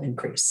 that will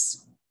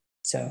increase.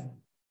 So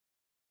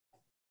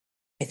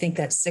I think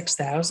that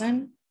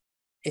 6,000,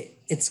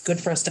 it's good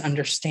for us to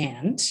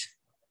understand,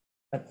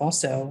 but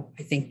also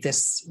I think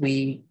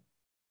we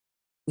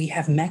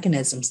have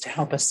mechanisms to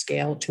help us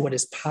scale to what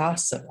is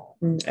possible.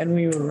 And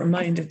we were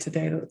reminded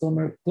today that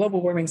the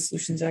Global Warming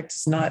Solutions Act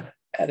is not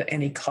at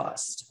any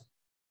cost.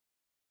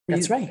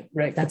 That's right.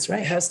 Right. That's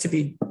right. It has to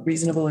be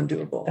reasonable and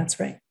doable. That's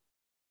right.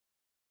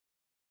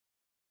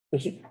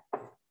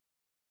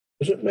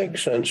 Does it make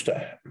sense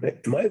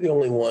am I the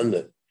only one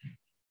that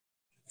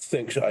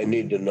thinks I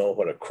need to know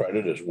what a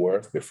credit is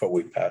worth before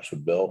we pass a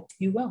bill?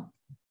 You will.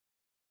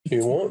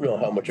 You won't know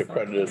how much a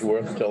credit is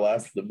worth until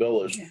after the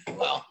bill is.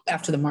 Well,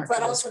 after the market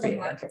is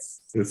created.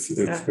 It's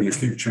going to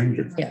keep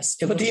changing. Yes.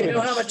 But do you know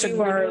how much a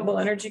renewable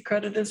energy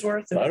credit is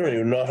worth? I don't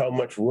even know how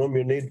much room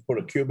you need to put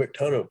a cubic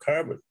ton of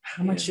carbon.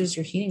 How much is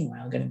your heating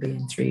oil going to be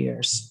in 3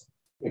 years?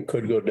 It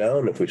could go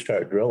down if we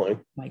start drilling.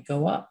 Might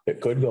go up.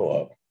 It could go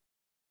up.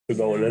 Could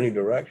go in any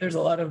direction. There's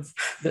a lot of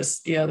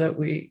this,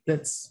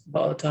 that's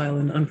volatile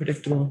and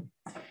unpredictable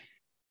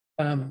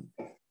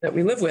that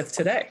we live with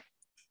today.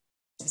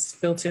 It's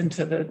built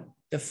into the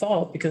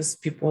default because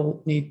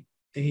people need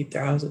to heat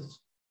their houses.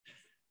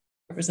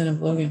 Representative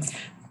Logan.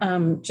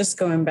 Just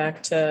going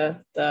back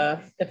to the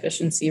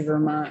Efficiency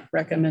Vermont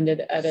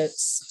recommended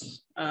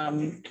edits,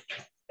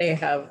 they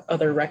have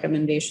other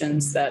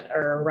recommendations that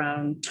are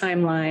around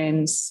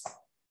timelines,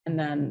 and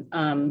then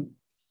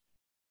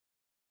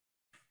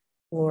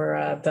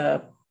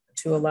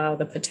to allow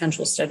the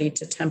potential study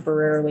to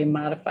temporarily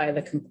modify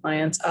the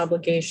compliance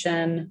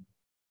obligation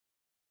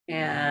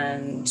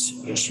and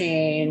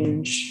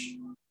change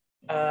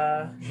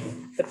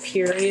the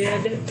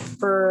period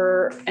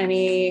for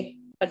any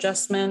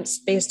adjustments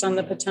based on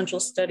the potential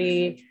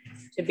study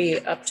to be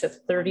up to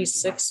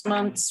 36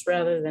 months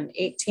rather than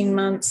 18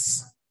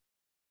 months.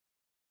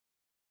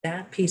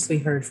 That piece we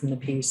heard from the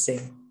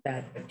PUC,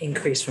 that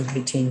increase from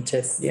 18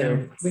 to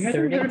 30. We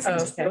heard from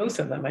both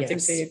of them. I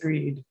think they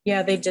agreed.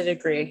 Yeah, they did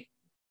agree.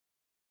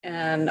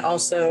 And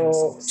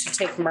also to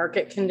take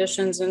market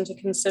conditions into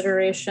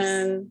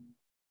consideration.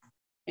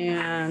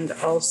 And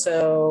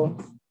also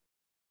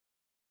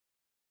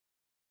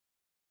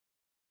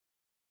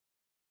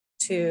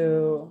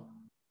to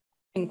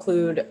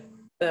include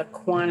the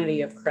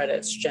quantity of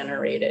credits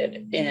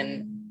generated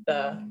in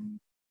the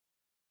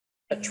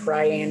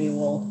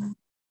triannual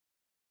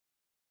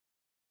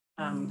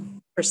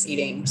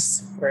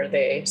proceedings where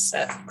they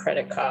set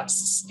credit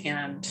costs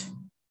and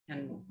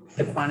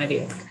the quantity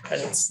of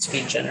credits to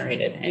be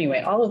generated.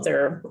 Anyway, all of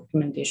their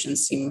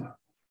recommendations seem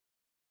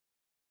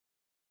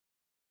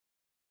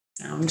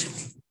sound.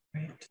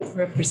 Right.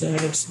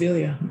 Representative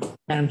Sibilia.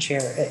 Madam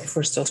Chair, if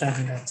we're still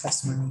talking about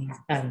testimony,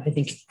 I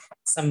think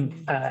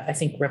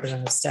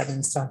Representative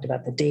Stebbins talked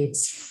about the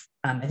dates.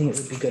 I think it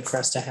would be good for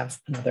us to have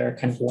another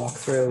kind of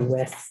walkthrough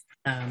with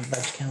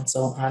Budget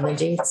Council on the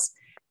dates.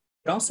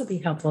 It would also be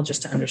helpful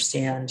just to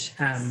understand,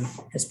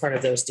 as part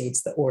of those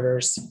dates, the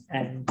orders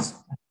and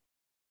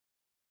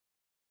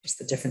just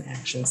the different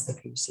actions the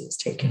PUC is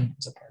taking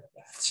as a part of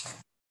that.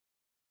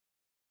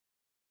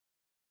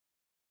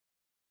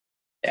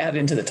 Add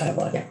into the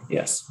timeline. Yeah.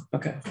 Yes.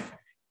 Okay.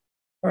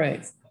 All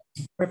right.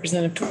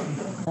 Representative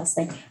Torton. Last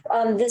thing.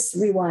 This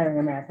Rewiring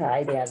America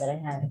idea that I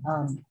had,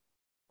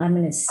 I'm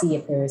going to see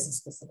if there is a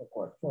specific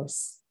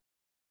workforce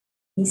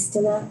piece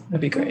to that. That'd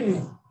be great.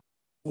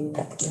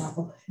 But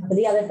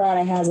the other thought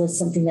I had was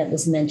something that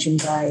was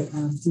mentioned by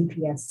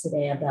DPS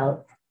today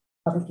about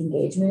public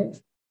engagement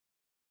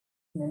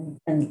and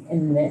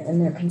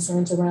their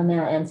concerns around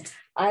that. And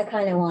I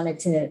kind of wanted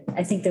to,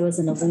 I think there was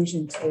an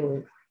allusion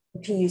to the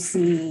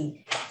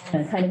PUC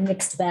kind of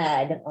mixed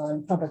bag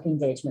on public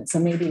engagement. So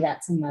maybe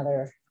that's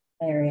another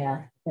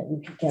area that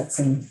we could get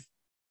some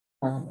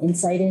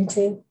insight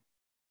into.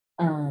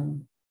 I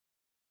don't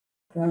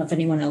know if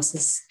anyone else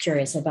is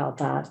curious about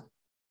that.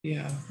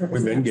 Yeah.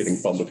 We've been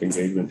getting public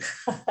engagement.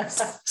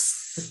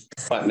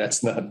 But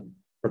that's not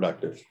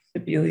productive.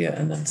 Sibilia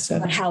and then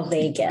Stebbins. How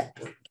they get.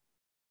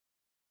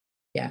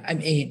 Yeah, I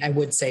mean, I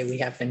would say we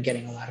have been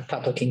getting a lot of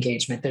public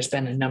engagement. There's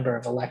been a number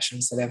of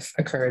elections that have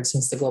occurred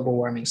since the Global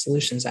Warming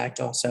Solutions Act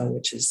also,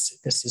 which is,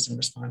 this is in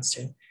response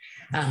to.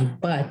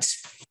 But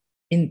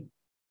in,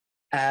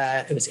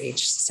 it was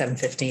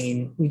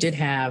H715, we did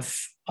have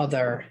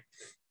other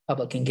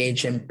public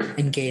engagement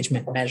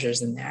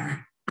measures in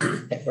there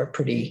that were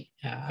pretty.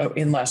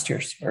 In last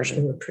year's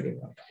version. They were pretty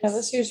well. Yeah,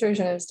 this year's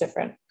version is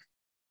different.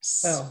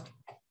 Oh.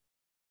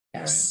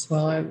 Yes. Right.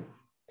 Well, I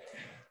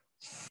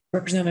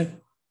represented.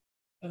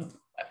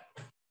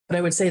 But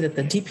I would say that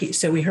the DP,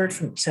 so we heard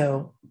from,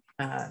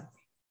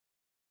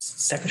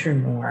 Secretary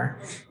Moore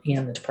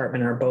and the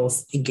department are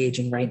both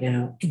engaging right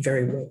now in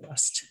very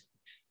robust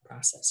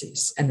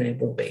processes, and they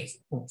will be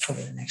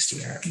over the next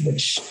year,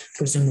 which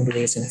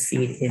presumably is going to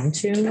feed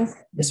into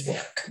this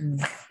work.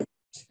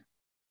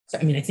 So,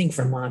 I mean, I think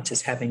Vermont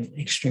is having an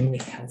extremely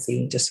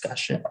healthy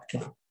discussion,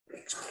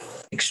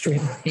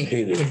 extremely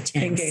intense.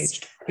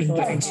 Engaged.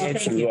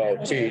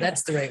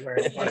 That's the right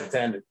word.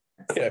 Unintended.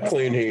 Yeah,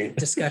 clean heat.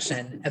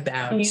 Discussion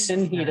about Clean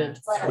and heated.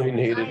 Clean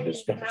heated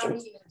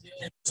discussion.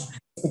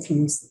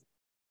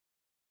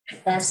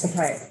 That's the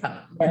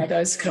part. It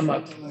does come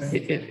up.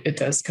 It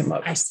does come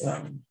up.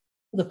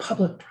 The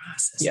public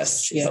process.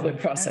 Yes, public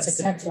process.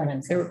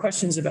 There were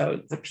questions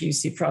about the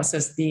PUC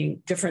process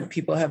being different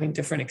people having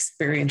different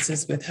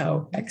experiences with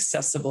how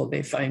accessible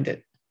they find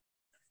it.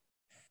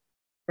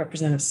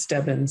 Representative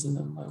Stebbins and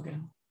then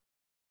Logan.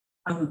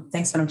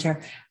 Thanks, Madam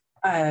Chair.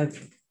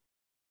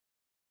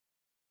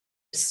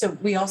 So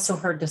we also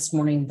heard this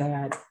morning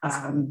that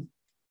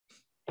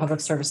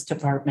Public Service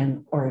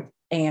Department or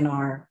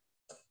ANR,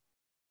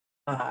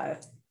 the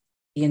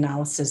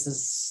analysis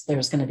is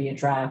there's going to be a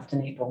draft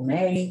in April,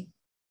 May-ish,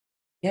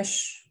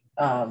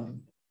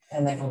 and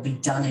they will be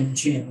done in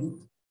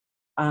June.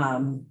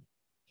 And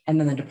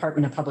then the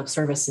Department of Public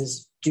Service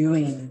is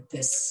doing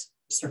this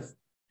sort of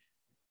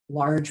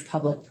large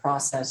public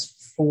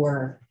process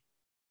for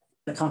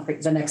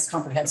the next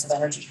comprehensive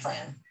energy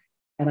plan.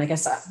 And I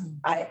guess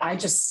I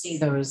just see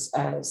those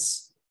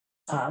as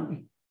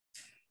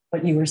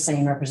what you were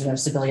saying, Representative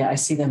Sibilia. I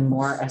see them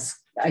more as,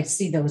 I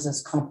see those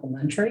as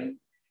complementary.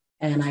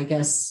 And I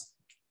guess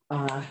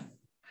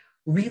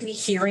really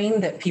hearing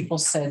that people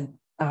said,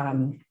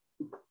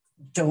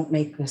 don't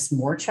make this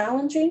more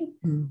challenging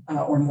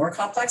or more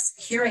complex,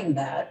 hearing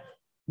that,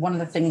 one of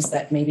the things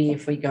that maybe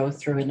if we go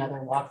through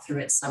another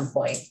walkthrough at some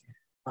point,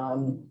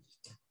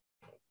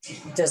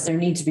 does there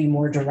need to be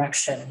more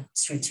direction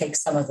to take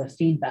some of the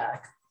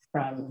feedback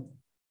from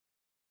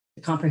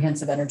the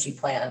comprehensive energy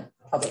plan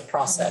public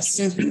process?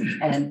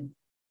 And,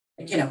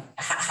 you know,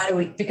 how do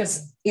we,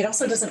 because it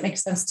also doesn't make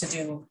sense to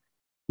do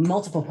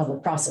multiple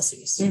public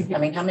processes. I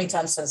mean, how many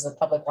times does the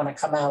public want to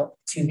come out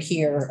to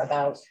hear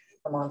about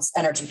Vermont's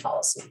energy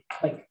policy?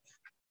 Like,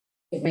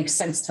 it makes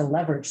sense to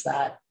leverage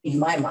that in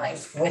my mind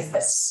with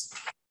this.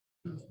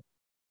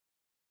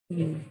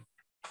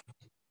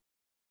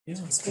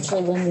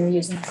 Especially when you're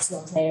using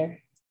facilitator.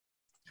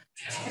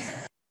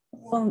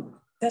 Well,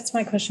 that's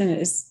my question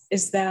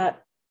is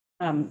that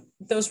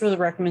those were the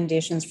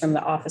recommendations from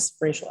the Office of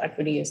Racial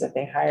Equity, is that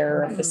they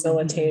hire a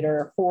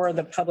facilitator for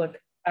the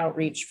public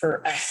outreach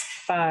for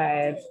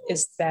S5.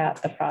 Is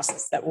that the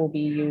process that will be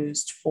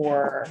used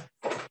for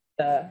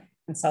the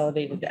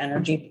Consolidated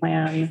Energy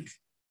Plan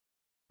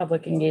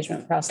public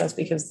engagement process?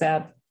 Because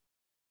that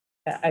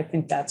I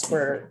think that's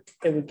where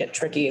it would get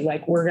tricky.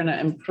 Like, we're going to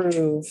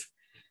improve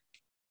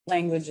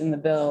language in the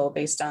bill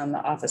based on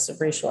the Office of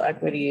Racial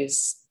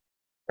Equity's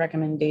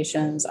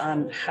recommendations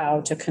on how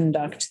to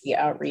conduct the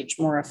outreach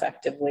more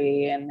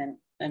effectively and then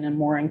in a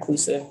more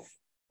inclusive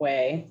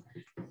way.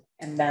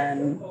 And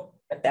then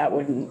that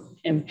wouldn't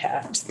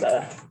impact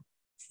the.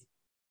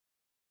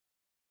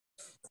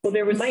 Well,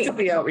 there might still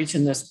be outreach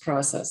in this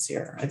process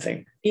here, I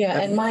think. Yeah,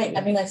 and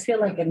I feel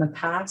like in the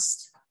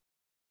past,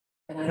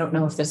 and I don't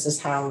know if this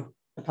is how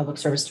the Public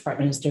Service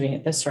Department is doing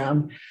it this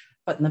round,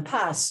 but in the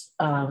past,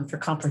 for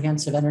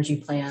comprehensive energy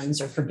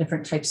plans or for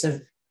different types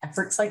of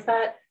efforts like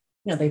that,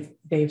 you know,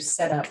 they've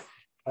set up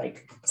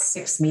like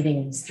 6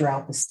 meetings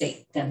throughout the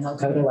state, and they'll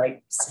go to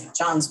like St.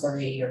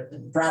 Johnsbury or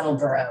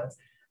Brattleboro.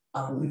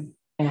 And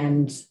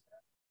I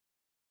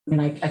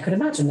mean, I could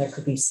imagine there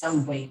could be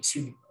some way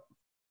to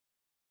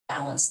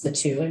balance the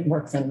two and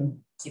work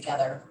them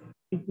together,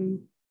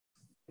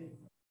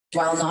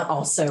 while not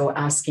also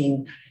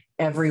asking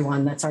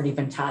everyone that's already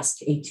been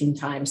tasked 18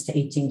 times to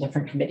 18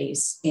 different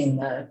committees in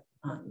the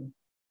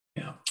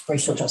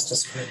racial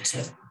justice group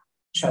to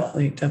show up.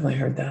 Definitely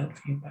heard that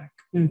feedback.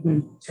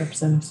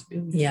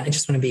 Yeah, I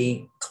just want to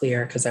be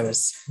clear, because I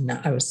was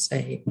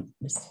saying,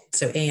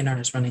 so A&R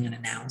is running an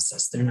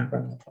analysis. They're not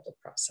running a public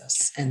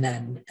process. And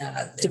then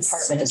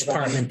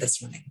department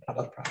that's running a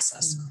public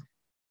process. Yeah.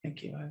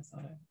 Thank you. I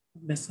thought I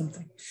missed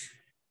something.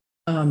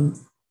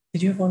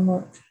 Did you have one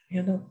more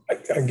hand up?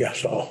 I guess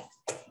so.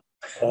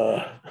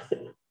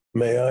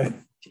 May I?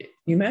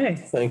 You may.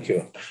 Thank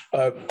you.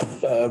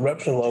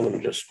 Representative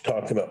Logan just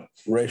talked about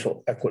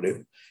racial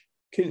equity.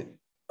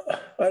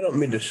 I don't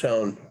mean to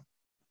sound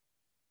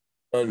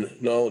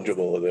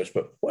unknowledgeable of this,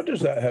 but what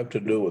does that have to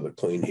do with a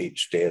clean heat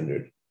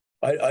standard?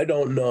 I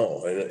don't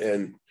know,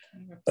 and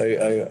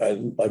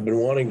I've been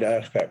wanting to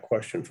ask that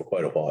question for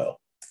quite a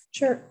while.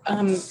 Sure.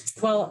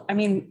 Well, I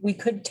mean, we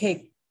could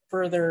take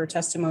further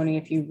testimony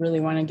if you really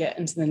want to get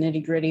into the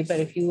nitty gritty, but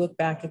if you look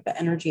back at the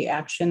Energy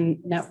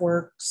Action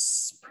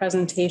Network's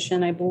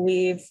presentation, I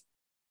believe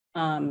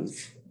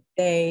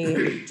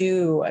they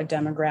do a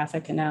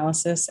demographic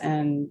analysis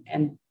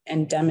and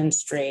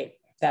demonstrate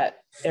that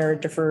there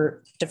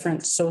are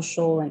different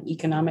social and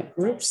economic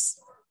groups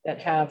that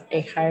have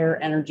a higher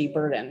energy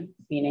burden,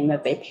 meaning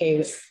that they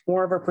pay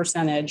more of a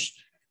percentage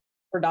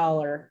per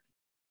dollar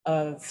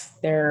of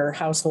their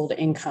household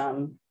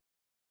income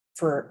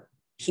for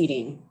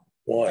heating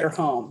their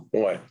home.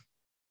 Why?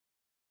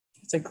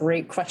 It's a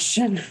great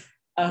question.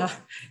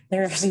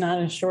 There's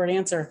not a short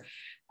answer.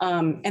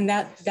 And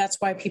that's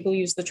why people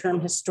use the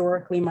term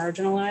historically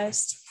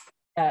marginalized,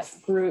 that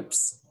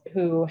groups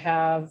who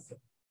have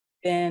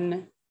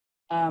been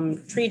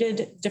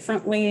treated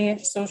differently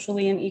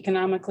socially and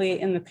economically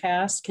in the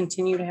past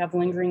continue to have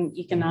lingering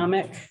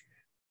economic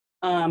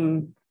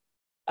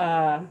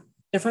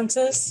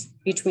differences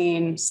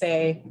between,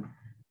 say,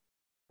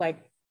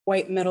 like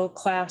white middle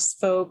class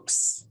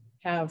folks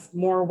have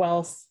more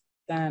wealth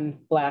than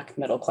Black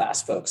middle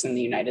class folks in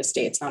the United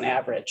States on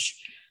average.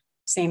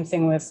 Same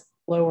thing with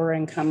lower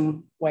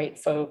income white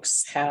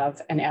folks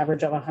have an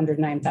average of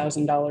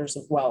 $109,000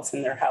 of wealth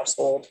in their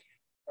household,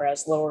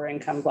 whereas lower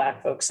income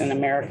Black folks in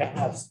America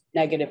have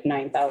negative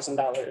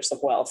 $9,000 of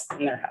wealth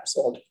in their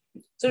household.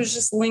 So there's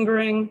just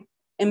lingering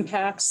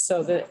impacts.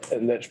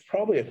 And that's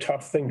probably a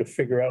tough thing to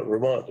figure out in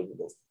Vermont.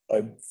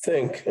 I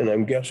think, and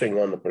I'm guessing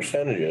on the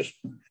percentages,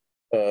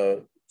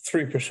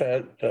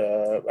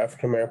 3%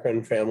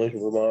 African-American families in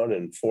Vermont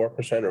and 4% or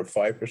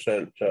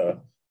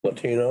 5%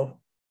 Latino.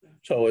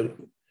 So,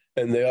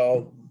 and they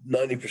all,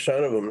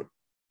 90% of them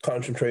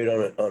concentrate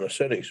on a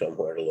city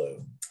somewhere to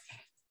live.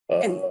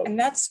 And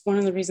that's one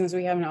of the reasons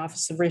we have an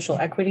Office of Racial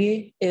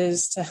Equity,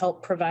 is to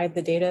help provide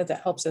the data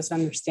that helps us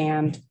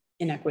understand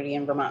inequity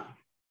in Vermont.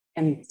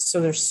 And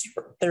so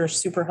they're a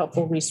super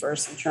helpful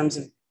resource in terms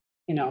of,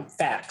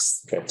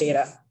 facts,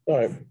 data. All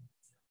right.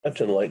 That's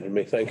enlightened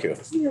me. Thank you.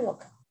 You're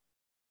welcome.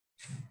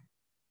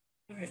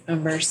 All right,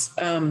 members.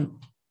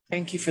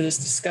 Thank you for this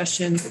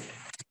discussion.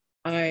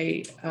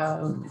 I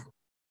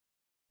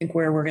think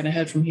where we're going to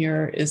head from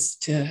here is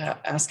to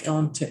ask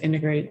Ellen to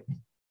integrate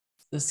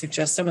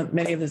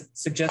many of the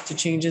suggested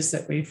changes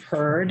that we've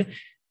heard.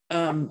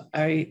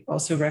 I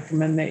also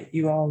recommend that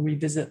you all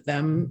revisit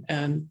them,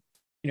 and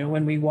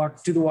when we do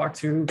the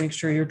walkthrough, make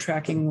sure you're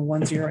tracking the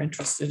ones you're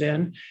interested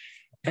in.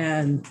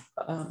 And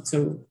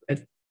so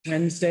at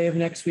Wednesday of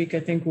next week, I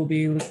think we'll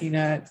be looking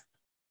at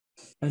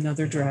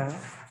another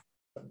draft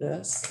of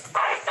this.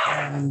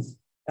 And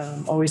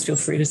always feel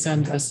free to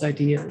send us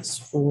ideas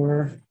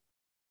for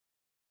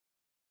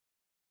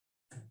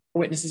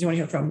witnesses you want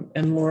to hear from.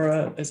 And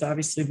Laura has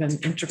obviously been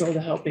integral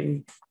to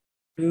helping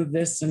move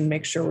this and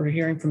make sure we're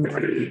hearing from the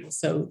right people.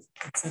 So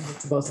send it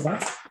to both of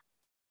us.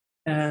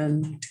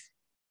 And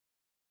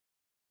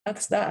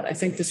that's that. I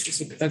think this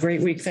was a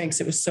great week. Thanks.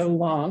 It was so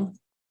long.